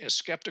 as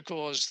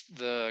skeptical as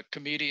the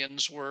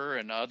comedians were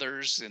and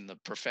others and the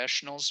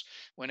professionals,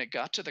 when it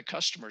got to the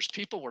customers,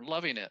 people were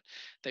loving it.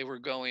 They were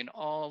going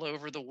all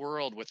over the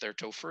world with their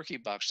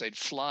Tofurky box. They'd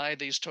fly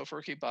these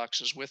Tofurky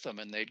boxes with them,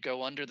 and they'd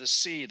go under the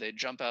sea. They'd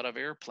jump out of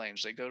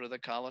airplanes. They'd go to the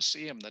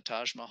Colosseum, the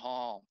Taj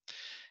Mahal.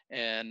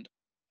 And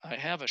I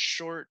have a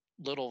short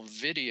little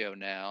video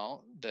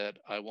now that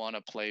I want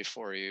to play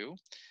for you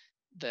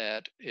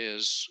that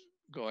is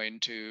going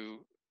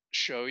to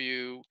show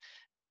you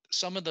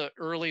some of the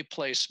early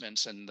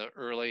placements and the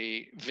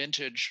early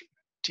vintage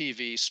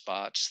TV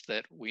spots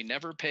that we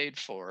never paid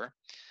for.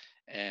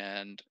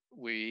 And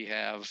we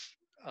have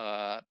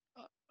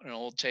an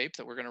old tape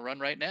that we're going to run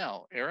right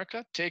now.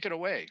 Erica, take it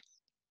away.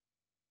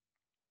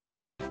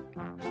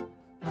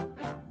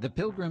 The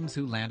Pilgrims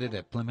who landed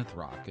at Plymouth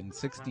Rock in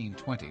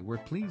 1620 were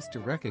pleased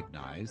to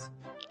recognize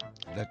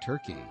the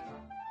turkey.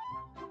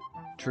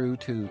 True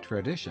to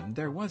tradition,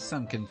 there was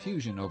some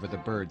confusion over the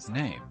bird's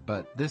name,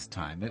 but this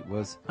time it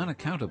was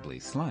unaccountably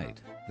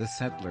slight. The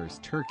settlers'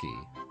 turkey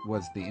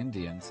was the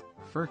Indians'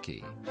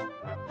 furkey.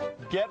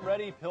 Get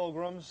ready,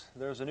 pilgrims.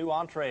 There's a new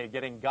entree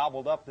getting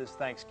gobbled up this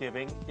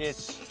Thanksgiving.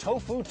 It's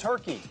tofu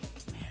turkey.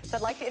 So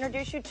I'd like to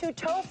introduce you to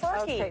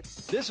Tofurky. Okay.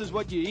 This is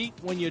what you eat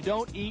when you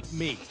don't eat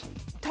meat.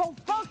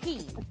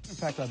 Tofurky. In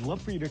fact, I'd love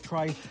for you to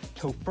try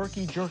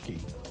Tofurky jerky.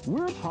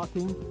 We're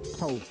talking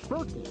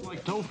Tofurky.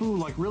 Like tofu,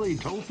 like really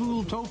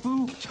tofu?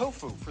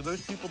 Tofu, for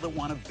those people that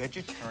want a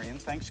vegetarian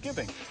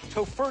Thanksgiving.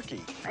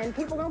 Tofurky. And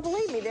people don't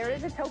believe me, there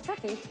is a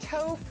Tofurky.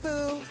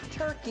 Tofu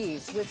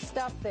turkeys with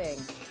stuffing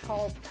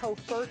called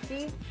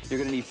Tofurky. You're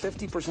going to need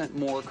 50%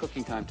 more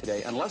cooking time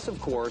today, unless, of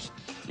course,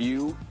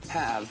 you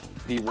have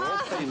the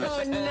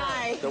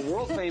world-famous the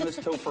world-famous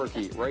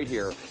Tofurky right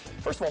here.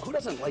 First of all, who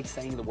doesn't like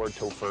saying the word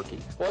Tofurky?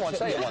 Well, let's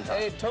say it one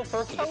time. Hey,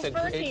 Tofurky.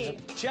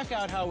 Tofurky. Check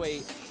out how a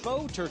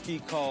faux turkey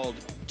called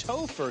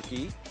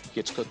Tofurky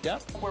gets cooked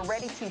up. We're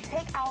ready to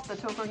take out the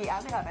Tofurky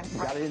out of the oven.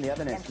 Got it in the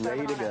oven, it's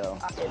ready to go.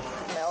 It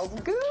smells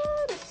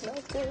good. It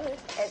smells good.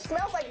 It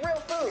smells like real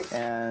food.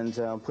 And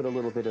put a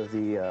little bit of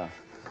the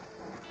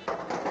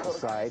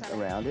side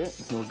around it,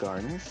 a little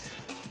garnish.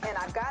 And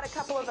I've got a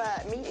couple of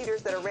meat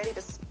eaters that are ready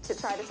to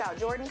try this out.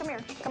 Jordan, come here.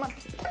 Come on.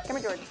 Come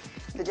here, Jordan.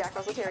 The Jack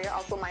Russell Terrier,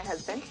 also my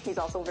husband. He's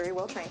also very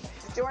well trained.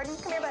 Jordan,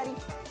 come here, buddy.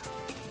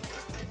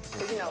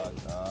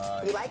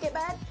 You like it,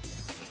 bud?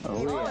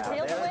 Oh,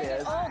 yeah, there it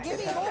is. Oh, give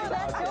me more of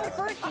that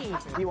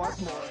Tofurky. He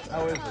wants more.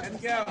 How is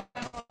it? Go.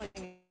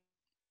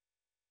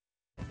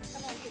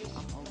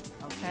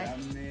 Okay.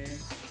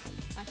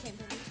 I can't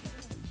believe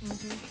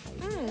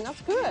it.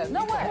 That's good.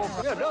 No way.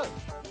 Yeah, it does.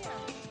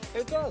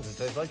 It does. It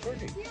tastes like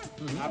turkey.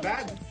 Not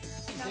bad.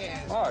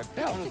 All right,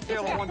 yeah, on a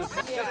scale of 1 to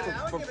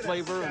 10, for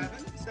flavor and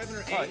 7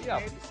 or 8. All right,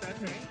 yeah.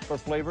 7 or 8. for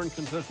flavor and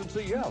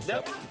consistency, yeah.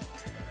 Yep.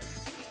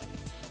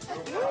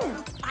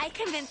 I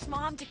convinced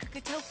Mom to cook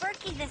a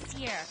Tofurky this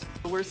year.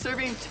 We're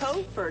serving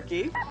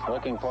Tofurky.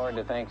 Looking forward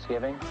to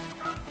Thanksgiving.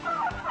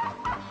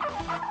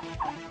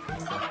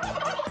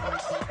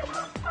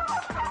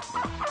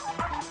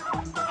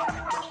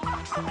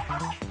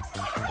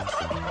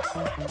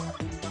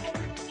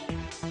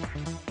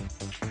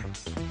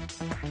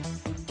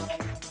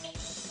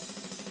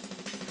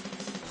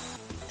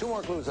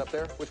 more clues up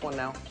there. Which one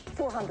now?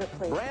 400,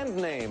 please. Brand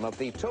name of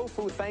the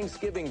tofu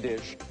Thanksgiving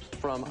dish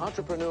from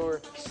entrepreneur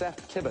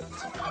Seth Tibbott.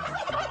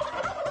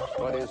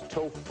 What is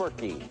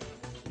tofurky?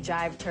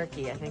 Jive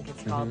turkey, I think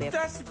it's called.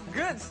 That's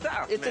good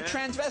stuff. It's a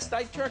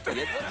transvestite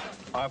turkey.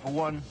 I, for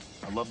one,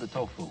 I love the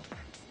tofu.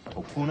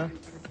 Tofuna,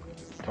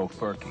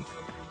 tofurky,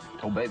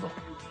 tobagel.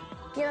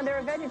 You know, there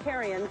are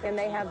vegetarians, and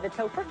they have the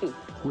tofurky.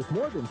 With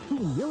more than 2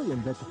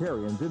 million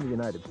vegetarians in the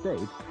United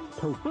States,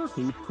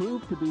 tofurky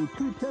proved to be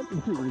too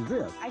tempting to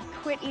resist. I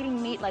quit eating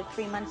meat like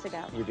 3 months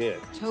ago. You did.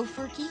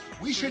 Tofurky?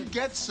 We should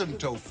get some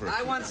tofurky.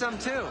 I want some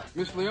too.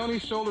 Miss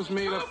Leone's shoulder's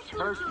made of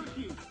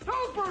turkey.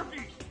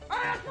 Tofurky! I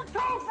asked for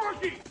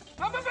tofurky!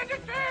 I'm a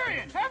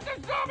vegetarian! Half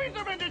the zombies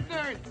are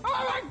vegetarians!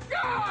 Oh my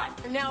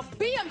God! Now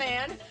be a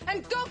man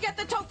and go get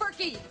the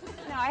tofurky.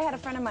 No, I had a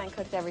friend of mine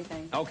cooked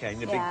everything. Okay,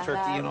 the big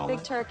turkey and all big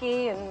that?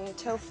 turkey and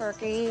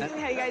tofurky.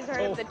 Have you guys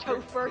heard of the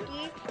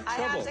tofurky? I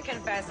have to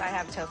confess, I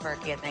have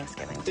tofurky at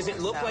Thanksgiving. Does it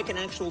look like an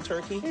actual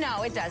turkey?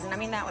 No, it doesn't. I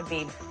mean, that would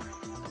be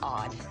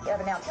odd. Yeah,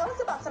 but now tell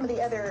us about some of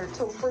the other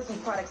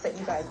tofurky products that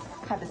you guys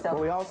have to sell.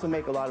 Well, we also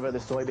make a lot of other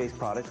soy-based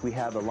products. We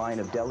have a line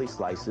of deli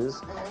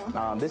slices.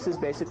 This is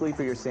basically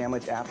for your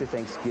sandwich after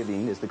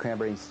Thanksgiving, is the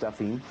cranberry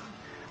stuffing,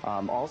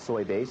 all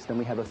soy-based. Then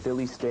we have a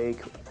Philly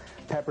steak,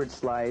 peppered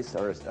slice,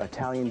 or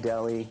Italian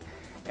deli,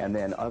 and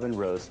then oven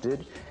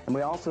roasted. And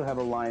we also have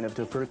a line of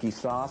tofurky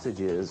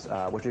sausages,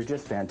 which are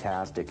just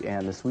fantastic.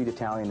 And the sweet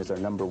Italian is our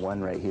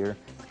 #1 right here.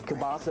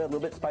 Kielbasa, a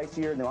little bit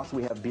spicier. And then also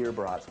we have beer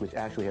brats, which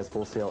actually has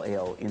Full Sail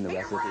Ale in the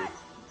recipe.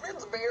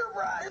 It's beer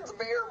brat. It's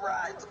beer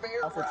brat. It's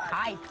beer Also, it's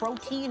high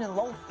protein and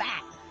low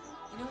fat.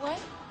 You know what?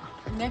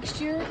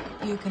 Next year,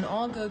 you can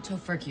all go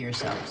tofurky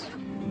yourselves.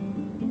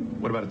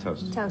 What about a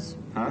toast? Toast.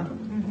 Huh?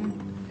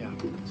 Mm-hmm. Yeah.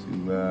 To,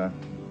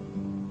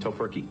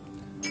 tofurky.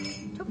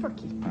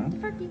 Tofurky. Huh?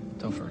 Tofurky.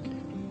 Tofurky.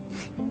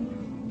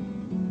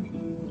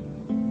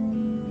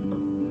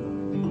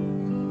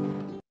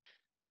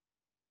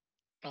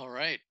 All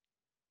right.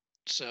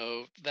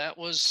 So that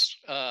was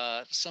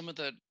some of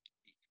the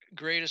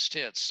greatest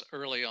hits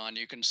early on.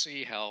 You can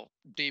see how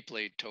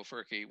deeply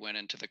tofurky went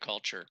into the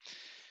culture.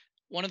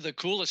 One of the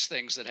coolest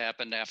things that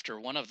happened after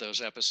one of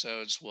those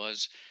episodes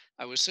was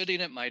I was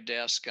sitting at my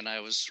desk and I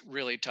was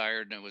really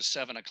tired, and it was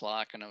 7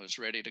 o'clock and I was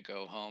ready to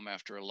go home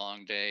after a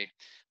long day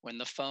when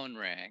the phone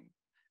rang,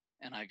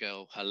 and I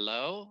go,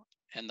 hello?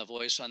 And the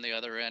voice on the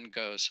other end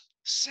goes,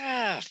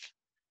 Seth.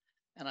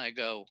 And I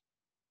go,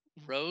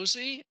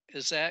 Rosie,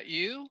 is that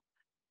you?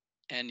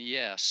 And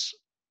yes,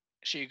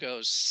 she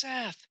goes,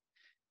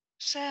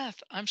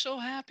 Seth, I'm so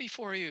happy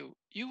for you.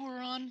 You were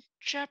on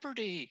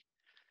Jeopardy.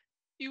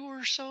 You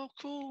were so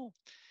cool.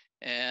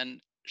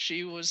 And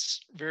she was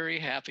very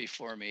happy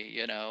for me,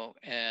 you know,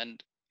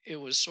 and it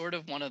was sort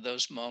of one of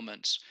those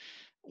moments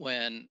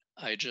when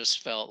I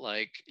just felt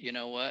like, you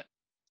know what?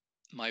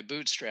 My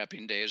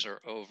bootstrapping days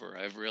are over.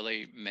 I've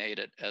really made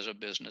it as a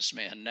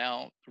businessman.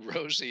 Now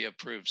Rosie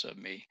approves of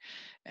me,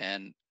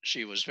 and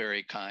she was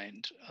very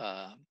kind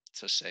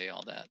to say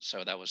all that.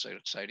 So that was an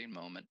exciting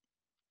moment.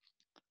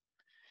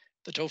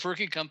 The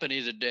Tofurky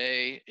Company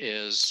today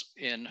is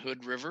in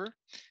Hood River,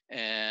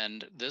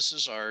 and this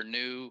is our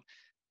new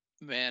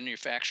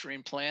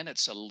manufacturing plant.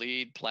 It's a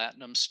LEED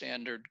Platinum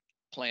standard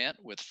plant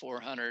with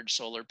 400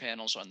 solar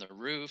panels on the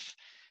roof.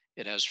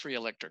 It has free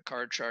electric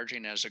car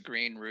charging, has a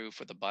green roof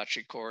with a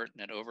bocce court,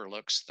 and it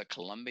overlooks the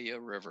Columbia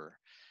River.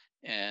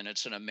 And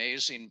it's an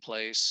amazing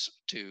place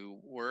to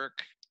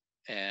work.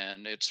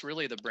 And it's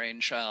really the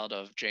brainchild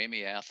of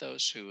Jamie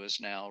Athos, who is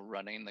now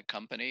running the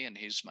company, and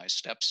he's my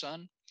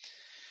stepson.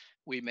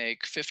 We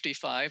make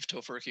 55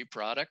 Tofurky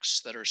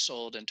products that are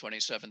sold in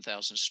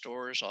 27,000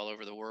 stores all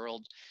over the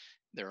world.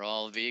 They're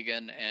all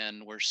vegan,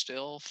 and we're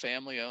still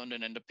family owned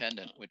and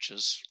independent, which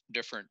is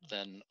different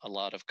than a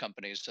lot of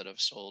companies that have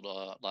sold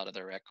a lot of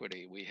their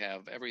equity. We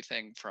have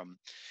everything from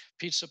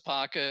pizza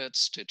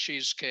pockets to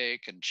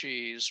cheesecake and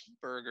cheese,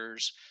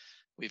 burgers.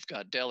 We've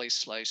got deli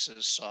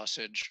slices,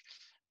 sausage.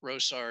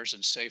 Rosars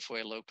and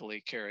Safeway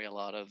locally carry a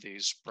lot of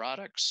these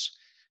products.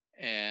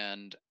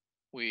 And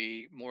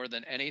we, more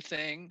than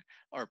anything,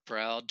 are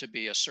proud to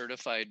be a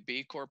certified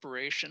B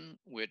Corporation,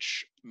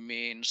 which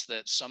means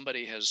that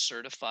somebody has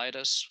certified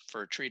us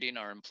for treating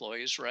our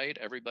employees right.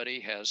 Everybody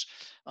has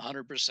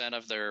 100%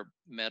 of their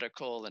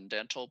medical and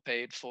dental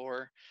paid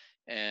for,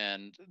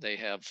 and they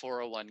have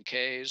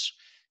 401ks.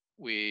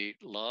 We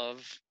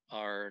love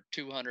our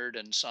 200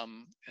 and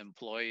some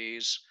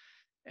employees.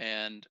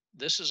 And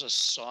this is a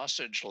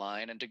sausage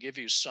line. And to give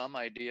you some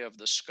idea of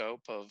the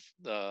scope of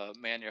the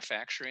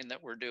manufacturing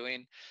that we're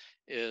doing,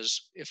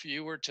 is if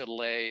you were to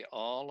lay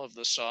all of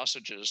the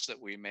sausages that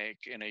we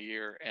make in a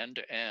year end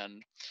to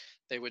end,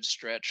 they would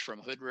stretch from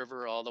Hood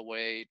River all the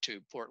way to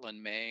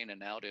Portland, Maine,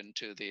 and out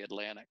into the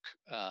Atlantic,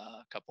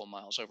 a couple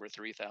miles, over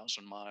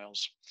 3,000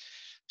 miles.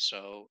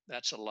 So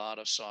that's a lot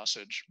of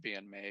sausage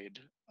being made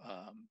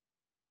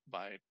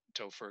by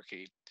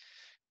Tofurky.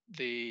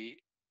 The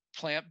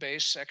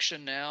plant-based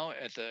section now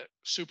at the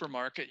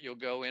supermarket you'll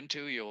go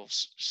into, you'll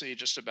see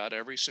just about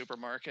every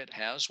supermarket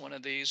has one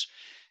of these.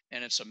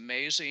 and it's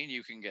amazing.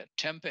 You can get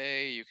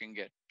tempeh, you can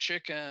get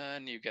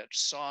chicken, you get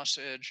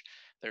sausage,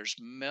 there's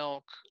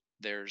milk,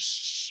 there's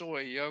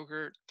soy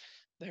yogurt,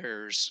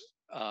 there's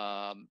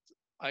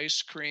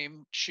ice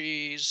cream,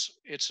 cheese.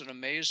 It's an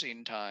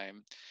amazing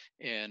time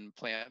in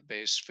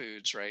plant-based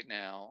foods right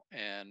now.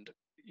 And,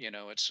 you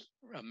know, it's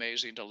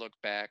amazing to look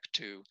back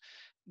to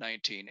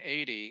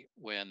 1980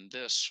 when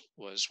this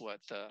was what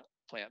the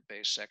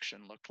plant-based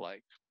section looked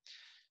like.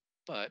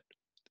 But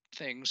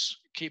things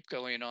keep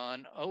going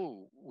on.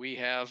 Oh, we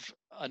have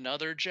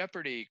another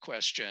Jeopardy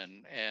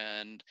question,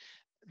 and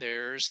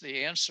there's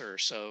the answer.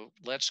 So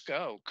let's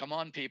go. Come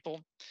on,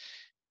 people.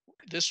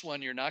 This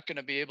one you're not going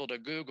to be able to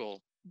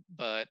Google,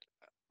 but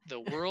the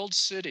world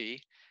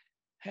city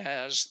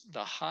has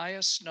the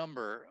highest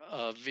number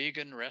of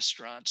vegan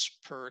restaurants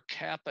per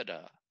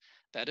capita.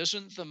 That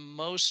isn't the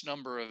most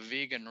number of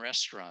vegan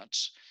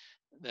restaurants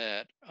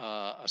that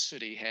a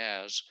city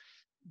has,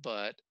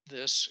 but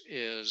this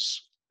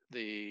is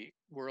the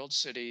world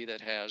city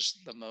that has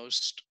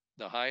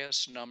the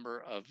highest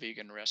number of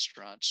vegan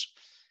restaurants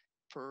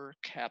per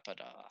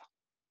capita.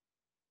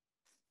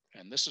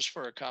 And this is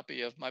for a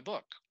copy of my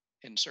book,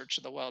 In Search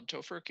of the Wild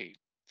Tofurky.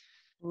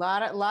 A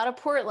lot of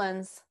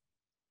Portlands.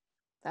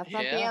 That's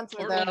not the answer,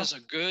 Portland though. is a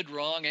good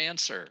wrong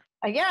answer.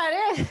 Yeah,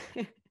 it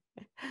is.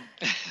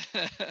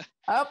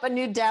 Oh, a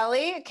New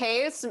Delhi.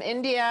 Okay, some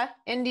India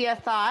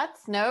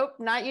thoughts. Nope,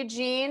 not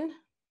Eugene.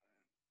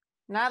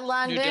 Not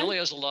London. New Delhi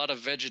has a lot of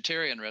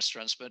vegetarian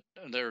restaurants, but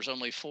there's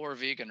only 4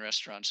 vegan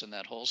restaurants in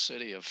that whole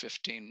city of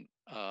 15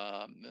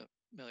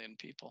 million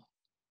people.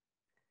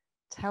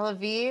 Tel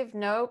Aviv.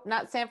 Nope,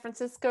 not San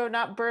Francisco,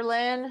 not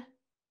Berlin.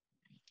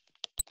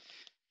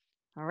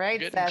 All right,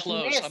 Getting Seth,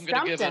 close. I'm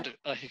going to give it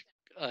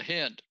a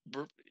hint.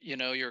 You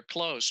know, you're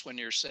close when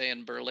you're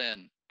saying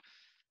Berlin.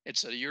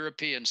 It's a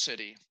European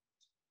city.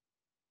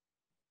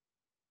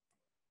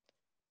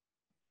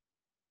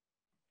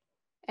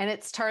 And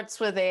it starts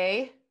with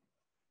a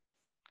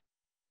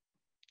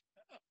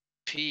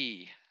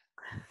P.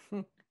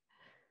 Not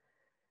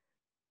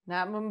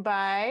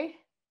Mumbai.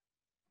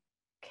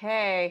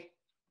 Okay.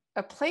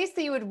 A place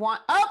that you would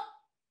want. Oh,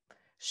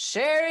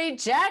 Sherry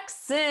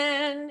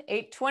Jackson,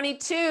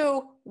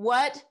 822.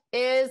 What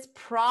is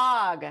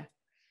Prague?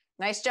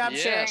 Nice job,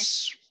 Sherry.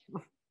 Yes,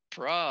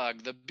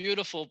 Prague, the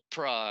beautiful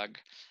Prague.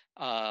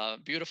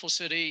 Beautiful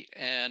city.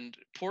 And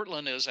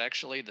Portland is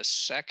actually the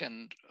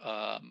second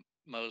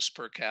most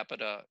per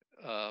capita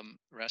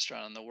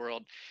restaurant in the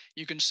world.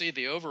 You can see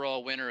the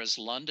overall winner is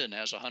London,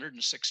 has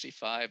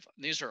 165.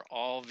 These are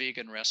all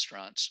vegan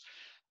restaurants,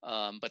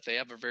 but they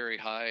have a very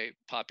high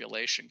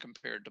population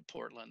compared to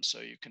Portland. So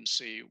you can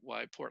see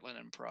why Portland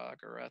and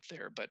Prague are out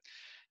there. But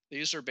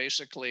these are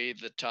basically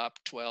the top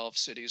 12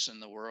 cities in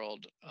the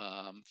world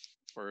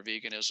for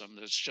veganism.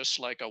 It's just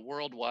like a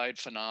worldwide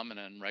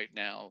phenomenon right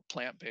now.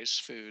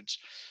 Plant-based foods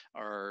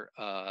are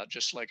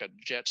just like a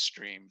jet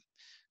stream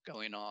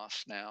going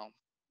off now.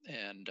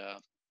 And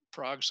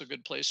Prague's a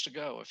good place to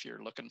go if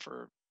you're looking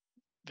for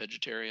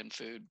vegetarian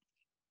food.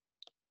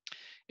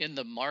 In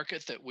the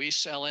market that we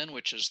sell in,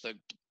 which is the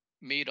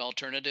meat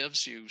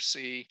alternatives, you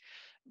see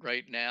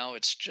right now,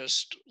 it's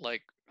just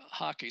like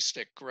hockey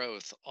stick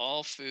growth.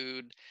 All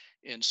food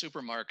in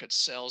supermarkets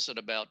sells at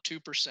about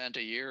 2%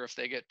 a year. If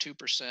they get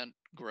 2%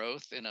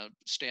 growth in a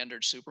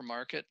standard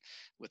supermarket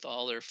with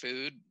all their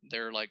food,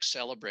 they're like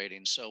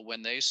celebrating. So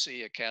when they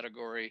see a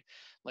category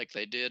like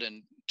they did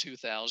in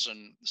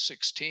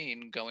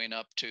 2016 going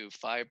up to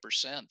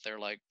 5%, they're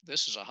like,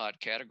 this is a hot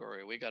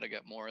category. We got to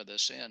get more of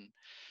this in.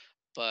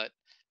 But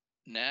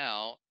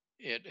now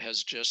it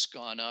has just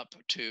gone up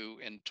to,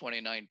 in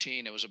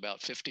 2019, it was about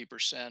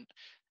 50%.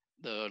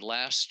 The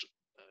last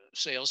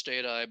sales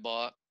data I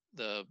bought,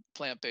 the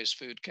plant-based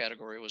food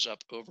category was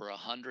up over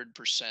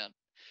 100%.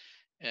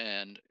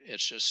 And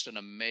it's just an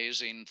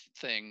amazing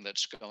thing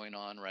that's going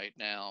on right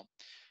now.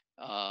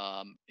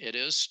 It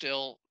is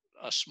still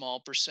a small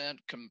percent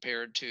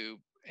compared to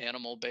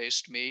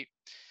animal-based meat.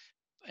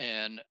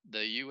 And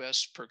the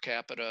US per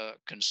capita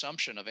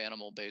consumption of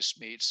animal-based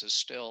meats is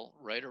still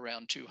right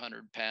around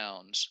 200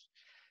 pounds.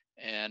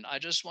 And I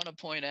just want to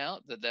point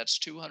out that that's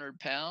 200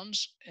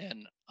 pounds,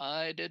 and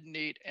I didn't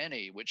eat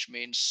any, which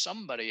means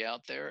somebody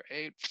out there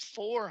ate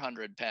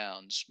 400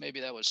 pounds. Maybe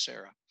that was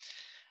Sarah.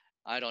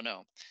 I don't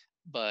know.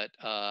 But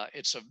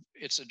it's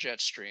a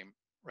jet stream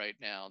right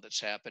now that's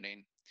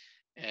happening.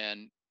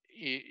 And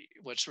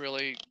what's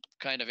really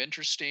kind of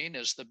interesting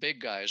is the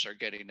big guys are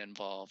getting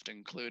involved,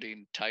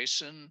 including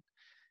Tyson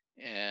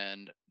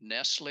and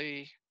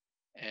Nestle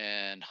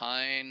and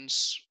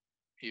Heinz.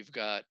 You've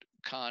got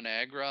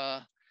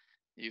ConAgra.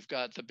 You've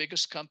got the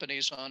biggest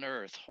companies on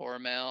earth.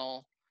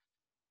 Hormel,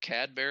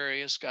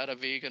 Cadbury has got a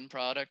vegan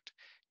product.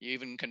 You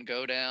even can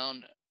go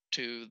down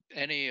to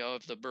any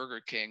of the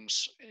Burger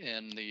Kings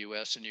in the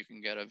US and you can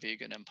get a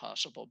vegan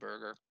Impossible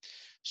Burger.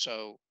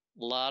 So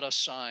a lot of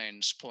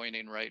signs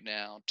pointing right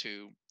now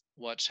to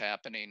what's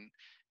happening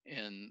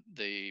in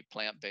the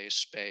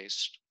plant-based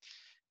space.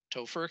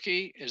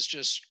 Tofurky is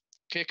just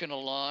kicking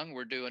along.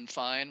 We're doing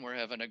fine. We're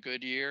having a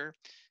good year.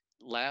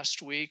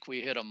 last week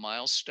we hit a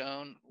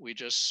milestone. We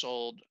just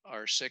sold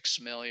our 6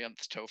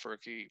 millionth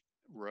Tofurky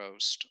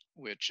roast,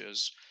 which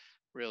is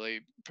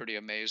really pretty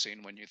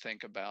amazing when you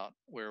think about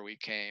where we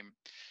came.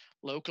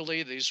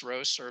 Locally, these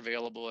roasts are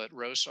available at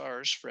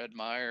Rosar's, Fred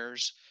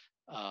Meyer's,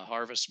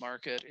 Harvest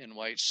Market in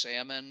White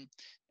Salmon,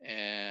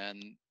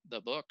 and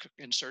the book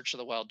In Search of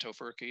the Wild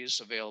Tofurky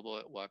is available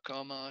at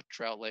Wacoma,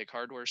 Trout Lake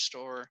Hardware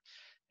Store,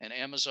 and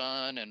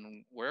Amazon,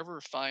 and wherever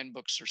fine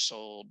books are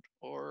sold,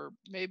 or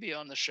maybe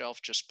on the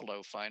shelf just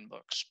below fine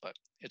books. But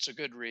it's a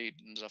good read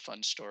and it's a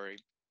fun story.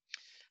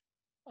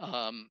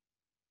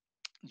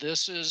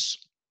 This is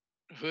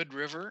Hood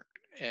River,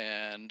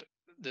 and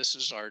this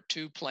is our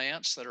 2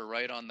 plants that are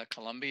right on the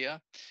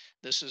Columbia.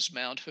 This is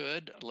Mount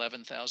Hood,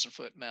 11,000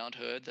 foot Mount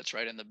Hood, that's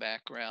right in the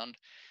background.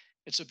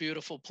 It's a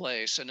beautiful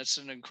place, and it's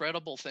an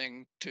incredible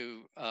thing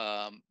to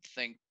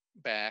think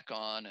back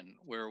on and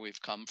where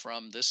we've come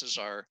from. This is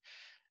our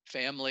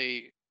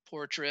family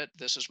portrait.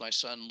 This is my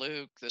son,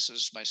 Luke. This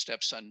is my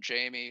stepson,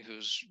 Jamie,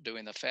 who's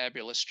doing a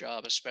fabulous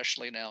job,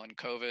 especially now in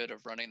COVID,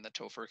 of running the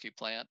Tofurky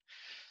plant.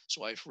 His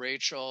wife,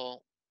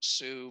 Rachel,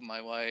 Sue,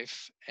 my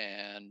wife,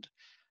 and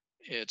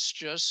it's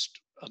just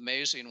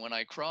amazing when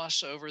I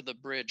cross over the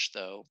bridge,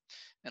 though,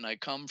 and I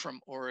come from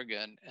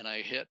Oregon and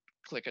I hit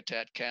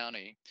Klickitat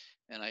County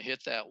and I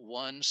hit that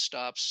one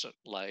stop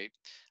light.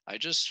 I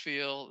just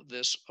feel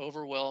this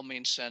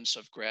overwhelming sense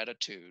of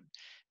gratitude.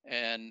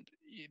 And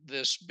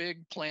this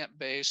big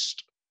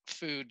plant-based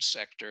food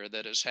sector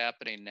that is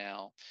happening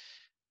now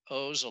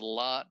owes a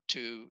lot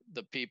to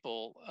the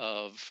people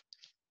of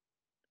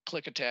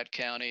Klickitat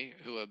County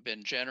who have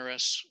been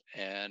generous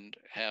and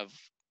have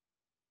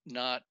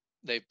not,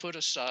 they've put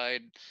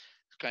aside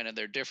kind of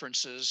their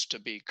differences to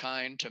be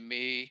kind to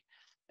me.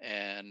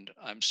 And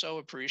I'm so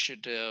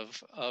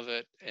appreciative of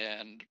it.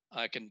 And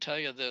I can tell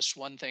you this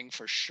one thing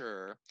for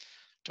sure,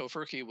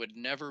 Tofurky would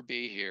never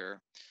be here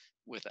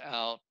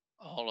without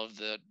all of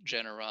the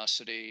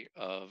generosity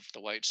of the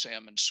White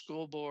Salmon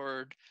School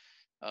Board,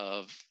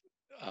 of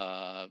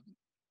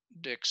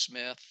Dick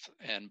Smith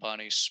and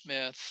Bonnie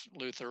Smith,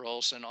 Luther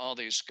Olson, all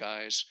these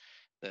guys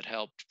that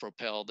helped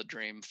propel the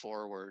dream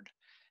forward.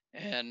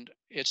 And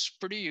it's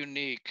pretty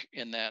unique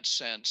in that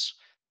sense.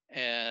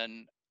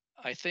 And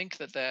I think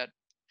that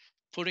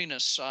putting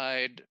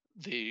aside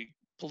the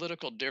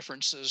political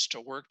differences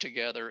to work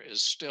together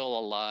is still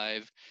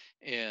alive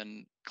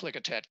in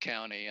Klickitat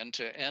County. And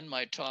to end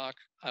my talk,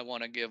 I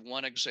want to give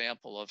one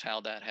example of how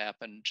that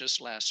happened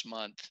just last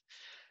month.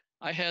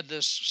 I had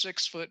this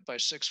 6 foot by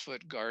 6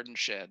 foot garden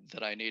shed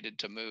that I needed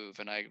to move,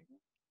 and I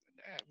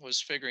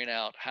was figuring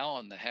out how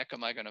in the heck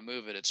am I going to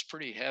move it? It's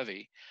pretty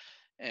heavy.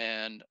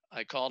 And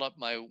I called up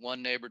my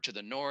one neighbor to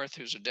the north,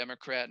 who's a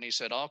Democrat, and he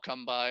said, I'll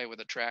come by with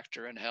a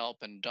tractor and help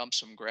and dump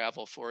some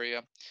gravel for you.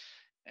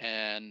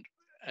 And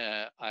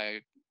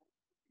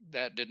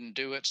that didn't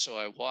do it. So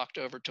I walked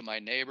over to my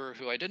neighbor,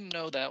 who I didn't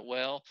know that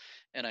well.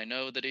 And I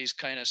know that he's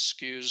kind of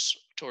skews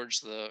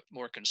towards the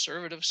more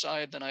conservative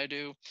side than I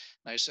do.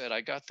 And I said, I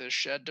got this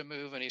shed to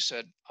move. And he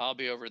said, I'll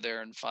be over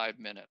there in 5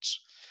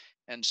 minutes.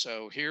 And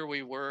so here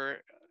we were.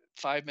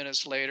 5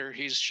 minutes later,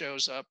 he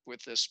shows up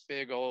with this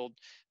big old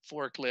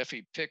forklift.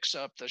 He picks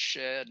up the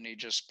shed and he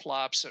just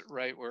plops it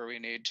right where we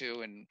need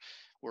to. And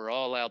we're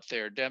all out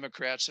there.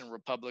 Democrats and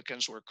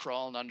Republicans were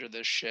crawling under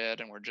this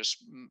shed, and we're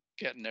just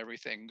getting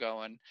everything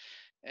going.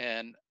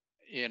 And,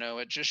 you know,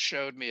 it just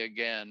showed me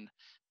again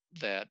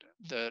that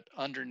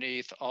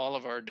underneath all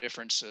of our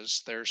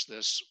differences, there's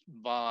this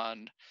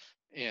bond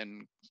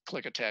in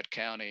Klickitat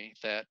County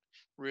that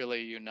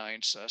really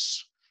unites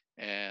us.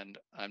 And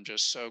I'm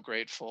just so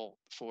grateful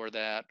for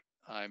that.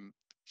 I'm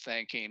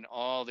thanking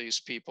all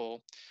these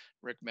people,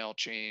 Rick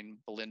Melching,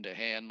 Belinda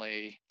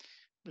Hanley,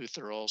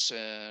 Luther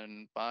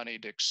Olson, Bonnie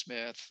Dick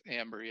Smith,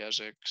 Amber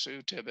Yezik,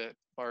 Sue Tibbott,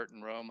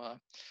 Barton Roma.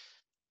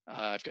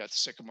 I've got the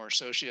Sycamore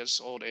Associates,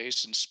 Old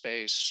Ace in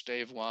Space,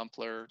 Dave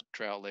Wampler,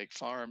 Trout Lake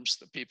Farms,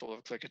 the people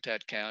of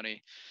Klickitat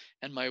County.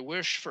 And my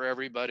wish for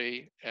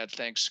everybody at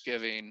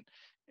Thanksgiving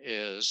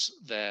is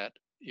that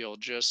you'll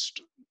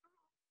just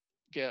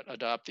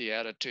adopt the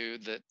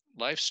attitude that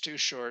life's too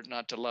short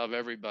not to love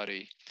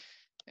everybody,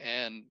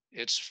 and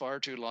it's far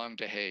too long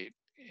to hate,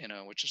 you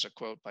know, which is a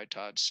quote by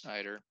Todd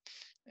Snyder.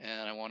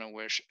 And I want to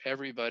wish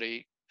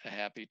everybody a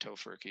happy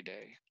Tofurky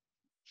Day.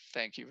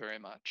 Thank you very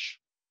much.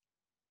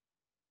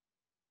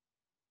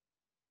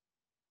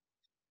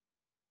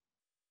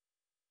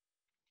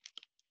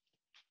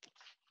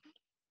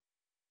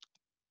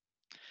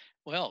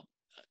 Well,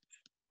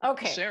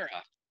 okay, Sarah,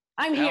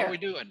 I'm here. How are we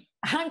doing?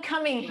 I'm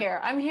coming here.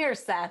 I'm here,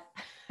 Seth.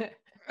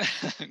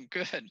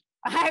 Good.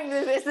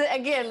 This is,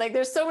 again, like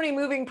there's so many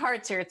moving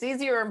parts here. It's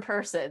easier in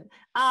person.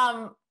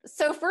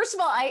 So first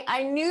of all,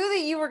 I knew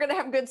that you were going to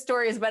have good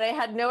stories, but I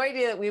had no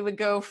idea that we would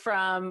go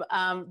from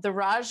the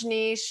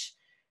Rajneesh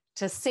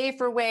to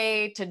Safer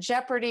Way to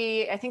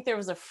Jeopardy. I think there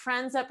was a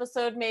Friends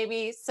episode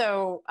maybe.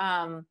 So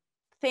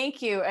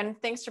thank you.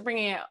 And thanks for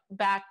bringing it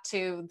back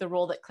to the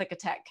role that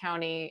Klickitat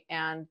County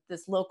and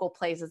this local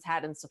place has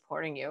had in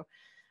supporting you.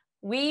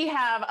 we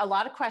have a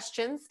lot of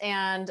questions,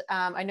 and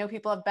I know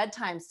people have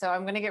bedtime, so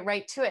I'm going to get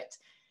right to it.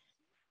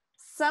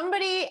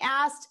 Somebody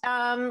asked,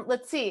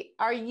 let's see,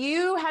 are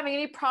you having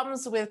any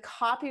problems with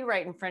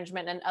copyright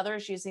infringement and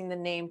others using the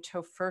name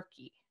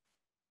Tofurky?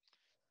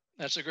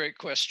 That's a great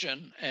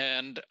question.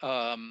 And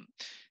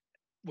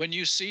when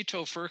you see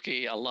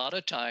Tofurky, a lot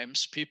of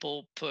times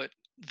people put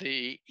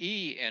the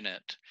E in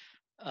it.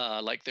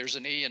 Like there's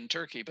an E in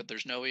turkey, but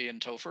there's no E in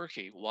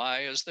Tofurky.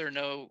 Why is there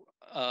no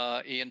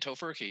E in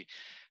Tofurky?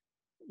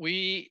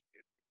 We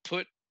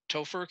put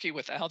Tofurky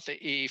without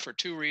the E for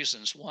two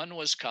reasons. One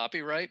was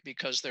copyright,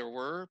 because there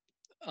were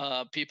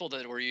people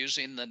that were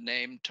using the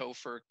name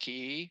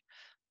Tofurky,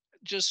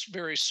 just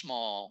very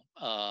small.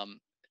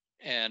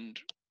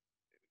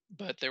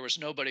 But there was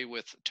nobody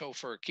with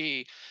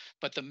Tofurky.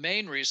 But the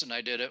main reason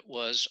I did it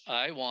was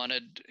I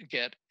wanted to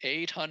get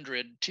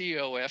 800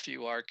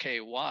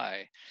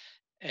 Tofurky,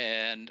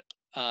 and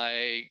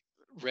I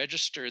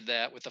registered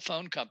that with the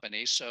phone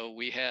company. So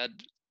we had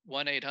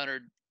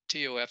 1-800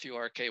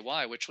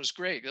 Tofurky, which was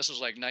great. This was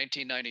like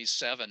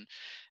 1997.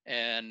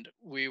 And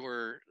we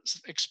were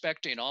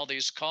expecting all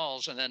these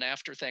calls. And then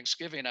after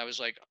Thanksgiving, I was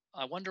like,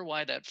 I wonder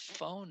why that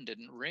phone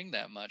didn't ring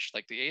that much.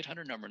 Like the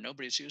 800 number,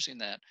 nobody's using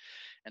that.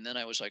 And then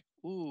I was like,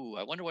 ooh,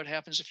 I wonder what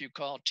happens if you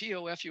call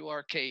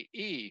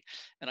Tofurke.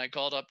 And I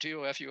called up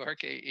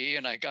Tofurke,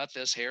 and I got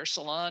this hair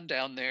salon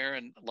down there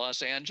in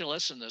Los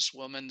Angeles. And this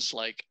woman's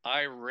like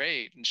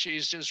irate, and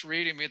she's just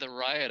reading me the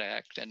riot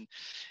act. And,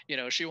 you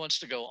know, she wants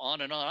to go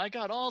on and on. I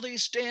got all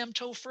these damn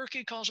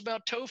Tofurky calls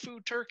about tofu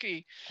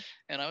turkey.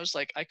 And I was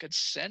like, I could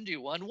send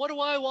you one. What do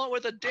I want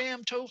with a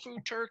damn tofu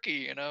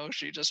turkey? You know,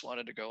 she just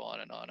wanted to go on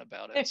and on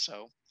about it.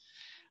 So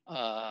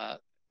I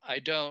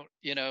don't,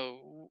 you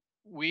know,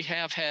 we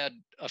have had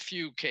a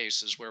few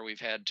cases where we've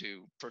had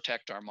to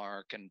protect our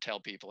mark and tell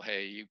people,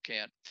 hey, you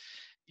can't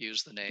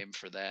use the name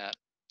for that.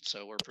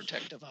 So we're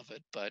protective of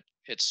it. But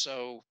it's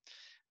so,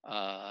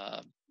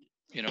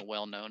 you know,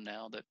 well known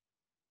now that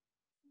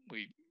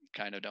we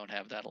kind of don't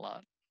have that a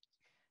lot.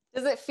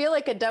 Does it feel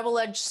like a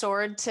double-edged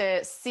sword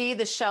to see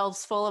the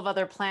shelves full of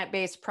other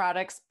plant-based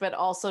products, but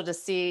also to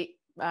see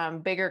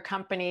bigger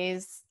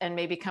companies and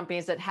maybe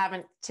companies that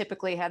haven't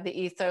typically had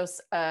the ethos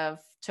of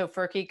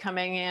Tofurky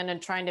coming in and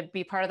trying to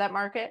be part of that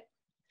market?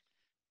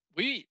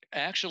 We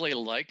actually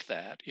like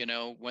that. You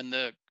know, when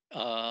the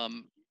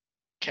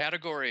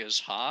category is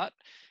hot,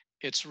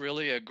 it's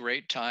really a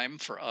great time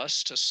for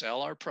us to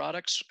sell our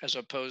products as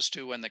opposed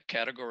to when the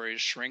category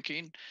is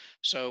shrinking.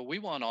 So we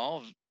want all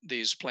of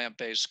these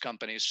plant-based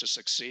companies to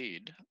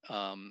succeed.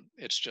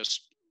 It's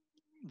just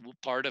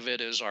part of it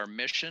is our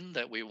mission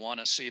that we want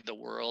to see the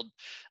world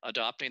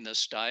adopting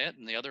this diet.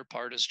 And the other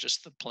part is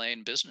just the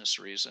plain business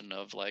reason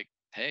of like,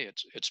 hey,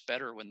 it's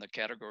better when the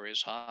category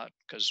is hot,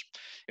 because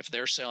if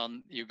they're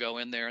selling, you go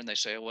in there and they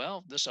say,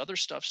 well, this other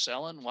stuff's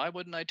selling, why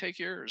wouldn't I take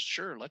yours?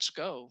 Sure, let's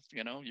go.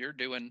 You know, you're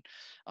doing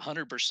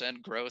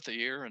 100% growth a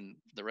year and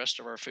the rest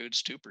of our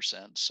food's 2%.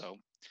 So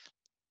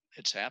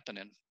it's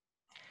happening.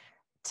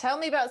 Tell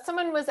me about,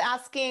 someone was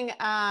asking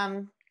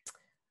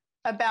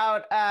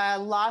about a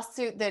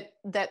lawsuit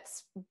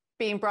that's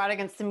being brought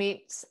against the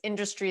meat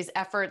industry's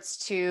efforts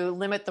to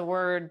limit the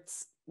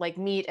words like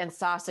meat and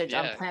sausage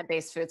on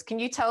plant-based foods. Can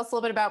you tell us a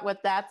little bit about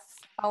what that's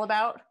all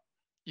about?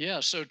 Yeah,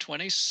 so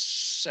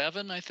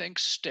 27, I think,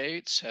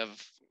 states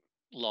have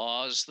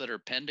laws that are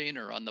pending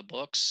or on the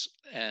books,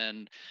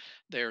 and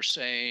they're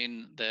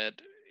saying that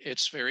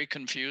it's very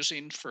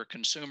confusing for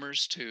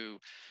consumers to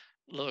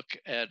look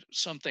at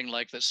something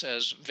like that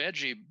says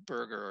veggie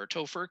burger or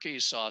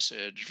Tofurky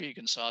sausage,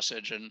 vegan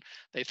sausage, and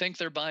they think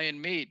they're buying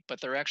meat,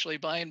 but they're actually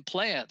buying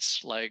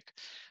plants. Like,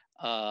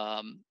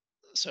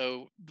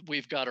 so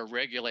we've got to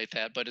regulate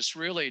that, but it's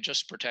really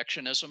just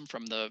protectionism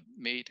from the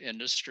meat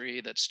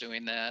industry that's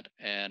doing that.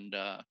 And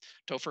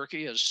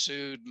Tofurky has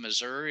sued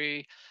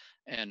Missouri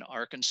and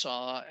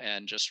Arkansas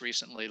and just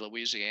recently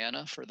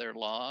Louisiana for their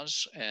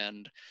laws,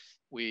 and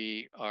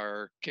we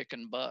are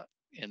kicking butt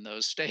in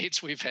those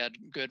states. We've had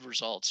good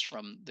results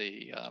from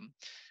the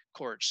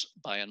courts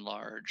by and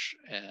large,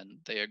 and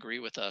they agree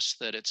with us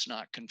that it's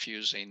not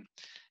confusing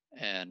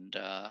and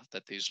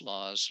that these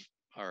laws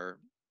are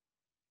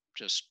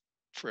just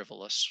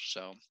frivolous.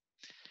 So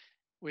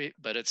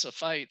but it's a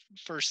fight.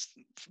 First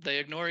they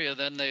ignore you,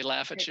 then they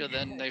laugh at you,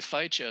 then they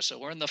fight you. So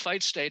we're in the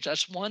fight stage.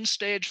 That's one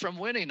stage from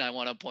winning, I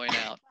want to point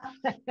out.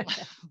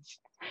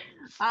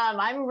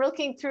 I'm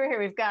looking through here.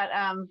 We've got,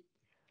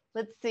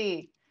 let's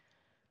see.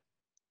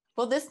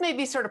 Well, this may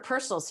be sort of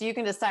personal, so you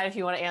can decide if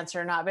you want to answer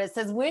or not. But it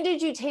says, when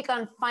did you take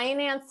on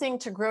financing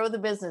to grow the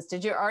business?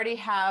 Did you already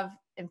have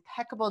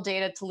impeccable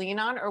data to lean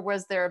on, or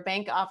was there a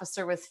bank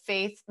officer with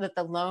faith that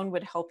the loan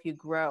would help you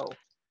grow?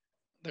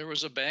 There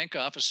was a bank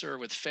officer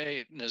with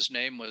faith, and his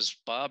name was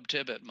Bob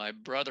Tibbott, my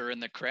brother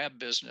in the crab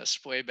business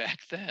way back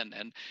then.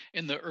 And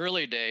in the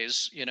early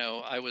days, you know,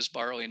 I was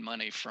borrowing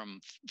money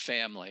from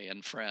family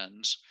and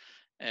friends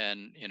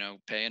and, you know,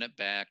 paying it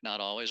back, not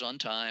always on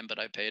time, but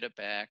I paid it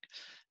back.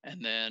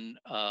 And then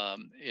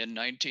in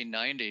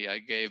 1990, I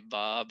gave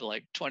Bob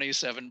like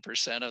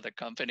 27% of the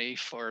company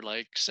for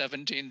like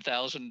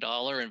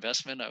 $17,000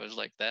 investment. I was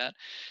like that.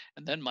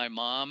 And then my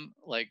mom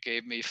like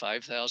gave me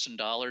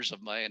 $5,000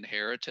 of my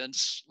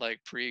inheritance.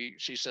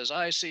 She says,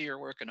 I see you're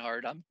working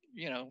hard.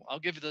 I'll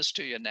give this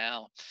to you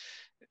now.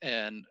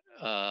 And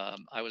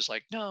I was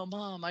like, no,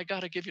 Mom, I got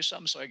to give you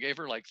something. So I gave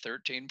her like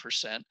 13%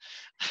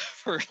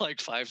 for like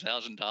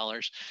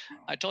 $5,000.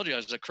 I told you I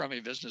was a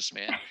crummy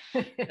businessman.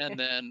 And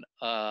then,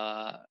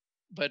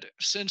 but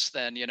since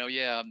then,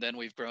 then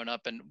we've grown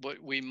up, and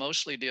we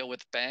mostly deal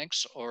with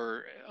banks,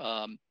 or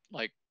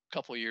like a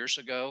couple of years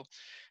ago,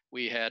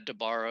 we had to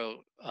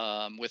borrow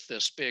with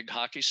this big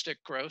hockey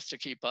stick growth to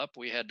keep up.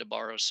 We had to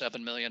borrow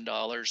 $7 million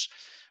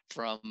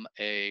from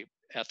a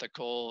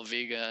ethical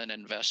vegan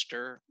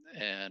investor,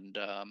 and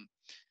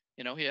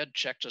he had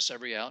checked us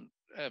every out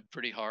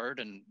pretty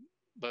hard,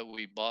 but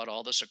we bought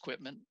all this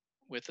equipment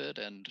with it,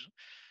 and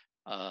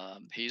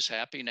he's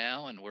happy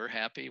now, and we're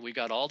happy. We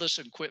got all this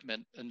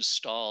equipment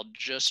installed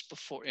just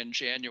before, in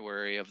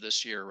January of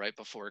this year, right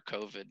before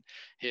COVID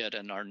hit,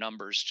 and our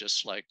numbers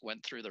just like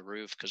went through the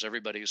roof because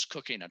everybody's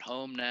cooking at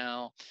home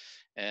now,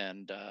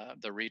 and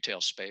the retail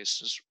space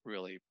has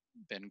really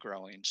been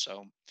growing.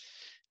 So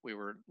we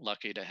were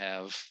lucky to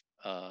have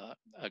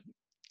an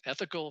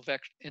ethical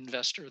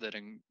investor that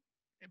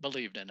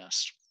believed in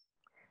us.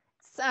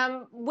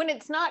 When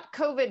it's not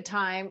COVID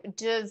time,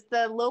 does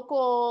the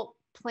local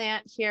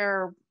plant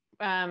here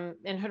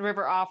in Hood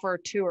River offer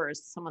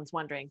tours? Someone's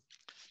wondering.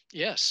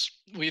 Yes,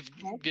 we've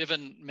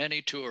given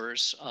many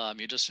tours.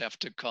 You just have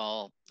to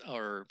call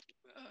our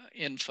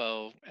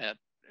info at,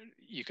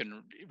 you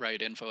can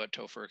write info at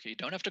Tofurky.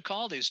 Don't have to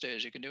call these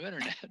days. You can do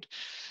internet.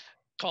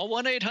 Call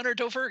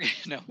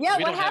 1-800-TOFURKY. No. Yeah,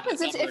 what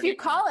happens if you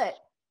call it?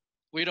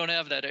 We don't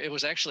have that. It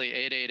was actually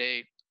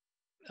 888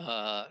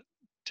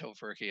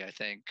 Tofurky, I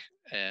think.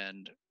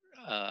 And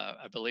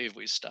I believe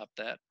we stopped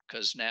that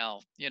because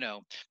now,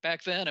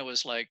 back then it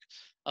was like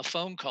a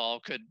phone call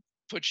could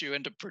put you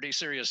into pretty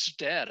serious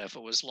debt if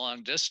it was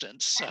long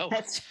distance. So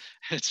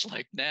it's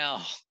like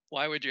now,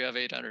 why would you have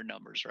 800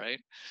 numbers, right?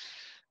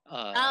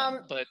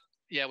 But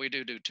yeah, we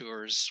do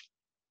tours.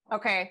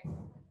 Okay.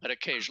 But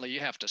occasionally you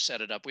have to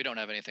set it up. We don't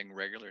have anything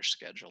regular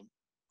scheduled.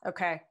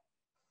 Okay.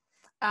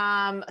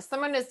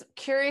 Someone is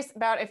curious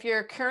about if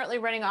you're currently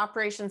running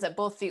operations at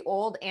both the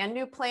old and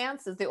new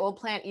plants. Is the old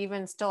plant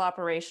even still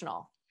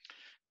operational?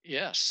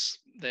 Yes,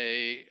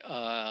 they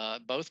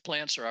both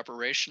plants are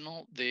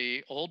operational.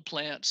 The old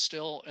plant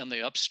still in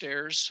the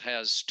upstairs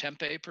has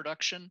Tempeh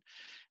production,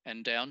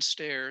 and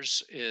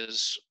downstairs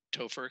is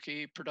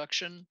Tofurky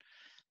production.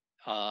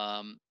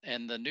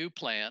 And the new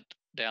plant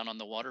down on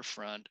the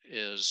waterfront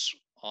is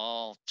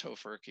all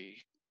Tofurky.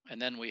 And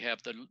then we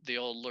have the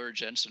old Lure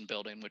Jensen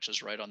building, which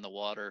is right on the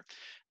water,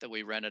 that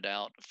we rented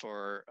out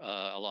for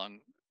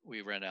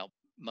we rent out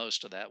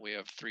most of that. We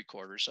have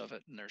 3/4 of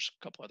it, and there's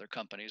a couple other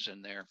companies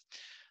in there.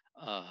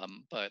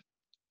 But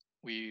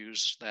we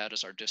use that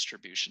as our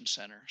distribution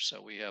center.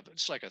 So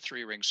it's like a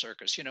 3-ring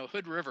circus.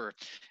 Hood River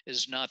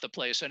is not the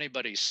place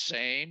anybody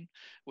sane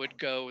would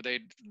go.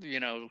 They'd,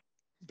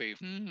 be,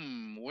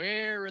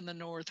 where in the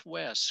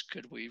Northwest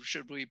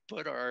should we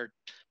put our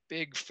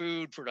big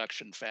food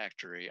production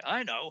factory?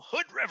 I know,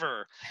 Hood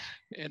River.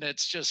 And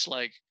it's just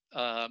like,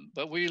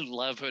 but we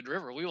love Hood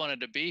River. We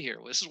wanted to be here.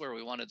 This is where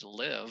we wanted to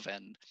live.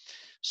 And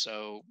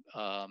so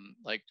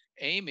like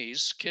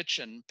Amy's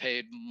Kitchen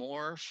paid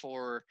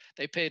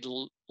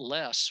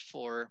less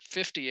for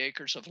 50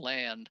 acres of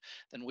land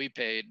than we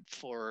paid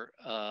for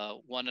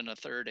 1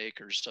 1/3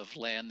 acres of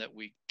land that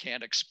we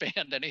can't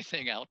expand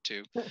anything out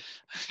to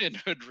in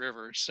Hood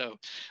River. So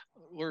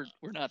we're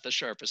not the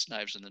sharpest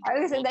knives in the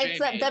drawer. Well,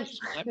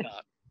 I'm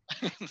not.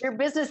 Your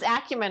business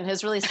acumen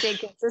has really stayed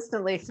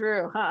consistently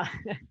through, huh?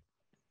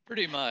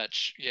 Pretty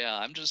much. Yeah,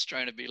 I'm just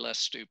trying to be less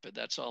stupid.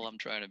 That's all I'm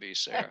trying to be,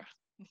 Sarah.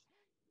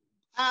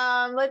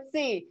 Let's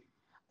see.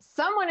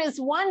 Someone is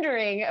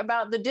wondering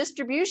about the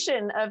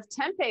distribution of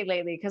Tempeh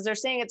lately because they're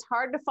saying it's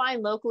hard to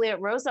find locally at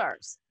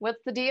Rosar's.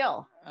 What's the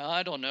deal?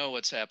 I don't know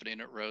what's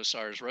happening at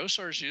Rosar's.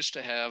 Rosar's used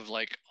to have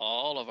like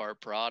all of our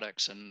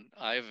products, and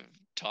I've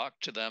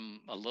talked to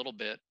them a little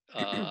bit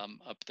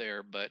up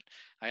there, but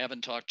I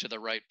haven't talked to the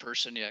right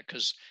person yet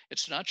because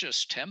it's not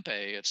just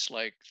Tempeh. It's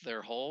like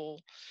their whole,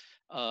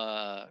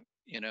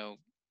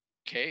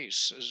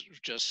 case is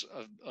just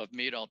of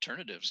meat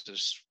alternatives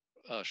is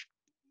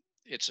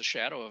it's a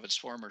shadow of its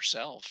former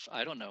self.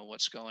 I don't know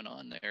what's going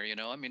on there.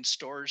 I mean,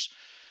 stores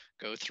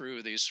go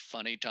through these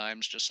funny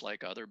times just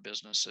like other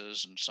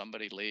businesses, and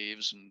somebody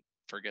leaves and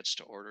forgets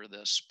to order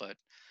this. But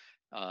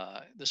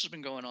this has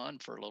been going on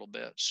for a little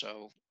bit.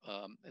 So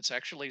it's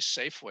actually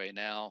Safeway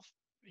now,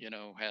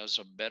 has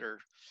a better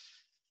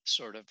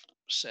sort of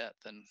set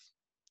than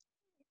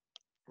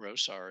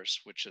Rosar's,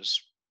 which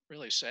is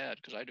really sad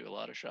because I do a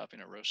lot of shopping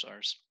at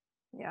Rosar's.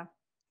 Yeah.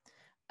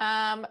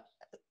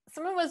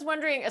 Someone was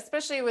wondering,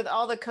 especially with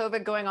all the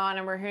COVID going on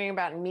and we're hearing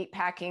about meat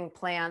packing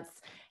plants,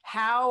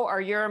 how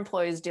are your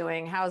employees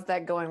doing? How's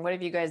that going? What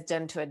have you guys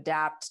done to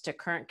adapt to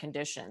current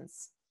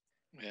conditions?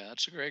 Yeah,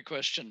 that's a great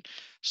question.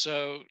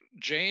 So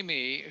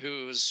Jamie,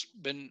 who's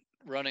been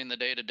running the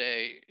day to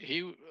day,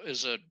 he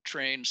is a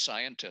trained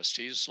scientist.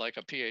 He's like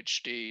a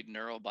PhD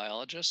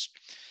neurobiologist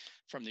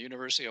from the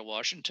University of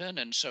Washington.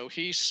 And so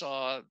he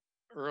saw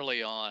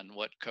early on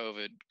what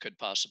COVID could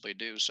possibly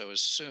do. So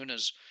as soon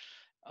as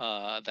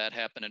that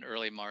happened in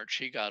early March,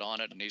 he got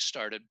on it and he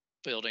started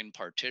building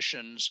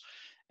partitions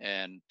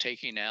and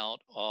taking out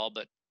all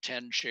but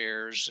 10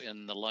 chairs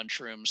in the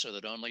lunchroom so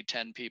that only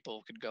 10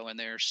 people could go in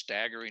there,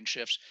 staggering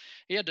shifts.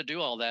 He had to do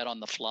all that on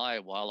the fly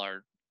while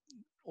our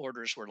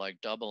orders were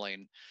like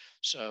doubling.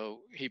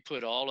 So he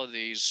put all of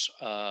these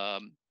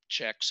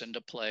checks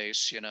into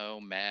place,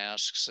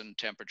 masks and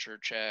temperature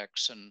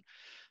checks and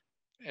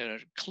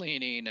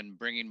cleaning and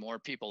bringing more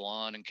people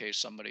on in case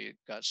somebody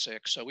got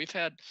sick. So we've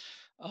had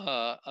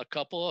a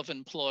couple of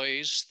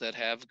employees that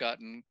have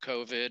gotten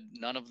COVID.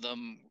 None of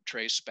them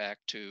trace back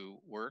to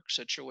work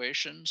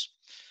situations,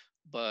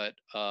 but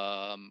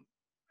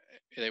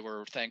they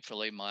were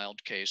thankfully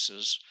mild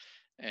cases.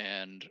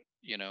 And,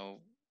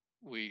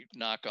 we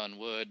knock on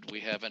wood,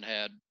 we haven't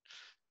had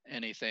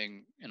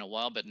anything in a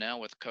while, but now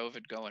with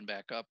COVID going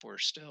back up,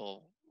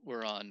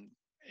 we're on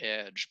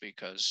edge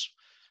because,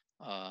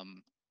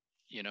 um,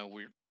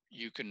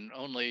 you can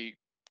only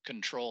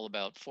control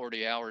about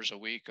 40 hours a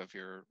week of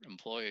your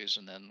employees,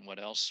 and then what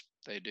else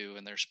they do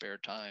in their spare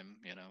time,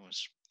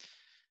 is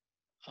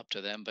up to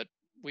them. But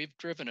we've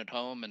driven it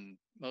home, and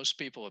most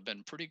people have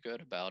been pretty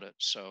good about it.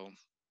 So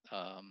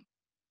um,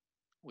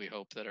 we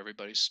hope that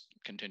everybody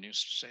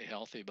continues to stay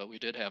healthy. But we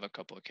did have a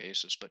couple of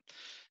cases. But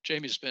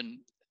Jamie's been,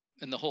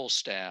 and the whole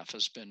staff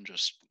has been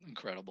just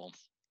incredible.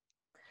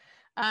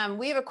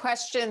 We have a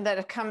question that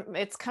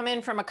it's come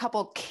in from a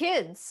couple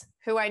kids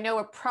who I know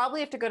will probably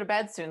have to go to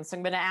bed soon. So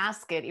I'm going to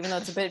ask it, even though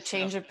it's a bit of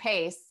change of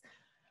pace.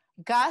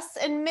 Gus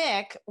and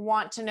Mick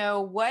want to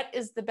know, what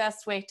is the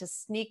best way to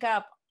sneak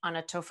up on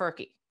a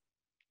tofurky?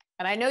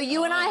 And I know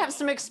you and I have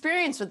some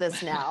experience with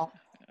this now.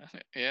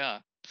 Yeah.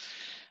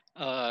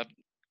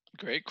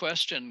 Great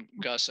question,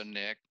 Gus and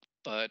Nick.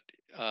 But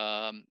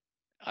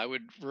I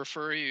would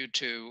refer you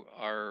to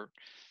our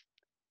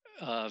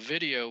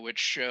video, which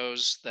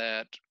shows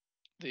that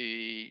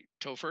the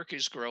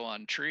tofurkeys grow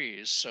on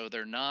trees, so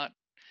they're not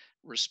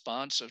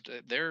responsive.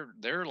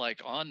 They're like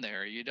on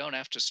there. You don't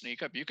have to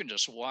sneak up. You can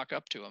just walk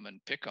up to them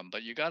and pick them,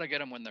 but you got to get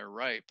them when they're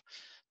ripe.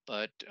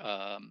 But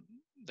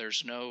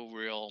there's no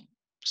real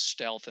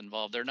stealth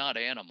involved. They're not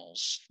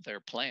animals.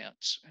 They're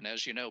plants. And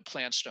as you know,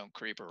 plants don't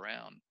creep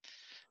around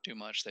too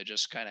much. They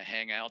just kind of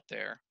hang out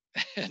there.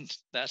 And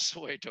that's the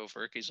way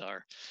tofurkeys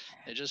are.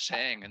 They just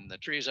hang in the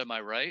trees. Am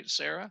I right,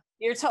 Sarah?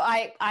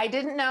 I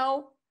didn't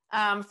know.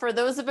 For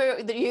those of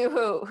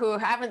you who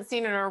haven't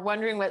seen it or are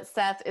wondering what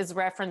Seth is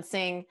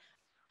referencing,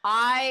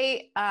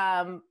 I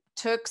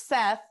took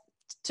Seth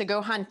to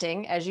go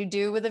hunting, as you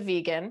do with a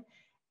vegan,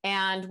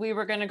 and we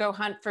were going to go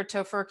hunt for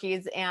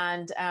tofurkeys,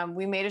 and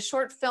we made a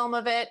short film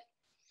of it,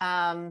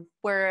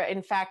 where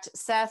in fact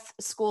Seth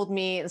schooled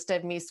me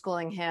instead of me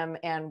schooling him,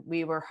 and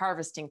we were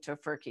harvesting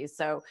tofurkeys.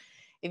 So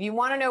if you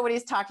want to know what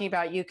he's talking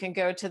about, you can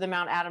go to the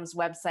Mount Adams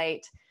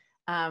website,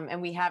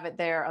 and we have it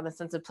there on the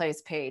Sense of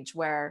Place page,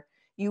 where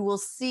you will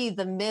see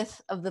the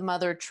myth of the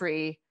mother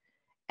tree,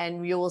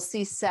 and you will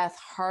see Seth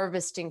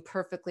harvesting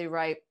perfectly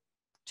ripe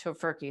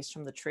tofurkeys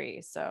from the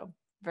tree. So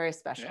very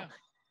special.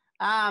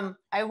 Yeah.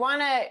 I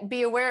want to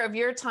be aware of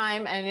your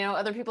time and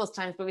other people's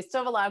times, but we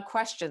still have a lot of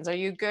questions. Are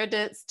you good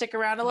to stick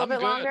around a little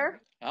bit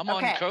longer? I'm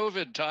on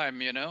COVID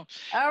time, All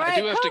right, I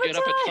do have COVID to get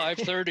time. up at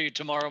 5:30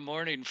 tomorrow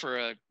morning for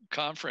a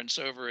conference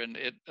over in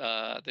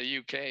the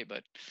UK,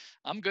 but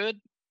I'm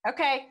good.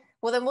 Okay,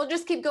 well then we'll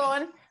just keep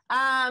going.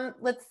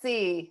 Let's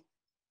see.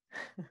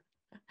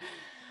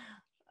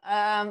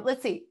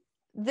 Let's see.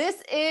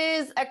 This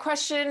is a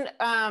question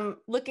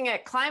looking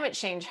at climate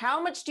change.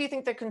 How much do you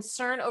think the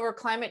concern over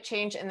climate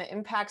change and the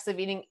impacts of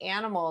eating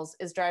animals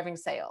is driving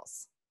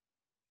sales?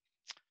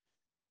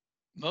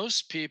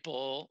 Most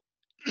people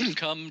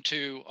come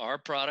to our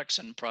products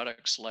and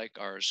products like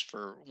ours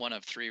for one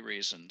of three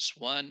reasons.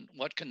 One,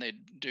 what can they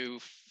do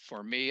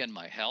for me and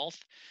my health?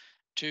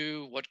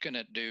 Two, what can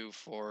it do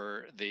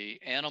for the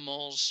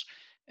animals?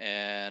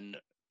 And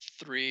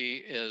three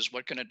is,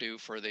 what can it do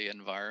for the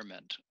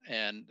environment?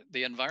 And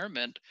the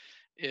environment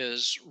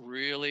is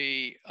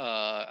really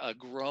a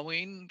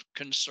growing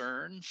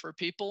concern for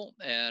people.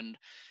 And,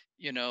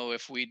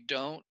 if we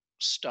don't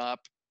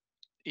stop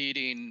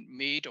eating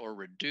meat or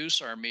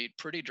reduce our meat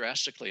pretty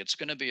drastically, it's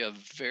going to be a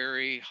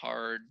very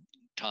hard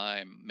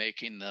time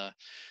making the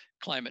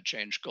climate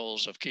change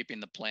goals of keeping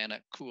the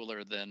planet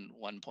cooler than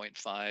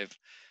 1.5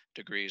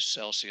 degrees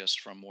Celsius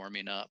from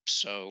warming up.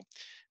 So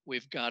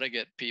we've got to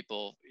get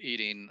people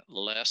eating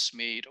less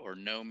meat or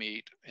no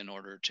meat in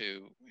order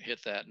to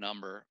hit that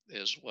number,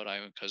 is what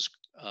because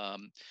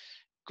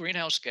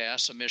greenhouse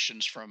gas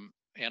emissions from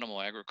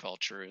animal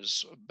agriculture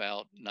is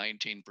about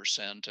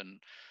 19% and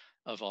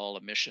of all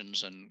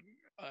emissions. And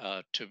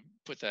to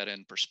put that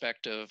in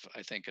perspective,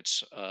 I think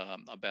it's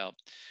about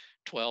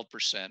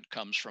 12%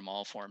 comes from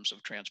all forms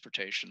of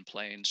transportation,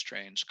 planes,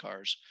 trains,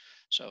 cars.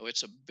 So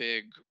it's a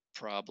big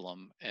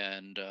problem.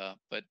 And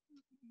but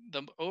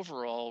the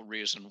overall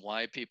reason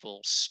why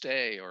people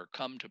stay or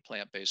come to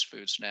plant-based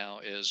foods now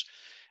is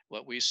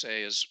what we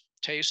say is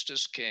taste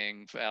is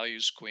king,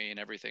 value's queen,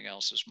 everything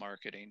else is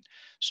marketing.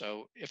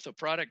 So if the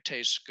product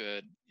tastes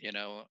good,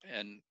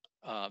 and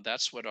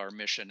that's what our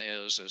mission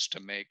is to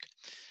make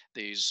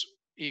these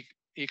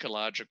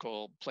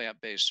ecological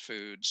plant-based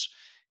foods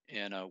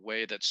in a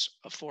way that's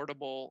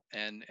affordable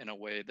and in a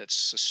way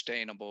that's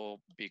sustainable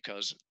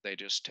because they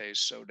just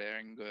taste so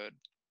dang good.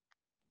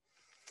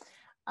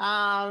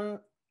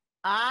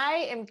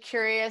 I am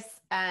curious,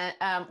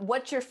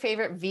 what's your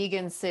favorite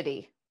vegan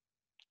city?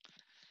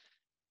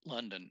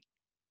 London.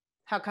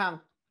 How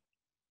come?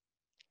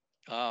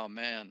 Oh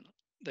man,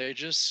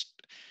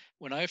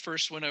 when I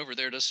first went over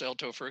there to sell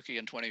Tofurky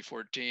in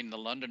 2014, the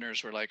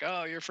Londoners were like,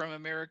 "Oh, you're from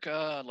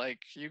America, like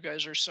you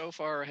guys are so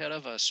far ahead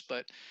of us."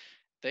 But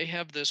they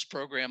have this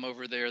program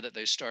over there that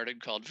they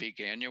started called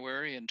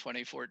Veganuary in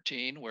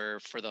 2014, where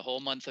for the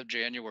whole month of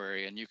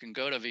January, and you can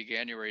go to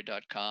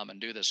veganuary.com and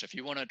do this. If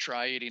you want to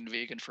try eating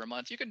vegan for a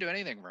month, you can do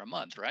anything for a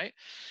month, right?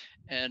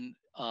 And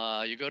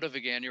you go to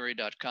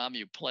veganuary.com,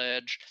 you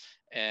pledge,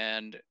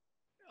 and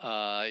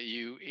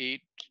you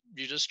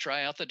just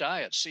try out the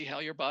diet, see how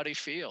your body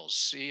feels,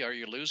 see, are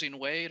you losing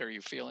weight? Are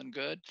you feeling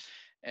good?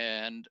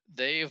 And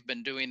they have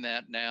been doing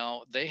that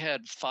now. They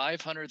had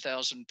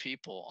 500,000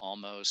 people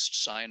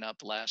almost sign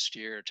up last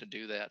year to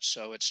do that.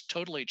 So it's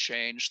totally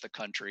changed the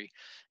country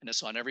and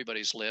it's on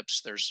everybody's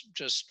lips. There's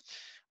just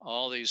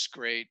all these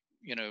great,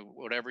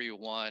 whatever you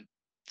want,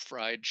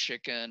 fried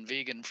chicken,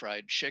 vegan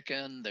fried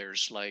chicken.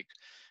 There's like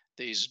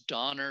these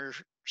doner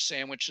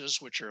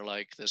sandwiches, which are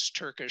like this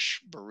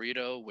Turkish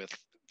burrito with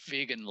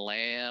vegan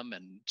lamb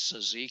and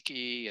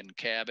tzatziki and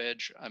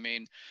cabbage. I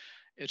mean,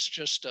 it's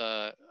just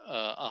a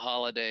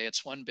holiday.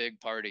 It's one big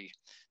party.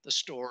 The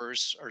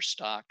stores are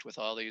stocked with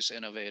all these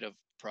innovative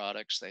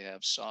products. They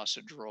have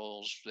sausage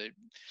rolls,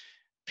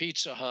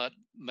 Pizza Hut,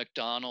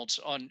 McDonald's.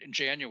 In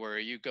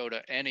January, you go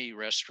to any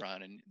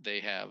restaurant and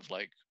they have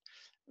like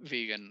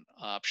vegan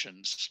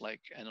options,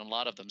 and a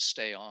lot of them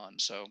stay on.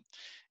 So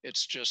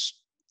it's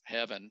just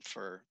heaven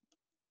for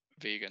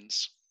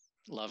vegans.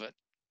 Love it.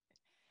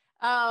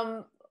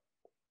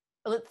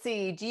 Let's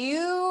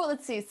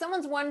see.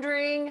 Someone's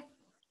wondering,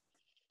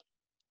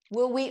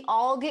 will we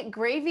all get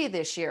gravy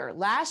this year?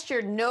 Last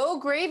year, no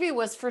gravy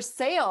was for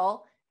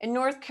sale in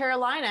North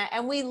Carolina,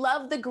 and we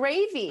love the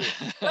gravy.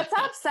 What's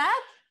up, Seth?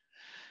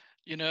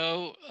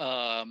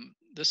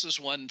 This is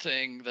one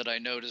thing that I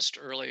noticed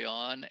early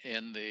on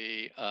in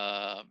the,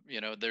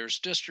 there's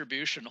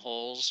distribution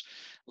holes.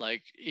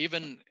 Like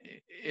even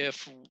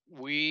if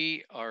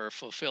we are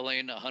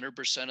fulfilling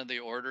 100% of the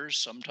orders,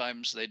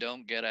 sometimes they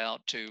don't get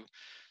out to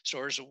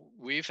stores.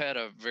 We've had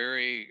a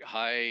very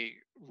high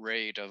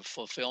rate of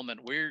fulfillment.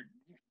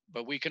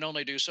 But we can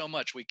only do so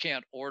much. We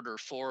can't order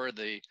for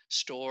the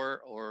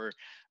store or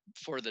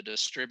for the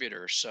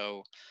distributor.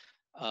 So,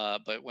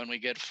 but when we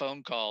get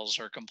phone calls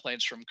or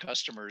complaints from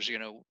customers,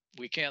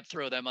 we can't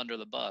throw them under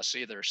the bus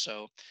either.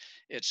 So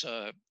it's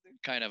a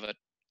kind of a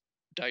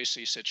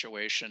dicey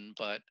situation,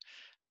 but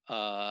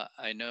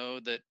I know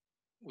that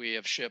we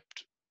have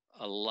shipped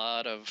a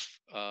lot of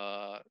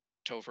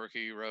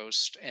Tofurky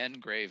roast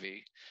and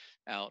gravy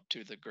out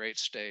to the great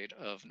state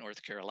of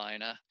North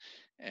Carolina.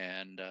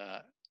 And,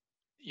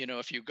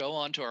 if you go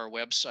onto our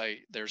website,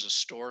 there's a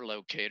store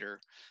locator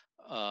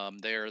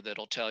there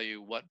that'll tell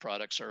you what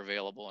products are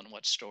available in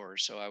what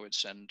stores. So I would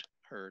send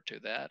her to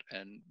that,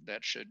 and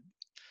that should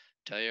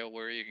tell you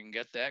where you can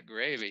get that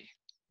gravy.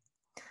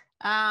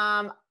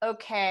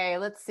 Okay,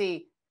 let's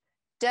see.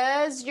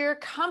 Does your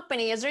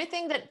company, is there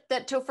anything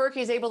that Tofurky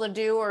is able to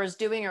do or is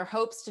doing or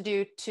hopes to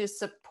do to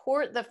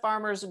support the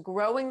farmers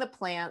growing the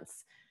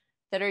plants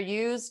that are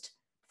used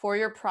for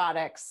your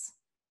products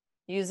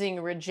using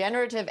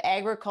regenerative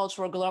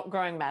agricultural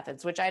growing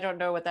methods, which I don't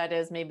know what that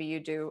is, maybe you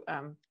do,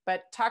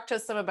 but talk to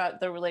us some about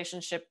the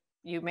relationship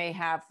you may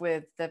have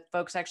with the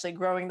folks actually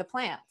growing the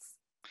plants.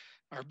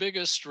 Our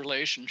biggest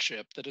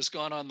relationship that has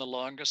gone on the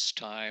longest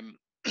time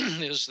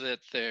is that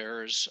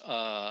there's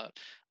a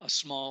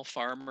small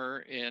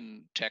farmer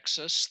in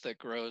Texas that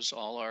grows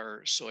all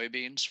our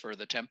soybeans for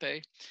the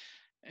Tempeh.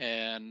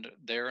 And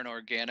they're an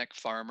organic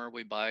farmer.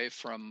 We buy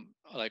from,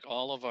 like,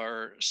 all of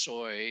our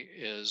soy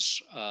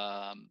is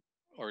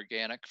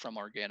organic from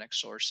organic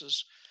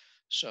sources.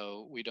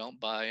 So we don't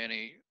buy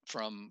any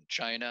from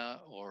China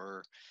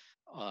or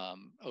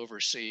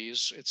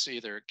overseas. It's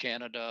either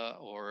Canada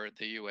or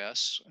the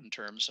US in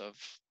terms of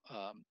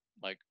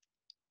like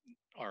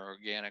our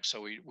organic.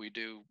 So we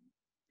do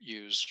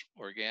use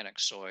organic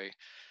soy,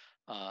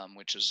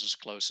 which is as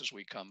close as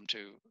we come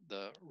to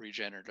the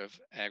regenerative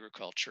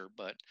agriculture.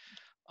 But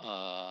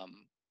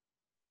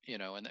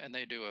and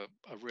they do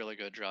a really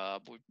good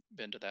job. We've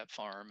been to that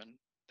farm, and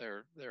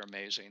they're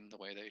amazing the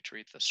way they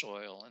treat the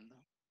soil and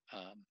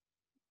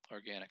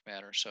organic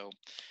matter. So,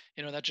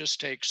 that just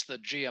takes the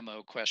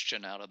GMO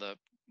question out of the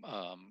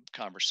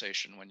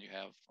conversation when you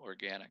have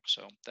organic.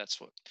 So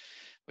that's what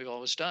we've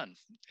always done.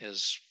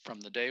 Is from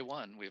the day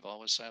one, we've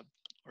always had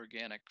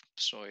organic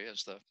soy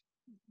as the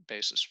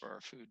basis for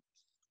our food.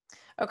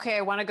 Okay,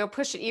 I want to go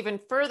push it even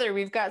further.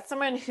 We've got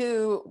someone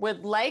who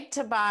would like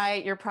to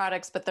buy your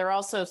products, but they're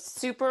also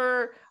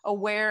super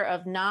aware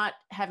of not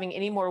having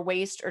any more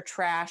waste or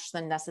trash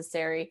than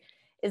necessary.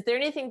 Is there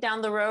anything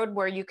down the road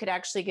where you could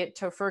actually get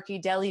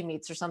Tofurky deli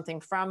meats or something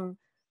from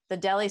the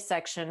deli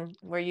section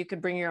where you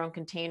could bring your own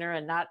container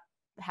and not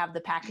have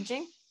the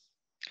packaging?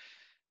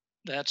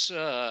 That's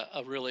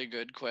a really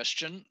good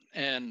question,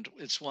 and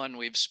it's one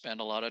we've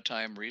spent a lot of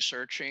time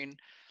researching.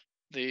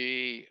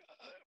 The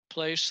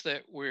place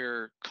that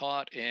we're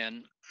caught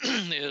in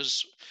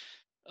is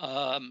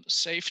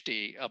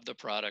safety of the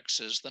products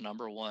is the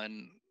number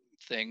one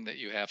thing that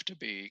you have to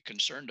be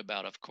concerned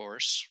about. Of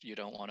course, you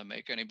don't want to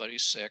make anybody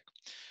sick.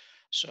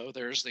 So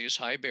there's these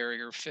high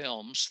barrier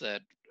films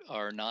that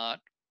are not,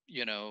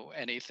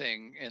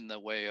 anything in the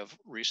way of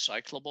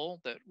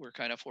recyclable that we're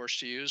kind of forced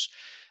to use.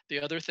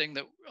 The other thing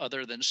that,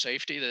 other than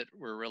safety, that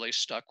we're really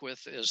stuck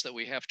with is that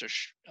we have to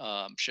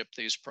ship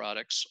these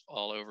products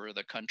all over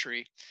the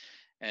country.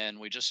 And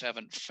we just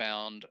haven't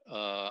found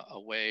a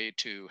way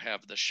to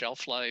have the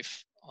shelf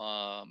life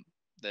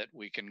that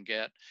we can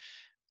get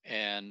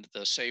and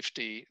the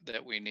safety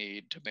that we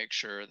need to make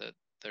sure that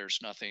there's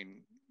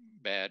nothing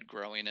bad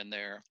growing in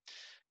there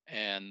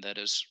and that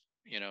is,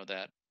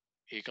 that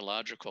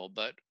ecological.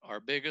 But our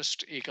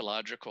biggest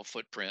ecological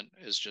footprint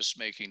is just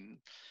making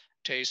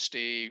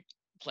tasty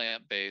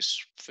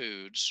plant-based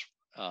foods,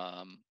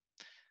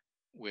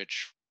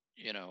 which,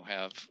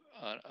 have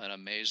an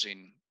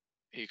amazing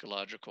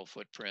ecological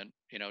footprint.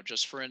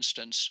 Just for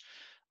instance,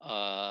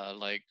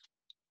 like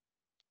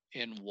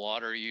in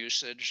water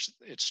usage,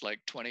 it's like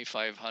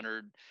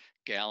 2,500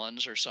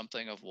 gallons or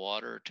something of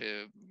water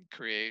to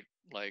create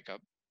like a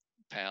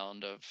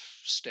pound of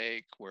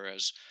steak,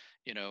 whereas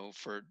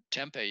for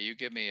tempeh, you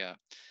give me a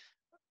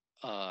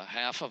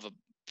half of a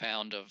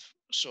pound of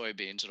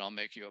soybeans and I'll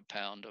make you a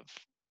pound of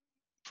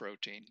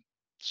protein.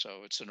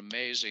 So it's an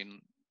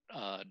amazing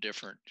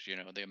different,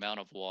 the amount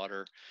of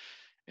water.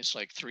 It's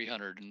like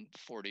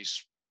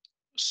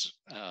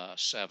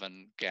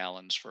 347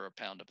 gallons for a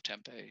pound of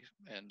tempeh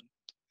and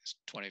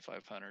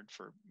 2,500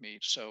 for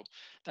meat. So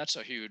that's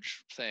a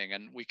huge thing.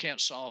 And we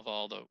can't solve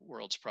all the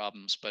world's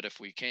problems, but if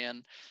we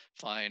can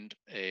find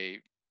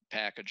a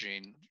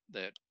packaging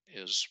that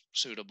is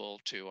suitable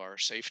to our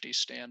safety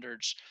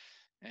standards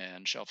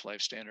and shelf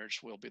life standards,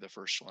 we'll be the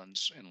first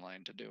ones in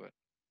line to do it.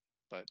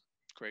 But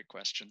great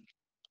question.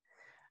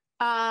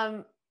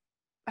 How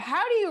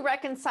do you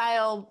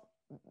reconcile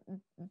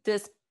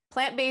this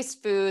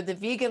plant-based food, the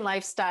vegan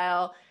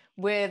lifestyle,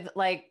 with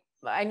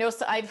I know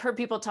I've heard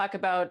people talk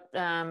about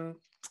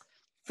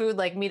food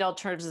like meat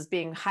alternatives as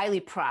being highly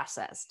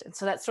processed. And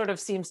so that sort of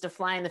seems to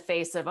fly in the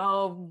face of,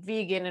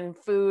 vegan and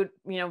food,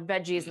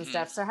 veggies and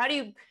stuff. So how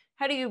do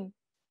you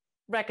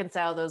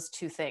reconcile those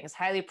two things,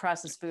 highly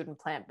processed food and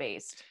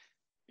plant-based?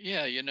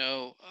 Yeah,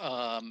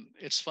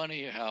 it's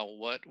funny how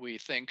what we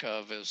think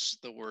of as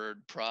the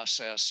word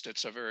processed,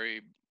 it's a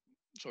very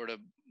sort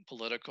of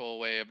political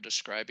way of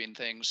describing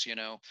things.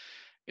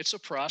 It's a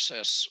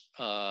process,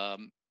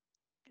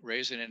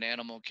 raising an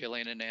animal,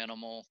 killing an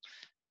animal,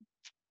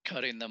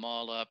 cutting them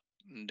all up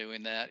and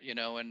doing that,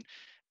 and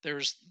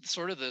there's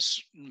sort of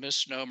this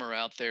misnomer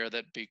out there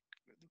that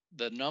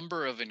the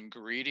number of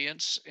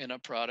ingredients in a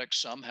product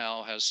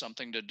somehow has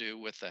something to do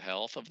with the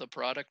health of the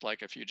product.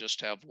 Like if you just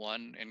have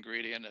one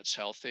ingredient, it's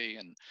healthy,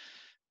 and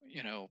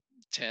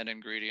 10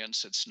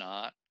 ingredients, it's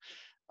not.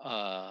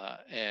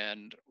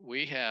 And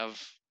we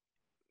have,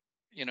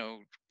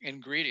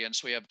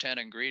 ingredients. We have 10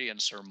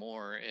 ingredients or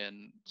more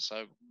in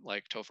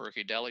like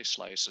Tofurky deli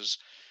slices,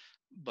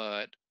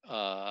 but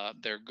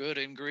they're good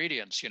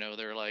ingredients.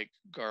 They're like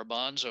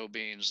garbanzo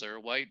beans, they're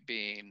white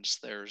beans,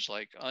 there's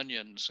like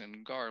onions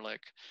and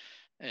garlic,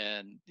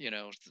 and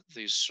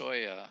these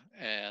soya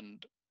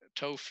and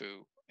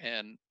tofu,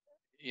 and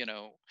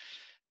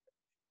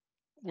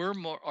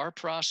our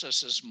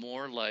process is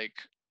more like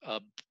a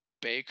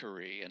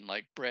bakery and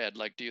like bread.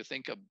 Like, do you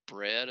think of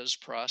bread as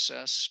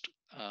processed?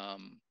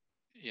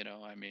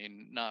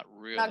 Not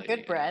really. Not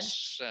good bread. In a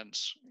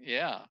sense.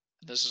 Yeah,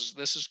 this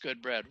is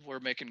good bread. We're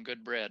making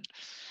good bread.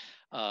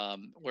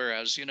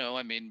 Whereas,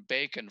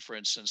 bacon, for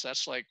instance,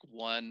 that's like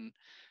one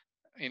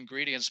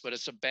ingredients, but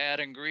it's a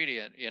bad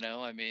ingredient,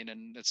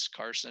 and it's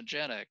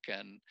carcinogenic.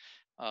 And,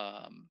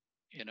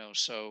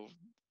 so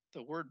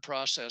the word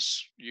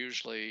process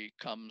usually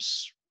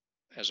comes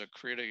as a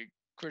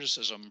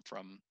criticism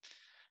from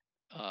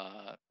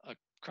a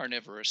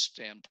carnivorous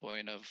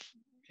standpoint of,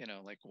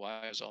 like,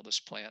 why is all this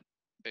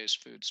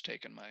plant-based foods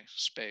taking my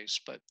space?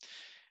 But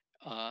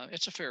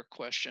it's a fair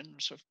question.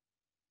 So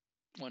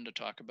one to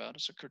talk about.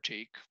 It's a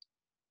critique.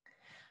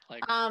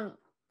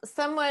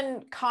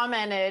 Someone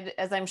commented,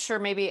 as I'm sure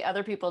maybe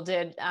other people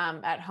did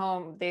at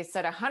home, they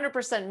said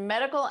 100%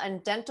 medical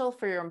and dental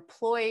for your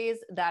employees.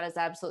 That is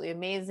absolutely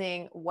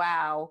amazing.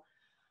 Wow.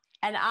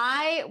 And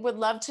I would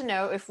love to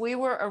know, if we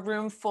were a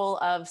room full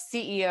of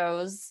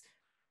CEOs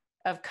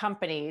of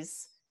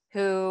companies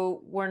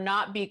who were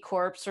not B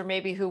Corps, or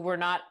maybe who were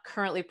not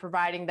currently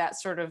providing that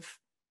sort of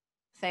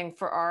thing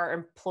for our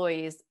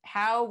employees,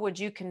 how would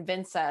you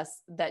convince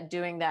us that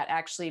doing that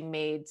actually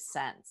made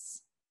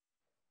sense?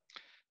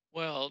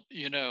 Well,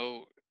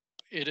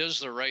 it is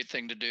the right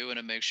thing to do and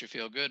it makes you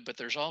feel good, but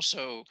there's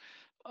also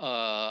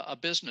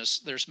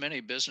there's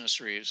many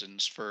business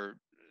reasons for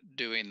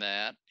doing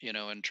that,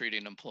 and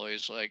treating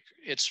employees like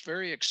it's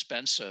very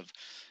expensive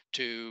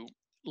to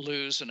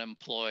lose an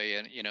employee,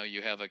 and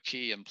you have a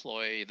key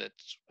employee that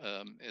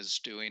is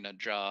doing a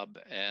job,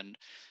 and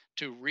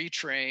to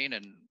retrain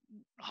and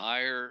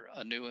hire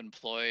a new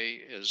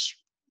employee is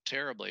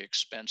terribly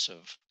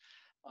expensive.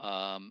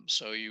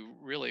 So you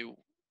really,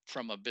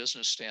 from a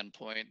business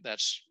standpoint,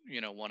 that's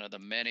one of the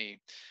many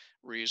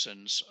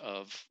reasons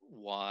of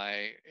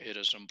why it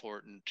is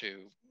important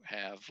to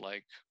have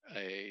like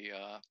a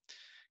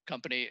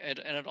company, and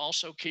it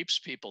also keeps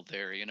people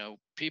there.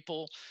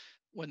 People,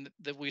 when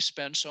that we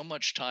spend so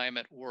much time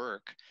at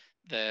work,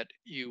 that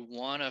you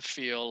want to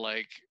feel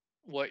like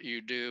what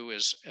you do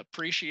is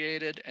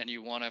appreciated, and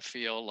you want to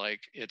feel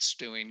like it's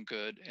doing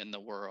good in the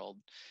world.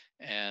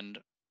 And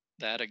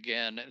that,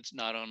 again, it's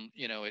not on,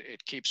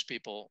 it keeps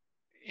people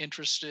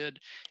interested.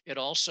 It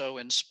also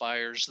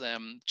inspires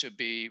them to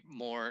be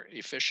more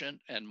efficient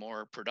and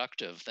more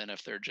productive than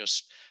if they're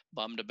just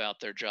bummed about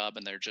their job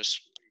and they're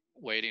just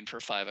waiting for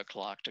 5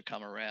 o'clock to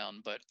come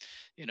around. But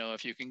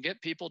if you can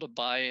get people to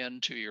buy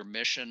into your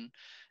mission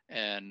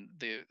and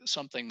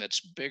something that's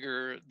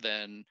bigger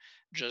than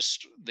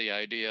just the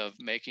idea of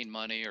making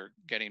money or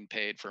getting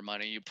paid for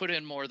money, you put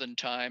in more than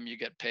time, you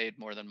get paid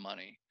more than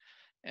money.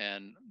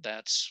 And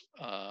that's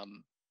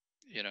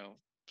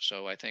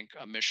so I think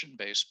a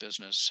mission-based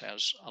business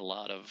has a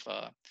lot of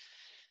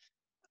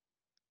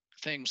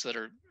things that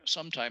are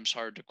sometimes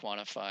hard to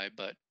quantify,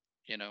 but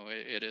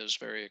it is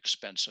very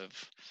expensive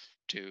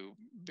to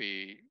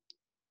be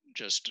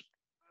just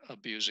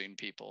abusing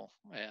people.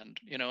 And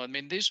I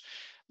mean, these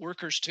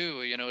workers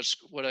too, it's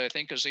what I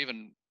think is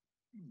even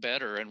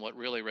better, and what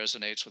really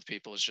resonates with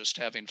people is just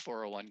having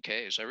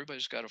 401ks.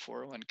 Everybody's got a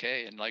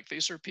 401k, and like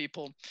these are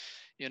people,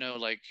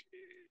 like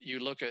you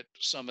look at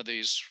some of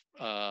these,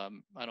 I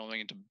don't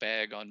mean to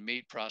bag on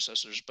meat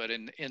processors, but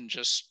in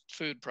just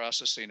food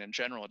processing in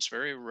general, it's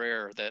very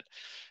rare that,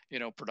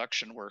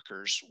 production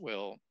workers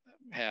will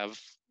have,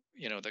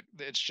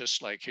 it's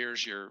just like,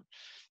 here's your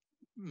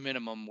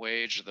minimum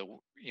wage,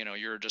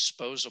 your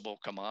disposable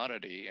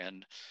commodity.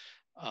 And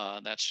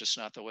that's just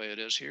not the way it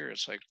is here.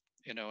 It's like,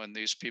 and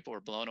these people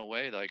are blown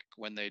away, like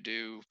when they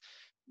do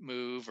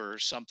move or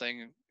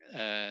something,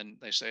 and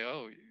they say,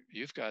 oh,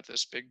 you've got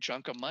this big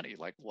chunk of money.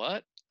 Like,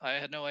 what? I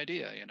had no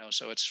idea.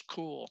 So it's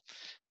cool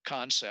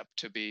concept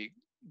to be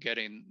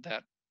getting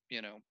that,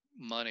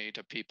 money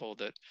to people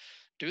that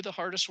do the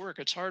hardest work.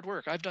 It's hard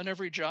work. I've done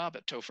every job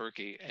at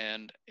Tofurky,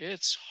 and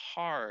it's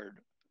hard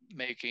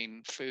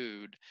making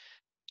food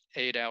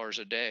 8 hours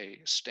a day,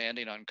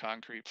 standing on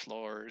concrete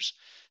floors,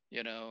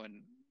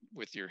 and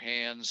with your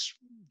hands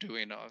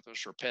doing all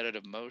this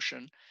repetitive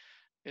motion.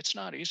 It's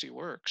not easy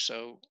work.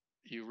 So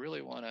you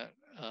really want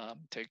to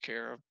take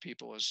care of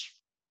people as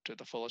to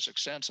the fullest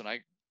extent. And I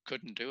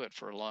couldn't do it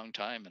for a long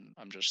time. And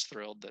I'm just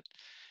thrilled that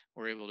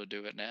we're able to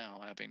do it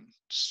now, having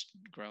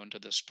grown to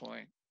this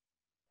point.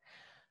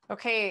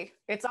 Okay,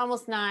 it's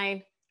almost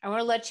 9. I want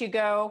to let you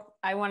go.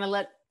 I want to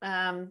let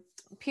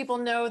people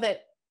know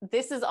that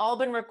this has all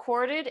been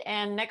recorded,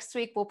 and next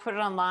week we'll put it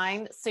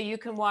online so you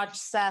can watch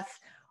Seth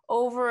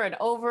over and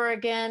over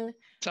again.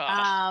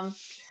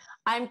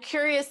 I'm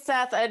curious,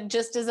 Seth,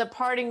 just as a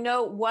parting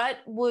note, what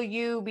will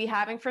you be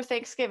having for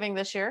Thanksgiving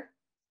this year?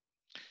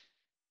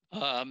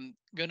 I'm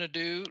going to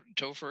do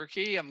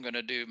Tofurky. I'm going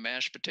to do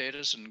mashed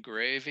potatoes and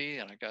gravy,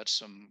 and I got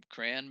some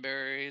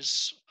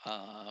cranberries.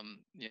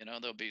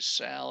 There'll be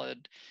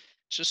salad.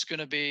 It's just going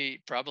to be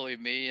probably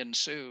me and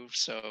Sue,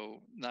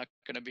 so not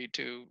going to be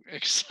too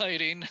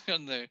exciting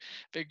on the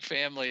big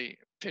family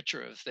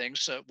picture of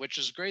things, which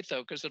is great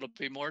though, because it'll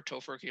be more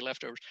Tofurky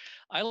leftovers.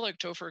 I like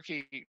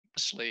Tofurky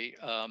honestly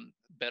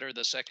better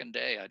the second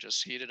day. I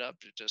just heat it up,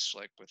 just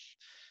like with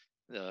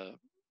the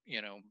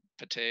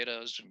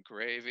potatoes and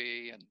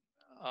gravy, and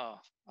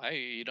I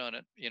eat on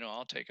it.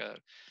 I'll take a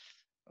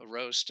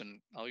roast and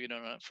I'll eat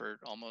on it for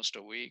almost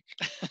a week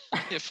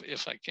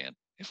if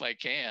I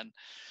can.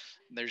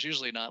 There's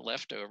usually not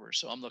leftovers,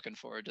 so I'm looking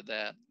forward to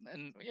that.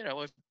 And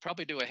we'll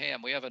probably do a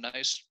ham. We have a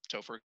nice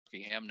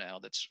Tofurky ham now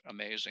that's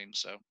amazing,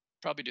 so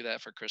probably do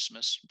that for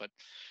Christmas. But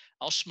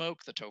I'll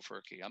smoke the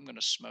Tofurky. I'm going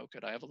to smoke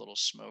it. I have a little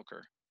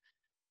smoker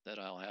that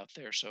I'll have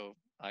there, so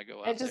I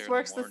go out there. It just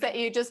works the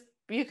same.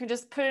 You can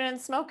just put it in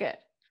and smoke it.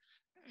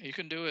 You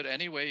can do it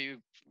any way you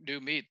do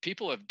meat.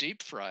 People have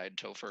deep fried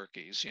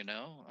Tofurkys,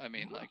 I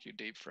mean, like you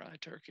deep fry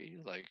turkey.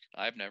 Like,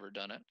 I've never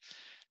done it,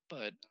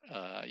 but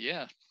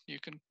yeah, you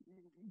can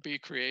be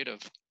creative.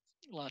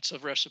 Lots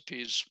of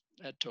recipes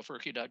at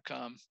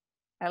tofurky.com.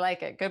 I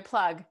like it. Good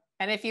plug.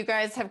 And if you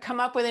guys have come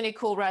up with any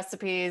cool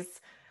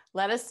recipes,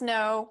 let us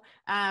know.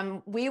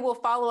 We will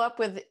follow up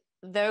with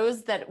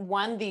those that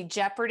won the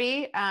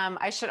Jeopardy.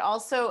 I should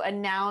also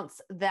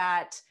announce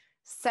that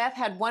Seth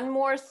had one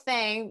more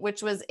thing,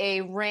 which was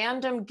a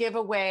random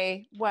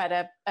giveaway,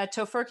 a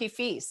Tofurky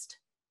feast.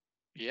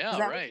 Yeah,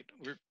 right.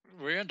 We're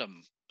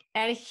random.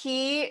 And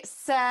he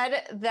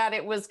said that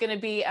it was going to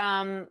be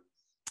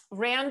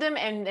random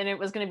and it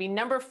was going to be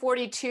number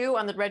 42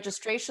 on the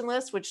registration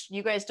list, which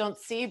you guys don't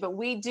see, but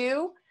we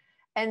do.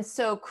 And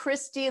so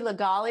Christy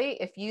Legali,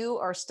 if you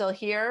are still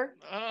here.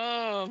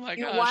 Oh my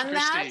you gosh, won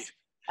Christy.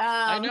 That.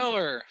 I know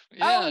her.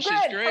 Yeah, good,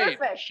 she's great.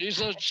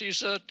 Perfect.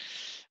 She's a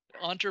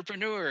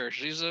entrepreneur.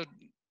 She's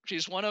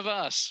one of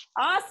us.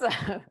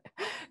 Awesome.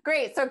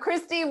 Great. So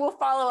Christy will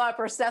follow up,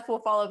 or Seth will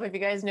follow up if you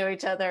guys know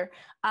each other.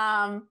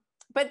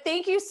 But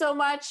thank you so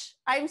much.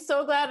 I'm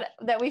so glad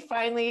that we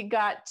finally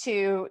got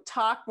to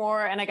talk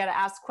more and I got to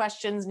ask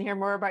questions and hear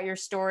more about your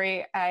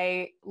story.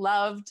 I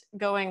loved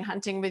going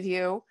hunting with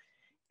you.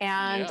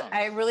 And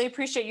I really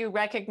appreciate you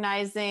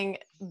recognizing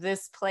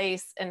this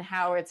place and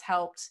how it's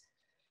helped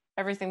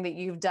everything that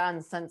you've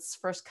done since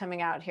first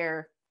coming out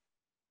here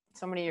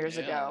so many years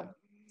ago.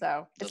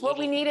 So it's what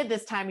we needed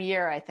this time of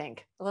year, I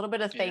think. A little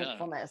bit of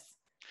thankfulness.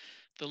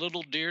 The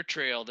little deer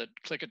trail that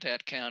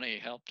Klickitat County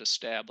helped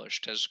establish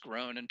has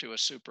grown into a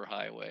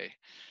superhighway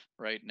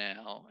right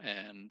now.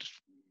 And,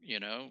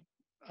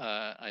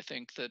 I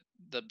think that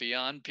the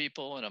Beyond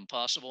people and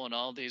Impossible and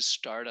all these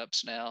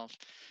startups now,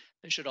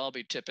 they should all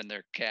be tipping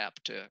their cap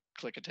to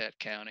Klickitat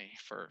County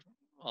for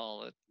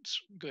all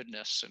its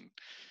goodness and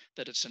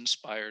that it's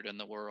inspired in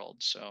the world.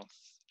 So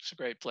it's a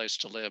great place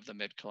to live, the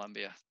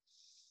Mid-Columbia.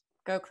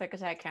 Go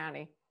Klickitat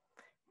County.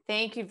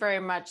 Thank you very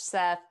much,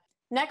 Seth.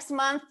 Next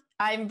month,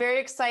 I'm very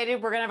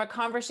excited. We're going to have a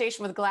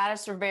conversation with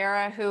Gladys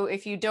Rivera, who,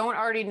 if you don't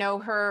already know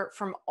her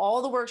from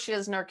all the work she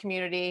does in our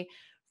community,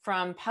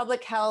 from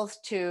public health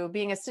to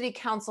being a city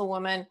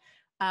councilwoman,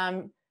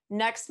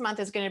 next month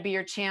is going to be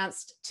your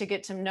chance to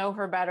get to know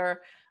her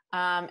better.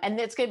 And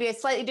it's going to be a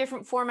slightly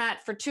different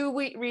format for two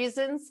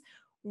reasons.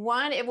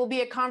 One, it will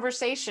be a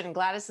conversation.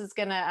 Gladys is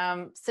going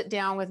to sit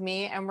down with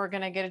me and we're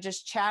going to get to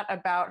just chat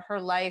about her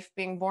life,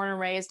 being born and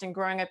raised and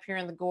growing up here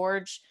in the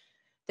Gorge,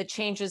 the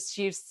changes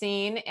she's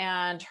seen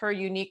and her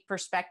unique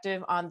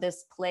perspective on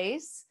this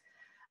place.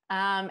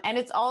 And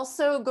it's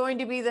also going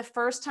to be the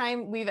first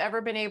time we've ever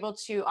been able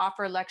to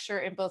offer a lecture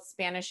in both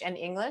Spanish and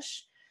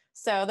English.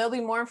 So there'll be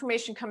more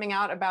information coming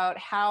out about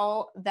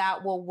how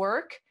that will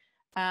work.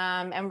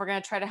 And we're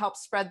going to try to help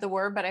spread the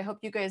word, but I hope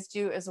you guys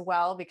do as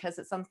well, because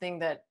it's something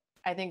that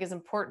I think is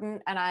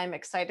important. And I'm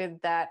excited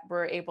that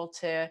we're able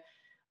to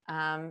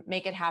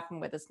make it happen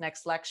with this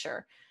next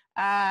lecture.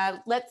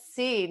 Let's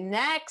see,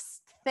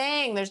 next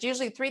thing. There's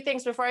usually 3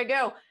 things before I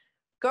go.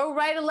 Go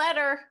write a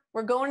letter.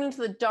 We're going into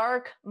the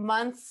dark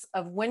months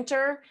of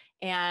winter.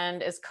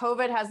 And as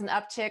COVID has an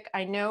uptick,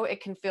 I know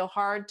it can feel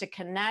hard to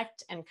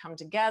connect and come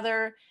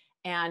together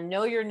and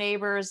know your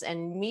neighbors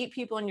and meet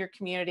people in your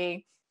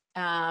community.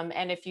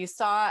 And if you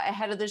saw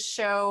ahead of this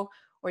show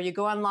or you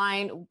go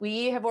online,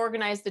 we have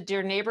organized the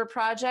Dear Neighbor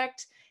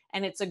Project,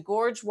 and it's a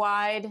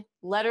gorge-wide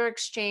letter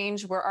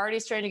exchange. We're already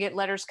starting to get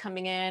letters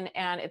coming in,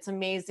 and it's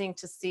amazing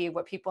to see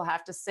what people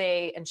have to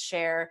say and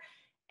share.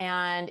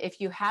 And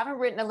if you haven't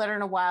written a letter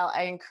in a while,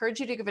 I encourage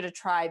you to give it a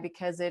try,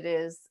 because it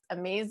is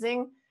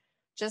amazing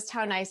just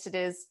how nice it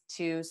is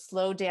to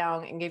slow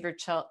down and give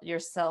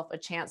yourself a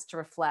chance to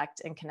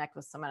reflect and connect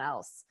with someone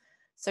else.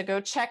 So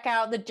go check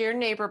out the Dear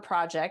Neighbor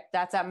Project.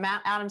 That's at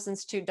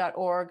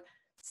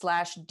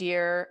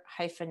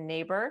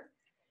mattadamsinstitute.org/dear-neighbor.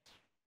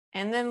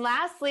 And then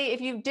lastly,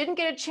 if you didn't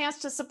get a chance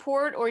to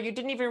support, or you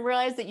didn't even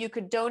realize that you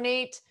could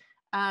donate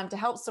to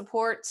help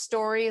support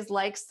stories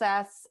like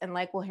Seth's and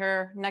like we'll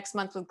hear next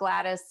month with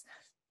Gladys,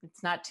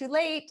 it's not too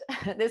late.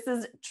 This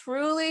is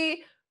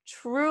truly,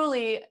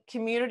 truly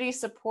community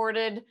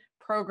supported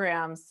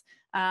programs.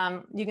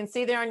 You can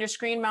see there on your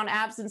screen,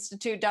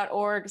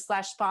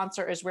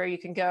 mattadamsinstitute.org/sponsor is where you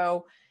can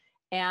go.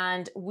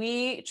 And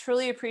we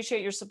truly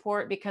appreciate your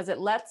support, because it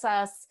lets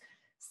us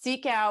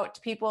seek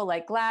out people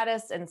like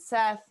Gladys and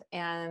Seth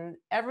and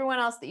everyone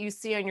else that you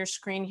see on your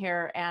screen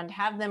here and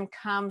have them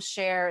come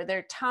share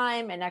their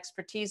time and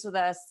expertise with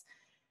us.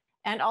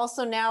 And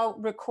also now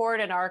record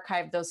and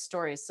archive those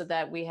stories so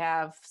that we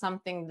have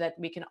something that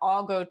we can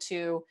all go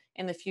to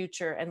in the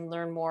future and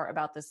learn more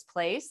about this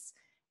place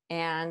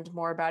and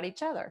more about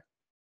each other.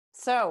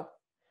 So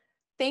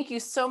thank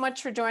you so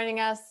much for joining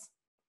us.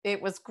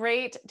 It was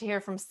great to hear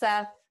from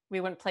Seth.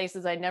 We went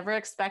places I never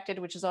expected,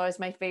 which is always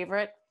my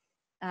favorite.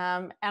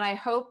 And I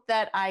hope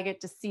that I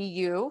get to see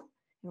you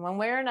in one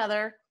way or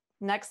another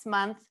next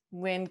month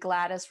when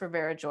Gladys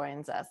Rivera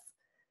joins us.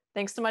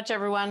 Thanks so much,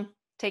 everyone.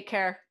 Take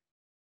care.